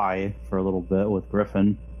fly for a little bit with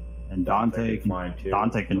Griffin, and Dante can fly too.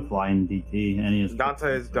 Dante can fly in DT, and he is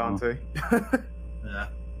Dante is Dante. Yeah.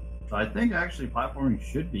 So I think actually platforming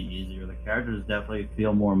should be easier. The characters definitely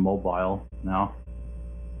feel more mobile now.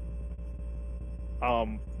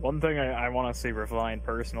 One thing I want to see refined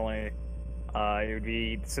personally, it would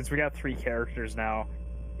be, since we got 3 characters now,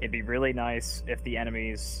 it'd be really nice if the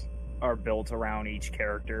enemies are built around each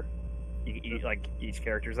character. Each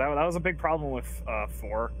character. That was a big problem with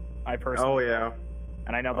 4. I personally. Oh yeah.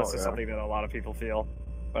 And I know this is something that a lot of people feel,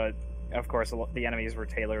 but of course the enemies were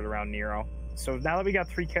tailored around Nero. So now that we got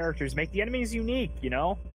 3 characters, make the enemies unique.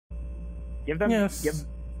 Give them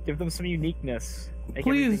give them some uniqueness. Make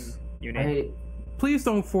Please. everything unique. Please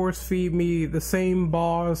don't force feed me the same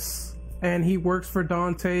boss and he works for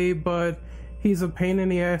Dante, but he's a pain in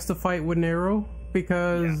the ass to fight with Nero,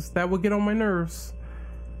 because that would get on my nerves.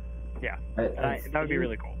 Yeah, that would be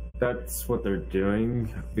really cool. That's what they're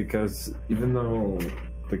doing, because even though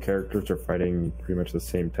the characters are fighting pretty much the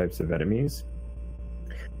same types of enemies,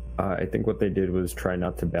 I think what they did was try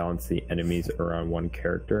not to balance the enemies around one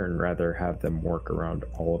character and rather have them work around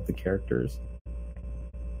all of the characters.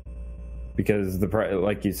 because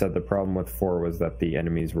like you said, the problem with 4 was that the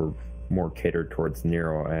enemies were more catered towards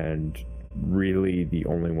Nero, and really the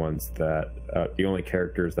only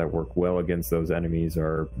characters that work well against those enemies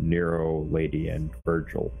are Nero, Lady, and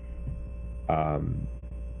Virgil.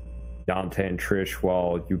 Dante and Trish,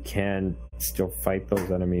 while you can still fight those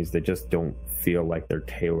enemies, they just don't feel like they're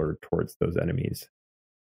tailored towards those enemies.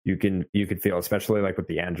 You could feel, especially like with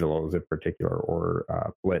the Angelos in particular, or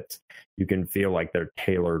Blitz, you can feel like they're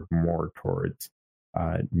tailored more towards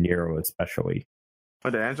Nero, especially.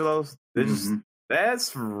 But the Angelos,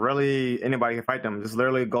 that's really anybody can fight them. Just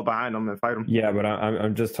literally go behind them and fight them. Yeah, but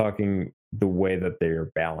I'm just talking the way that they're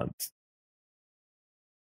balanced.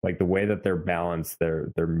 Like the way that they're balanced,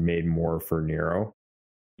 they're made more for Nero.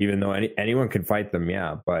 Even though anyone can fight them,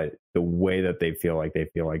 yeah, but the way that they feel like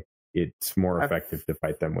it's more effective to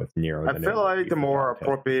fight them with Nero. I feel like the more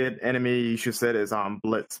appropriate enemy you should set is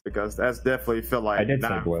Blitz, because that's definitely feel like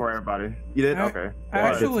not for everybody. You did? Okay.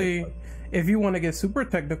 Actually, if you want to get super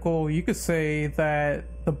technical, you could say that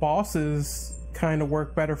the bosses kind of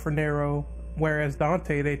work better for Nero, whereas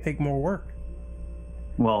Dante, they take more work.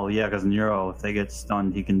 Well, yeah, because Nero, if they get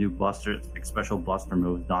stunned, he can do special buster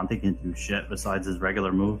moves. Dante can do shit besides his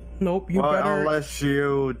regular move. Nope, you better... unless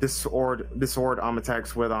you disord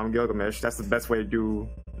attacks with Gilgamesh. That's the best way to do,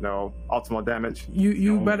 ultimate damage.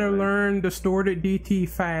 You better learn distorted DT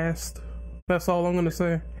fast. That's all I'm gonna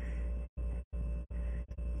say.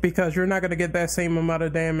 Because you're not gonna get that same amount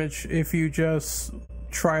of damage if you just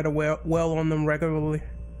try to well on them regularly.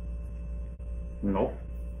 Nope.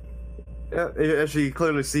 Yeah, as you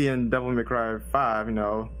clearly see in Devil May Cry 5,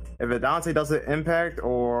 if a Dante doesn't impact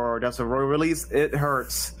or that's a royal release, it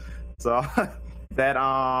hurts. So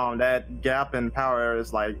that gap in power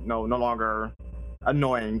is no longer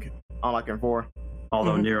annoying, unlike in 4.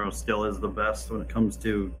 Although Nero still is the best when it comes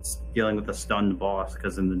to dealing with a stunned boss,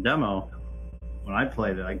 because in the demo, when I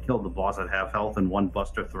played it, I killed the boss at half health in one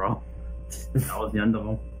buster throw. That was the end of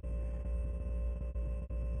him.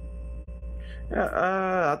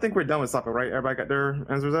 Yeah, I think we're done with topic, right? Everybody got their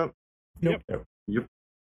answers up? Yep. All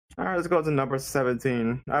right, let's go to number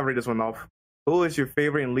 17. I'll read this one off. Who is your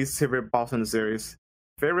favorite and least favorite boss in the series?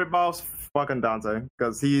 Favorite boss? Fucking Dante,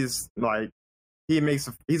 because he's more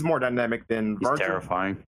dynamic than Virgil. He's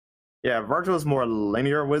terrifying. Yeah, Virgil is more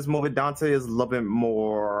linear with his movie. Dante is a little bit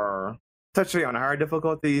more touchy on higher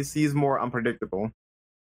difficulties. He's more unpredictable.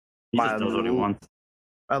 He just knows what he wants.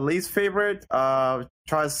 Least favorite,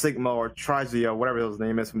 Tri-Sigma or Trigia, whatever his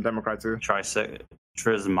name is from Democrat 2.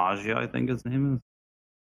 Trismagia, I think his name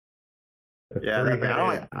is.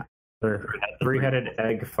 Yeah, three-headed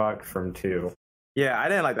egg fuck from 2. Yeah, I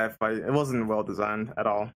didn't like that fight. It wasn't well designed at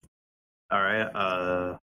all. All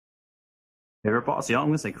right, favorite boss? Yeah, I'm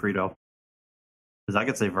gonna say Credo. Because I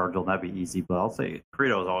could say Virgil, that'd be easy, but I'll say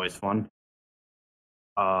Credo is always fun.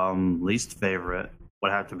 Least favorite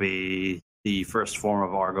would have to be the first form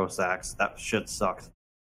of Argo Sax. That shit sucks.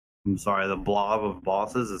 I'm sorry, the blob of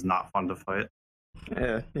bosses is not fun to fight.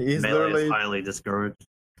 Yeah, he's Melee literally is highly discouraged.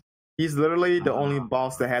 He's literally the only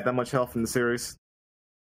boss that had that much health in the series.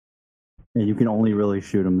 And you can only really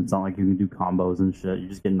shoot him. It's not like you can do combos and shit. You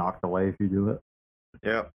just get knocked away if you do it.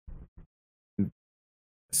 Yep.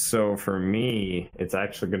 So for me, it's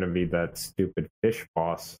actually going to be that stupid fish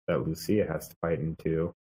boss that Lucia has to fight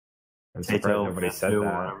into. I'm surprised nobody said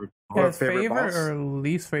that. His favorite or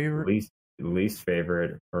least favorite? Least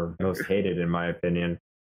favorite or most hated, in my opinion.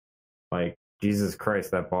 Like, Jesus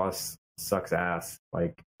Christ, that boss sucks ass.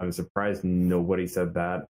 Like, I'm surprised nobody said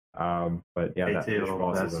that. But yeah, that fish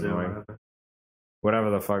boss is annoying. Whatever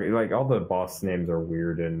the fuck. Like, all the boss names are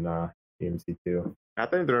weird in DMC2. I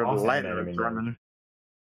think they're Latin German.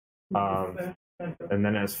 And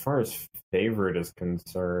then as far as favorite is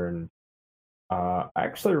concerned, I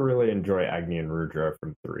actually really enjoy Agni and Rudra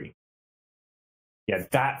from 3. Yeah,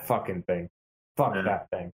 that fucking thing. Fuck that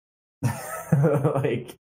thing.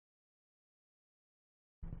 Like,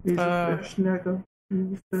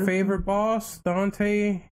 favorite boss,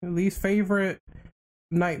 Dante. Least favorite,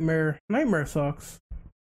 Nightmare. Nightmare sucks.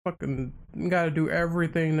 Fucking gotta do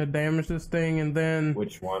everything to damage this thing, and then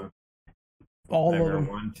which one? All Nightmare of them.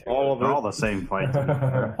 1, 2. All of them. All the same fights.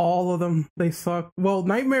 All of them. They suck. Well,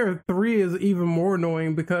 Nightmare 3 is even more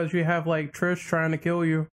annoying because you have like Trish trying to kill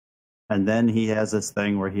you. And then he has this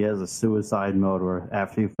thing where he has a suicide mode where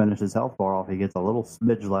after you finish his health bar off, he gets a little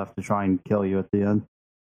smidge left to try and kill you at the end.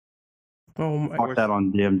 Oh my! Fuck that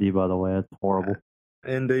on DMD, by the way. It's horrible.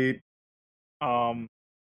 Indeed.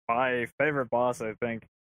 My favorite boss, I think,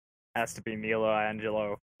 has to be Milo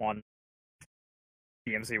Angelo 1.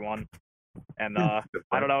 DMC 1. And I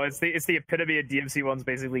don't know, it's the epitome of DMC 1's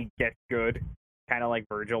basically get good. kind of like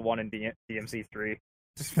Virgil one in DMC 3.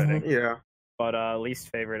 Just fitting. Yeah. But least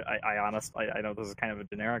favorite, I know this is kind of a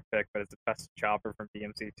generic pick, but it's a Festive Chopper from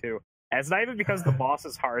DMC 2. And it's not even because the boss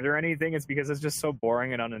is hard or anything, it's because it's just so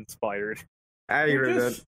boring and uninspired. I You're agree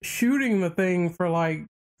with just shooting the thing for like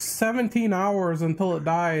 17 hours until it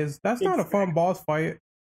dies. That's not a fun boss fight.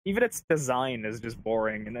 Even its design is just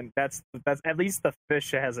boring, and then that's at least the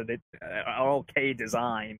fish has an okay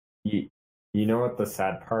design. You know what the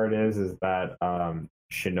sad part is that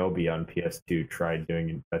Shinobi on PS2 tried doing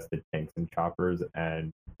infested tanks and choppers,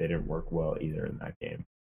 and they didn't work well either in that game.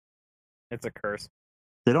 It's a curse.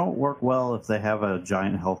 They don't work well if they have a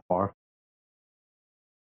giant health bar.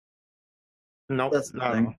 Nope. That's the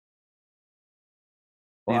thing.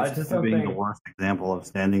 Well, I It's just don't being think the worst example of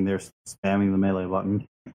standing there spamming the melee button.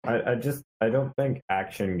 I don't think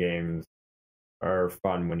action games are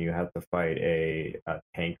fun when you have to fight a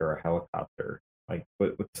tank or a helicopter. Like,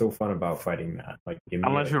 what's so fun about fighting that? Like, give me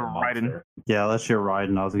Unless a you're monster. riding. Yeah, unless you're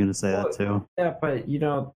riding, I was going to say Well, that too. Yeah, but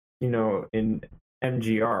in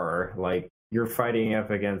MGR, like, you're fighting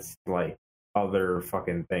up against like other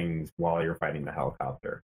fucking things while you're fighting the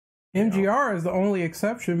helicopter. MGR is the only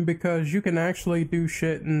exception because you can actually do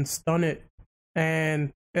shit and stun it,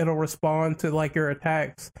 and it'll respond to like your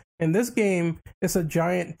attacks. In this game, it's a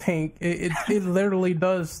giant tank. It literally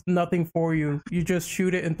does nothing for you. You just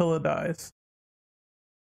shoot it until it dies.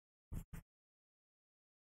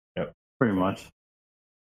 Yep, pretty much.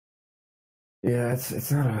 Yeah,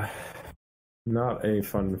 it's not a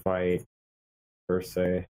fun fight per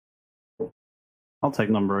se. I'll take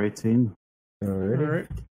number 18. All right.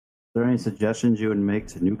 Are there any suggestions you would make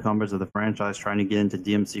to newcomers of the franchise trying to get into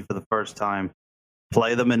DMC for the first time?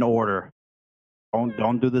 Play them in order.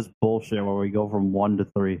 Don't do this bullshit where we go from 1 to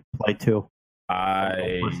 3. Play 2. I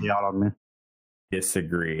Don't push out on me.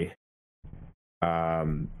 disagree.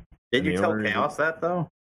 Did you tell Chaos that though?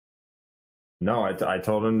 No, I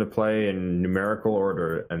told him to play in numerical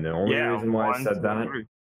order, and the only reason why I said that.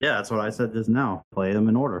 Yeah, that's what I said just now. Play them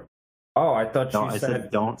in order. Oh, I thought No, you I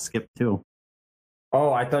said don't skip 2.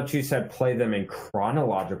 Oh, I thought you said play them in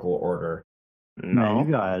chronological order. Man,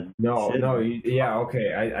 you got No, yeah,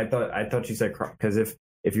 okay. I thought you said because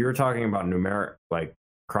if you were talking about numeric like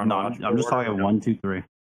chronological, I'm just talking 1, 2, 3,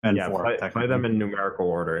 and 4. Play them in numerical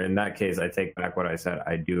order. In that case, I take back what I said.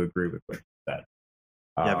 I do agree with what you said.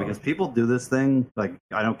 Yeah, because people do this thing. Like,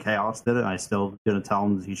 I know Chaos did it, and I still gonna tell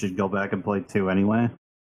him he should go back and play 2 anyway,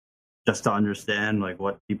 just to understand like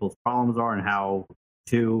what people's problems are and how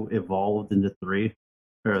 2 evolved into 3,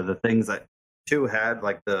 or the things that 2 had,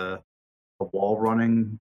 like the wall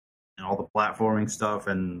running and all the platforming stuff,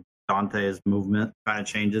 and Dante's movement kind of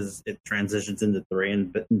changes. It transitions into 3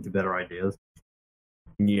 and into better ideas.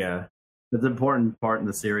 Yeah, it's an important part in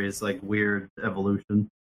the series, like weird evolution.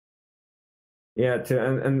 Yeah,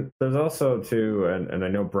 and there's also too, and I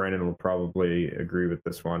know Brandon will probably agree with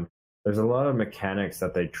this one. There's a lot of mechanics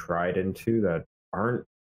that they tried into that aren't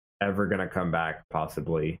ever going to come back,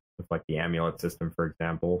 possibly, with like the amulet system, for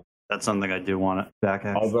example. That's something I do want it back.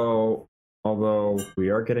 Actually. Although we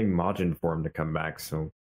are getting Majin Form to come back, so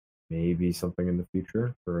maybe something in the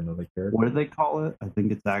future for another character. What do they call it? I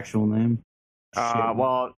think its actual name.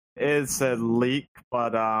 Well, it's a leak,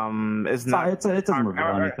 but it's not. It doesn't reveal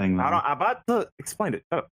anything. I'm about to explain it.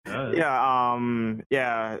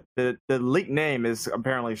 Yeah. The leak name is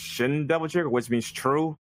apparently Shin Devil Trigger, which means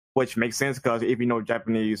true, which makes sense because if you know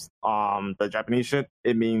Japanese, the Japanese shit,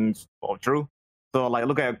 it means true. So, like,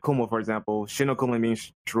 look at Kumo, for example. Shin no Kumo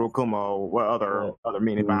means true Kumo. What other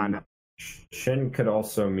meaning behind it? Shin could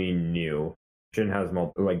also mean new. Shin has a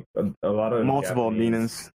lot of multiple Japanese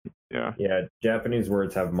meanings. Yeah, Japanese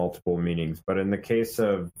words have multiple meanings, but in the case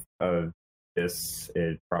of this,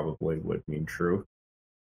 it probably would mean true.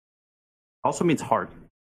 Also means heart.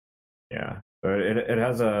 Yeah, but it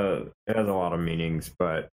has a lot of meanings,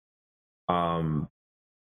 but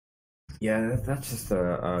yeah, that's just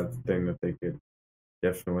a thing that they could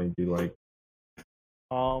definitely do. Like,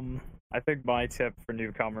 I think my tip for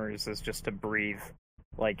newcomers is just to breathe.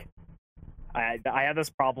 Like, I had this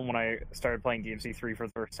problem when I started playing DMC 3 for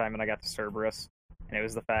the first time and I got to Cerberus, and it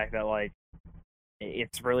was the fact that, like,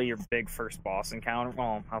 it's really your big first boss encounter.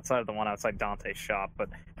 Well, outside of the one outside Dante's shop, but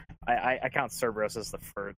I count Cerberus as the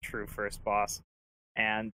true first boss.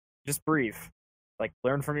 And just breathe. Like,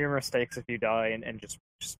 learn from your mistakes if you die, and just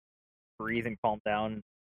breathe and calm down,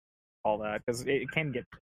 all that, because it can get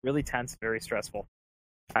really tense, very stressful.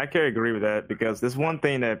 I can agree with that, because there's one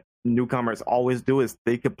thing that newcomers always do is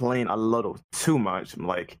they complain a little too much.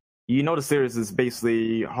 Like, the series is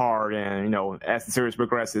basically hard, and as the series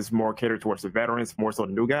progresses, more catered towards the veterans, more so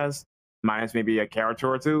the new guys, minus maybe a character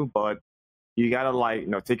or two. But you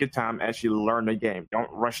gotta take your time, actually learn the game.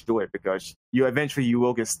 Don't rush through it because you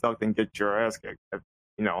will get stuck and get your ass kicked.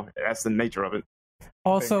 That's the nature of it.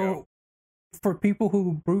 Also, for people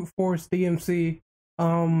who brute force DMC,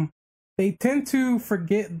 they tend to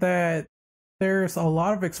forget that there's a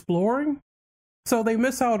lot of exploring, so they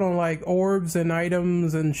miss out on like orbs and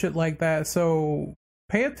items and shit like that. So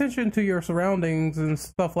pay attention to your surroundings and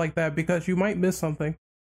stuff like that because you might miss something.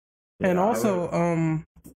 Yeah, and also,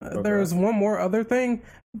 there's one more other thing.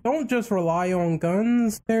 Don't just rely on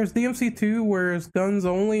guns. There's DMC 2 where it's guns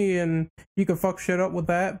only and you can fuck shit up with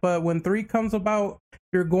that. But when 3 comes about,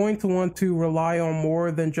 you're going to want to rely on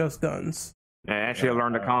more than just guns. And actually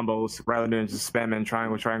learn the combos rather than just spamming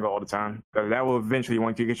triangle all the time. That will eventually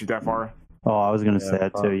want to get you that far. Oh, I was gonna say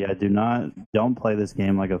that too. Yeah, don't play this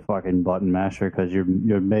game like a fucking button masher because you're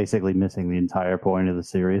basically missing the entire point of the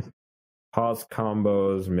series. Pause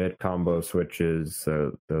combos, mid combo switches,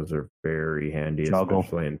 so those are very handy,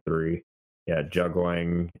 especially in 3. Yeah,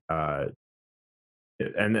 juggling, and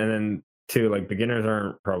then too, like beginners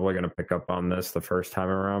aren't probably gonna pick up on this the first time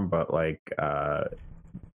around, but like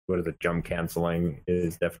what is it? Jump canceling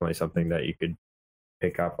is definitely something that you could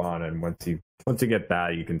pick up on, and once you get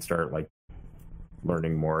that, you can start like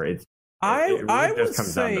learning more. I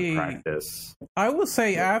would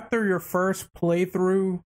say after your first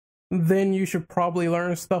playthrough, then you should probably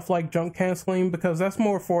learn stuff like jump canceling because that's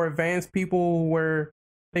more for advanced people where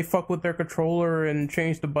they fuck with their controller and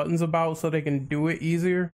change the buttons about so they can do it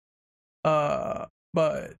easier.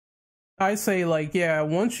 But I say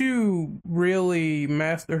once you really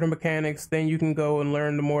master the mechanics, then you can go and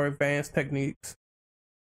learn the more advanced techniques.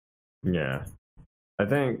 Yeah. I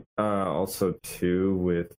think also too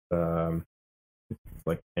with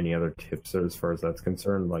like any other tips as far as that's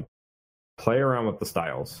concerned, like play around with the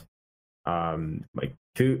styles. Like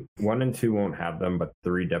 1 and 2 won't have them, but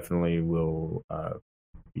 3 definitely will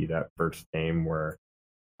be that first game where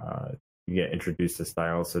you get introduced to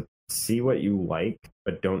styles. So see what you like,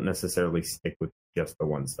 but don't necessarily stick with just the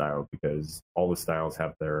one style because all the styles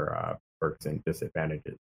have their perks and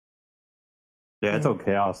disadvantages. Yeah, it's okay.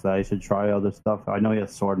 Chaos. You should try other stuff. I know you have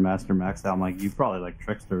Swordmaster maxed out. I'm like, you probably like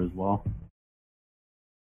Trickster as well.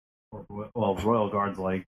 Well, Royal Guard's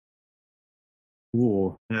like,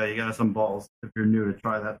 ooh. Yeah, you got some balls if you're new to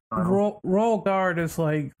try that style. Royal Guard is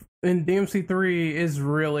like, in DMC 3 is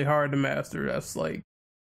really hard to master. That's like,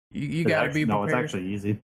 you gotta be prepared. No, it's actually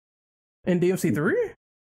easy. In DMC 3?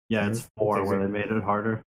 Yeah, it's 4 where they made it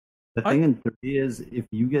harder. The thing in 3 is if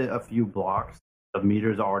you get a few blocks, the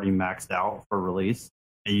meter's already maxed out for release,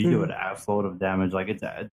 and you do an ass load of damage. Like it's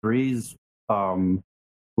 3's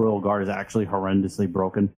Royal Guard is actually horrendously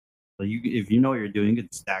broken. So if you know what you're doing, you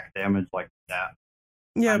can stack damage like that.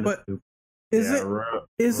 Yeah, but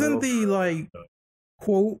isn't the like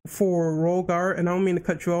quote for Royal Guard, and I don't mean to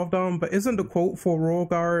cut you off, Dom, but isn't the quote for Royal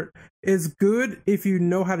Guard is good if you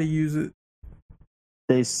know how to use it?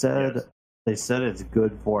 They said it's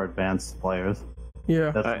good for advanced players.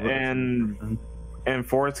 Yeah, and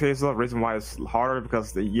for its case, the reason why it's harder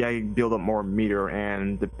because you build up more meter,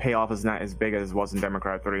 and the payoff is not as big as it was in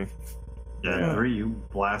Democrat 3. Yeah, 3 you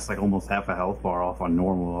blast like almost half a health bar off on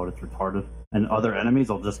normal mode. It's retarded, and other enemies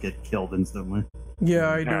will just get killed instantly.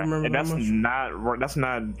 Yeah, I do remember. And that's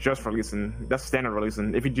not just releasing. That's standard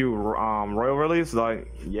releasing. If you do royal release,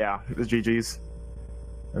 like it's GG's.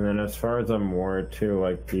 And then as far as I'm aware too,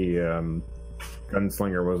 like the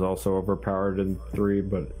Gunslinger was also overpowered in 3,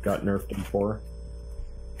 but got nerfed in 4.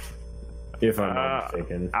 If I'm not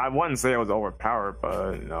mistaken. I wouldn't say it was overpowered,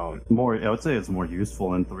 but I would say it's more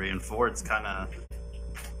useful in 3 and 4. It's kind of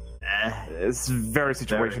it's very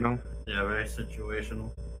situational. Very situational.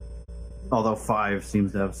 Although 5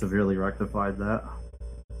 seems to have severely rectified that.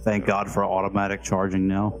 Thank God for automatic charging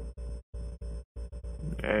now.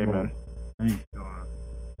 Amen. Thank God.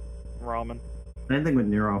 Ramen. Same thing with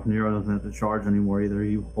Nero. Nero doesn't have to charge anymore either.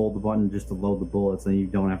 You hold the button just to load the bullets, and you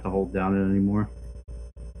don't have to hold down it anymore.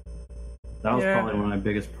 That was probably one of my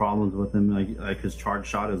biggest problems with him. Like his charge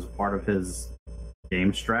shot is part of his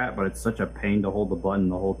game strat, but it's such a pain to hold the button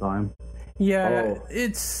the whole time. Yeah,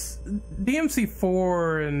 it's DMC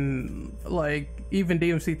 4 and like even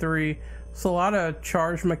DMC 3. It's a lot of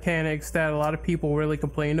charge mechanics that a lot of people really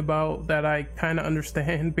complain about that I kind of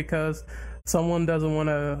understand because someone doesn't want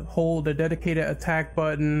to hold a dedicated attack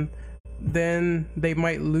button, then they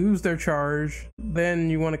might lose their charge, then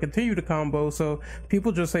you want to continue the combo, so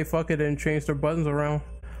people just say fuck it and change their buttons around.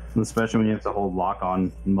 Especially when you have to hold lock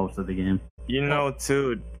on most of the game.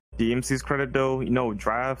 To DMC's credit though,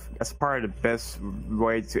 drive, that's probably the best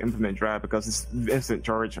way to implement drive because it's instant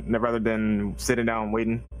charge rather than sitting down and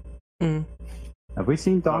waiting. Have we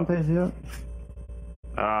seen Dante's yet?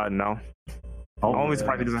 No. Oh, Only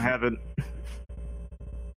surprised he doesn't have it.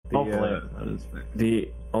 Hopefully that is fixed.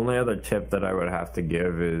 The only other tip that I would have to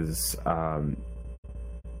give is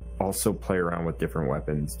also play around with different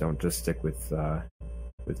weapons. Don't just stick with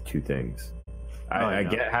two things. I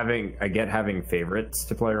get having favorites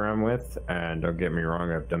to play around with, and don't get me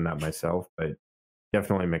wrong, I've done that myself, but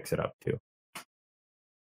definitely mix it up too.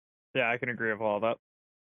 Yeah, I can agree with all that.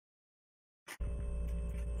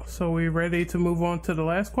 So we ready to move on to the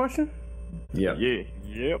last question? Yeah.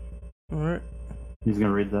 Yep. All right. He's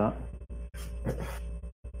gonna read that.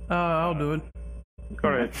 I'll do it. Go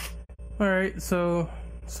ahead. All right. So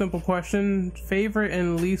simple question: favorite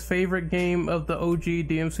and least favorite game of the OG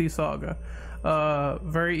DMC saga.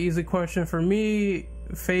 Very easy question for me.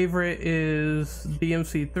 Favorite is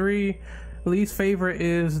DMC 3. Least favorite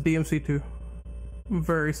is DMC 2.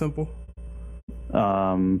 Very simple.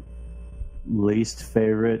 Least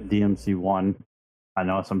favorite DMC 1. I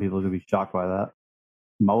know some people are gonna be shocked by that.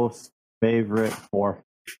 Most favorite 4.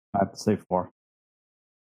 I have to say 4.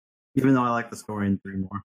 Even though I like the story in 3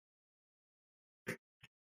 more.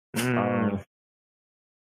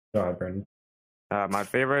 Go ahead, Brandon. My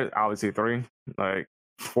favorite, obviously 3. Like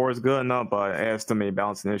 4 is good enough, but it has too many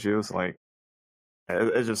balancing issues. Like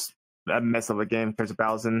it's just a mess of a game in terms of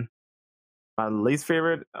balancing. My least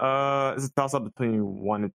favorite is a toss up between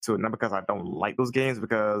 1 and 2. Not because I don't like those games,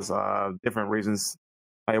 because different reasons.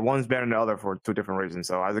 Like one's better than the other for 2 different reasons.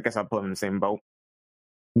 So I guess I put them in the same boat.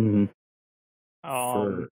 Mm-hmm.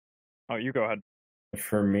 Oh, you go ahead.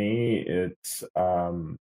 For me, it's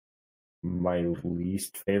my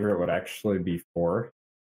least favorite would actually be 4.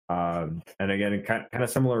 And again, kind of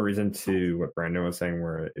similar reason to what Brandon was saying,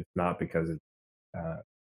 where it's not because it's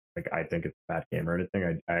like I think it's a bad game or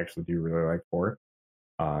anything. I actually do really like 4.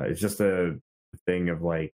 It's just a thing of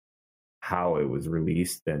like how it was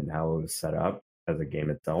released and how it was set up as a game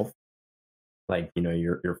itself. Like, you know,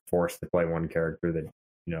 you're forced to play one character that,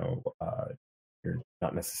 you know, you're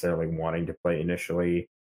not necessarily wanting to play initially.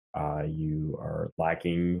 You are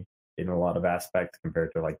lacking in a lot of aspects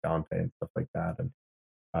compared to like Dante and stuff like that, and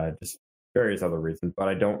just various other reasons. But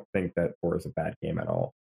I don't think that 4 is a bad game at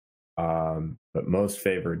all. But most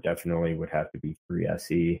favored definitely would have to be 3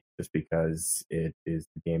 SE, just because it is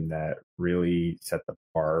the game that really set the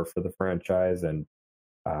bar for the franchise. And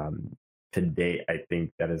to date, I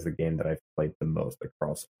think that is the game that I've played the most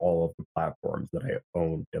across all of the platforms that I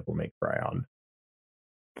own Devil May Cry on.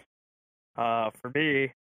 For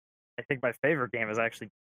me, I think my favorite game is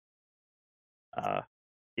actually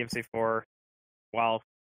DMC 4. While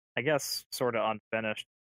I guess sort of unfinished,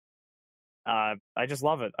 I just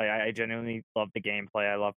love it. I genuinely love the gameplay.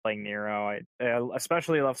 I love playing Nero. I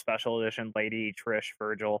especially love Special Edition, Lady, Trish,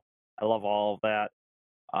 Virgil. I love all of that.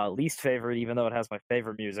 Least favorite, even though it has my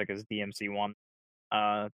favorite music, is DMC 1.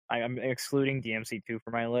 I'm excluding DMC 2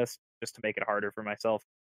 from my list just to make it harder for myself.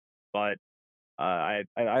 But I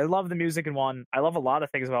love the music in 1. I love a lot of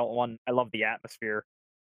things about 1. I love the atmosphere.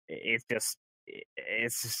 It's just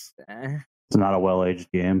It's not a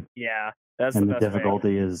well-aged game. Yeah, that's and the the best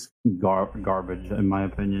difficulty is garbage, in my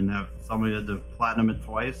opinion. If somebody had to platinum it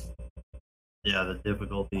twice, yeah, the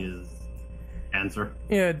difficulty is cancer.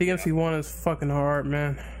 Yeah, DMC 1 is fucking hard,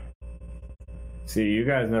 man. See, you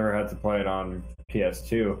guys never had to play it on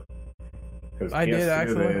PS2. I did,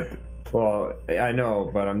 actually. Well, I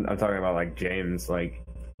know, but I'm talking about like James, like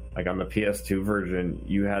on the PS2 version,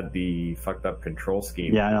 you had the fucked up control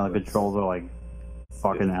scheme. Yeah, I know, the controls are like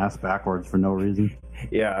fucking ass backwards for no reason.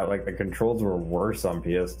 Yeah, like the controls were worse on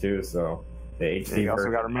PS2, so the HD. You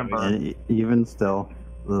also got to remember, And even still,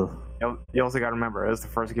 ugh. You also got to remember, it's the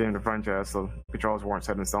first game in the franchise, so controls weren't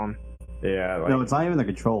set in stone. Yeah, like, No, it's not even the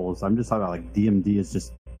controls. I'm just talking about like DMD is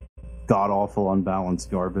just god awful,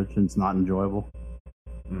 unbalanced garbage, and it's not enjoyable.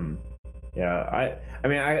 Yeah, I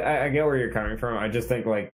mean, I get where you're coming from. I just think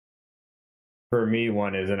like for me,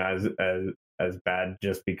 1 isn't as bad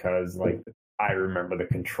just because like I remember the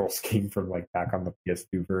control scheme from like back on the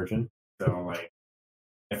PS2 version. So like,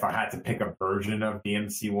 if I had to pick a version of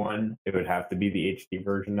DMC 1, it would have to be the HD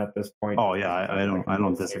version at this point. Oh yeah, I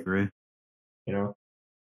don't disagree. You know,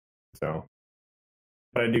 so,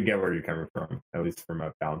 but I do get where you're coming from, at least from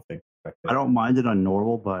a balancing perspective. I don't mind it on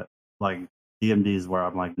normal, but like DMD is where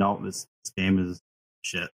I'm like, no, this game is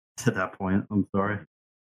shit. To that point, I'm sorry.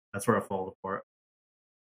 That's where I fall apart.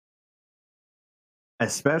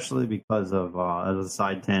 Especially because of, as a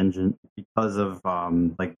side tangent, because of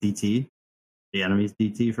like DT, the enemy's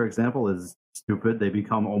DT, for example, is stupid. They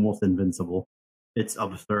become almost invincible. It's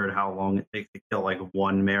absurd how long it takes to kill like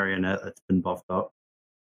one marionette that's been buffed up.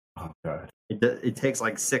 Oh god. It takes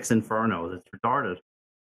like 6 Infernos. It's retarded.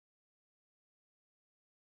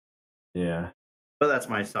 Yeah. But that's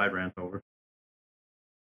my side rant over.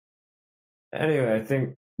 Anyway, I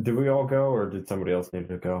think, did we all go, or did somebody else need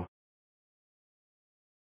to go?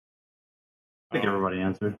 I think everybody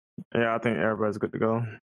answered. Yeah, I think everybody's good to go.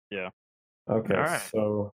 Yeah. Okay, All right.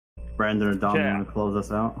 so Brandon or Dom, Yeah. want to close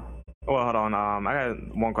us out? Well, hold on. I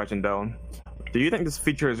got one question though. Do you think this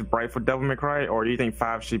feature is bright for Devil May Cry, or do you think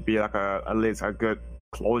 5 should be like at least a good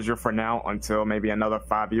closure for now until maybe another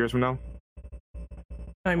 5 years from now?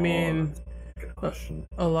 I mean, good question.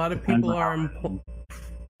 a lot of people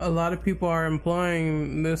are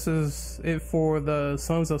implying this is it for the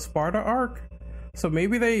Sons of Sparta arc. So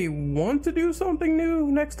maybe they want to do something new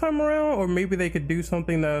next time around, or maybe they could do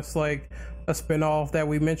something that's like a spin-off that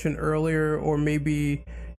we mentioned earlier, or maybe,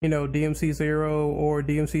 you know, DMC 0 or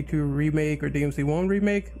DMC 2 remake or DMC 1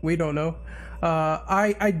 remake. We don't know.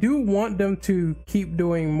 I do want them to keep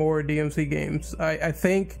doing more DMC games. I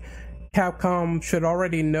think Capcom should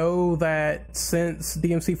already know that since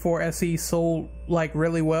DMC 4 SE sold like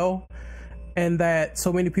really well, and that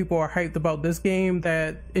so many people are hyped about this game,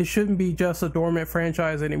 that it shouldn't be just a dormant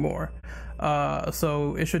franchise anymore.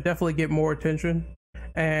 So it should definitely get more attention.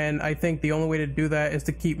 And I think the only way to do that is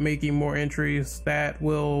to keep making more entries that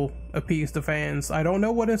will appease the fans. I don't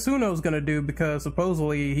know what Insuno's going to do, because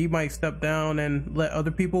supposedly he might step down and let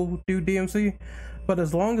other people do DMC. But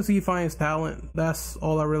as long as he finds talent, that's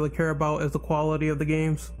all I really care about, is the quality of the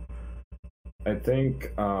games. I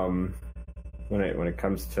think when it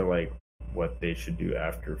comes to like what they should do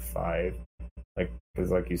after 5, like,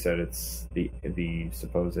 because like you said, it's the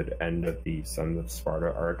supposed end of the Sons of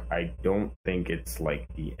Sparta arc. I don't think it's like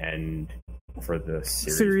the end for the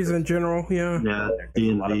series In general. Yeah,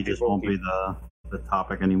 D&D just won't be the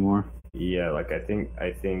topic anymore. Yeah, like I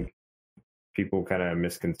think people kind of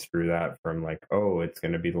misconstrue that from like, oh, it's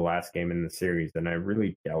going to be the last game in the series, and I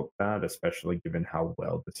really doubt that, especially given how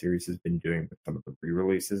well the series has been doing with some of the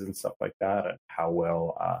re-releases and stuff like that, and how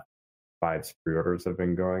well 5's pre-orders have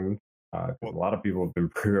been going. A lot of people have been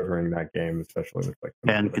pre-ordering that game, especially with like.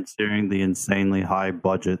 And considering the insanely high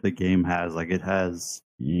budget the game has, like it has.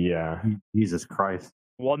 Yeah. Jesus Christ.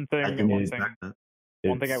 One thing I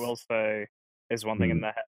will say is one thing in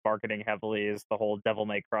the marketing heavily is the whole Devil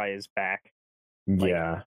May Cry is back.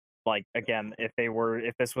 Yeah. Like again, if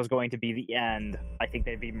this was going to be the end, I think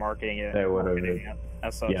they'd be marketing it. They would have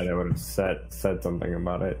as such. Yeah, they would have said something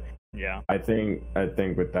about it. Yeah. I think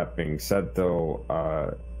with that being said,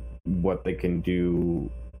 though, what they can do,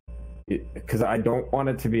 because I don't want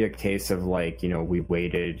it to be a case of like, you know, we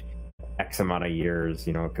waited X amount of years,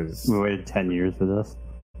 you know, because we waited 10 years for this.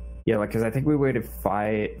 Yeah, like, because I think we waited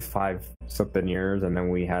five something years, and then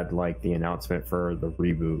we had like the announcement for the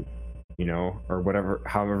reboot, you know, or whatever,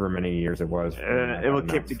 however many years it was.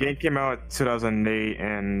 The game came out 2008,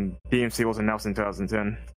 and DMC was announced in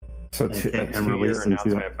 2010. So released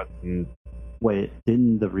in Wait,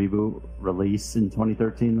 didn't the reboot release in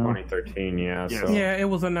 2013 though? 2013, yeah. Yes. So, yeah, it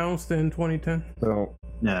was announced in 2010. So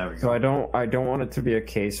yeah, so I don't want it to be a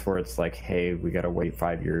case where it's like, hey, we got to wait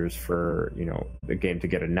 5 years for, you know, the game to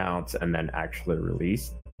get announced and then actually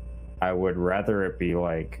released. I would rather it be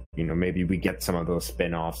like, you know, maybe we get some of those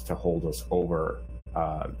spin-offs to hold us over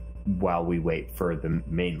while we wait for the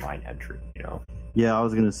mainline entry, you know. Yeah, I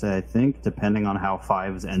was gonna say, I think depending on how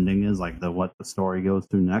 5's ending is, like what the story goes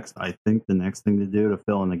to next, I think the next thing to do to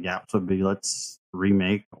fill in the gaps would be let's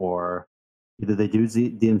remake, or either they do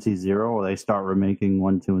DMC 0 or they start remaking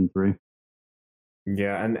 1, 2, and 3.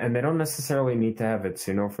 Yeah, and they don't necessarily need to have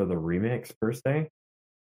Itsuno for the remakes per se,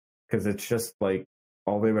 because it's just like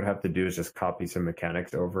all they would have to do is just copy some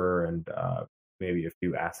mechanics over and maybe a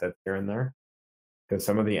few assets here and there, because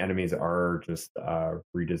some of the enemies are just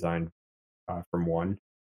redesigned from 1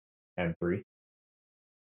 and 3.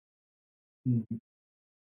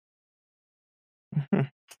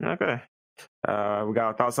 Okay. We got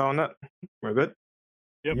our thoughts on that? We're good?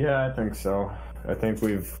 Yep. Yeah, I think so. I think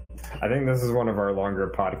this is one of our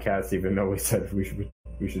longer podcasts, even though we said we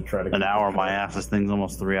should try to an hour. My ass, this thing's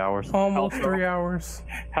almost 3 hours. Almost 3 hours.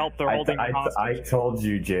 Help, they're holding hostage. I told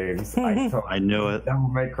you, James. I knew it. Devil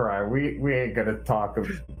May Cry. We ain't gonna talk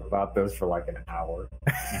about this for like an hour.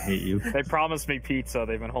 I hate you. They promised me pizza.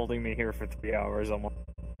 They've been holding me here for 3 hours almost.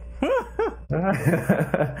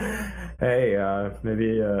 Hey,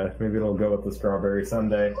 maybe it'll go with the strawberry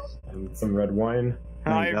sundae and some red wine.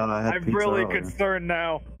 I'm really concerned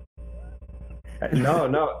now.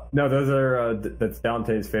 No. Those are that's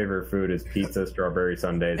Dante's favorite food is pizza, strawberry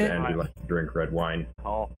sundaes, and he likes to drink red wine.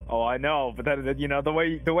 Oh, I know, but that, you know, the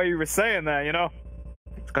way you were saying that, you know.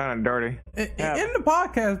 It's kind of dirty. In the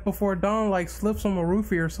podcast before Dom like slips on a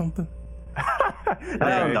roofie or something.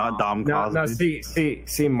 Dom Cosby. No,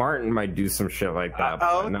 see, Martin might do some shit like that.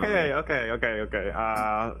 Okay.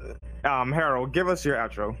 Harold, give us your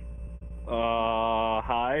outro.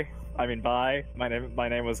 Hi. I mean, bye. My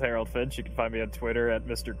name was Harold Finch. You can find me on Twitter at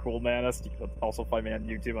Mr. Coolmanist. You can also find me on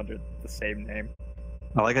YouTube under the same name.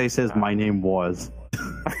 I like how he says my name was.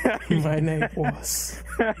 My name was.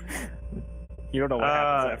 You don't know what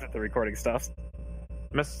happens after the recording stops.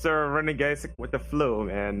 Mr. Renegade with the flu,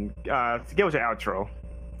 and give us your outro.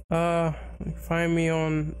 You can find me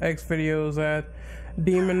on X videos at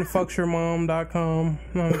demonfucksyourmom.com.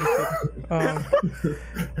 No, I'm just kidding.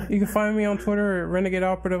 You can find me on Twitter at Renegade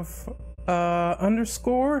Operative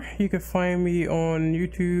 _. You can find me on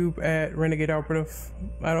YouTube at Renegade Operative.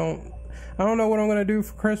 I don't know what I'm gonna do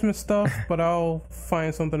for Christmas stuff, but I'll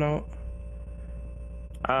find something out.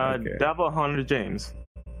 Devil Hunter James.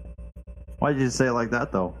 Why did you say it like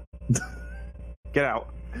that though? Get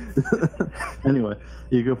out. Anyway,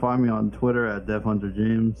 you can find me on Twitter at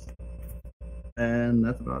DevHunterJames. And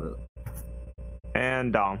that's about it.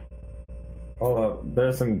 And Dom. Hold up,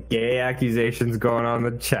 there's some gay accusations going on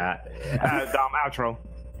in the chat. Dom, outro.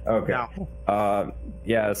 Okay.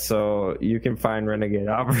 Yeah, so you can find Renegade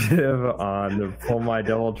Operative on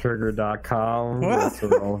pullmydeviltrigger.com. That's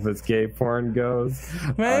where all of his gay porn goes.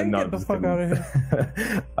 Man, get the fuck out of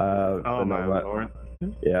here. Oh my lord.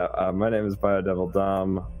 Yeah, my name is Biodevil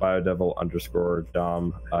Dom,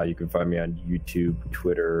 Biodevil_Dom. You can find me on YouTube,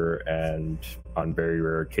 Twitter, and on very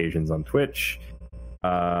rare occasions on Twitch.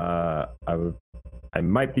 I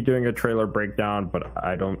might be doing a trailer breakdown, but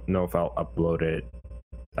I don't know if I'll upload it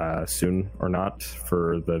soon or not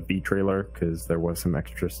for the V trailer, because there was some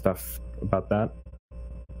extra stuff about that.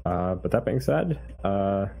 But that being said,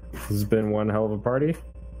 this has been one hell of a party.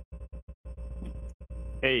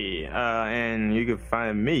 Hey, and you can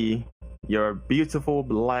find me, your beautiful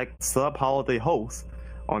black sub-holiday host,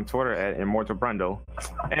 on Twitter at Immortal Brando.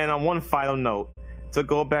 And on one final note, to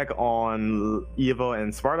go back on Eva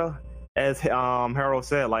and Sparta, as Harold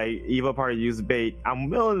said, like, Eva probably used bait. I'm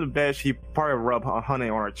willing to bet she probably rubbed honey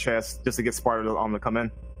on her chest just to get Sparta to come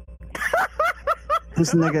in.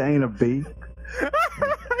 This nigga ain't a bait.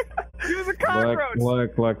 He was a cockroach.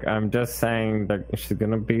 Look, I'm just saying that she's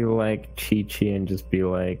gonna be like Chi-Chi and just be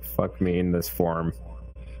like, fuck me in this form.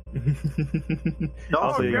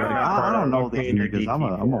 Also, I don't know these niggas. I'm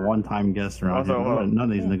a one-time guest around here. None of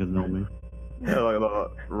these niggas know me. Yeah,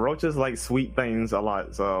 look, roaches like sweet things a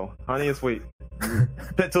lot, so honey is sweet.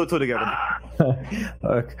 Put two together.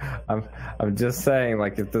 Look, I'm just saying,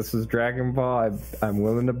 like, if this was Dragon Ball, I'm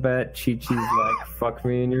willing to bet Chi-Chi's like, fuck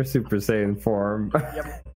me in your Super Saiyan form.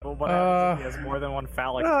 Yep. Well, what happens if he has more than one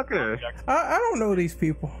phallic object? I don't know these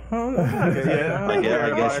people. I don't know. I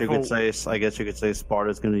guess you could say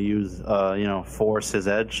Sparta's gonna use force his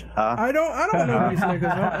edge, huh? I don't know these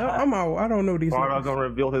niggas. I'm out. I don't know these Sparta's niggas. gonna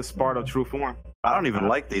reveal his Sparta true form. I don't even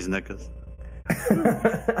like these niggas.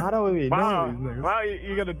 I don't even know these niggas. Wow,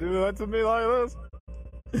 you gonna do that to me like this?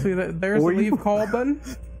 See, there's the leave call button.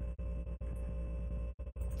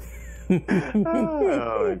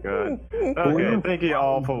 Oh my god. Okay, thank you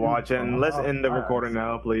all for watching. Let's end the recording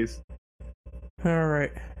now, please.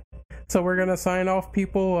 Alright. So we're gonna sign off,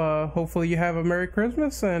 people. Hopefully you have a Merry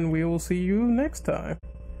Christmas, and we will see you next time.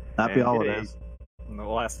 Happy holidays. And the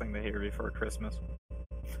last thing to hear before Christmas.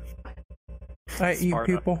 Alright, you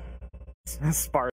people. Sparta.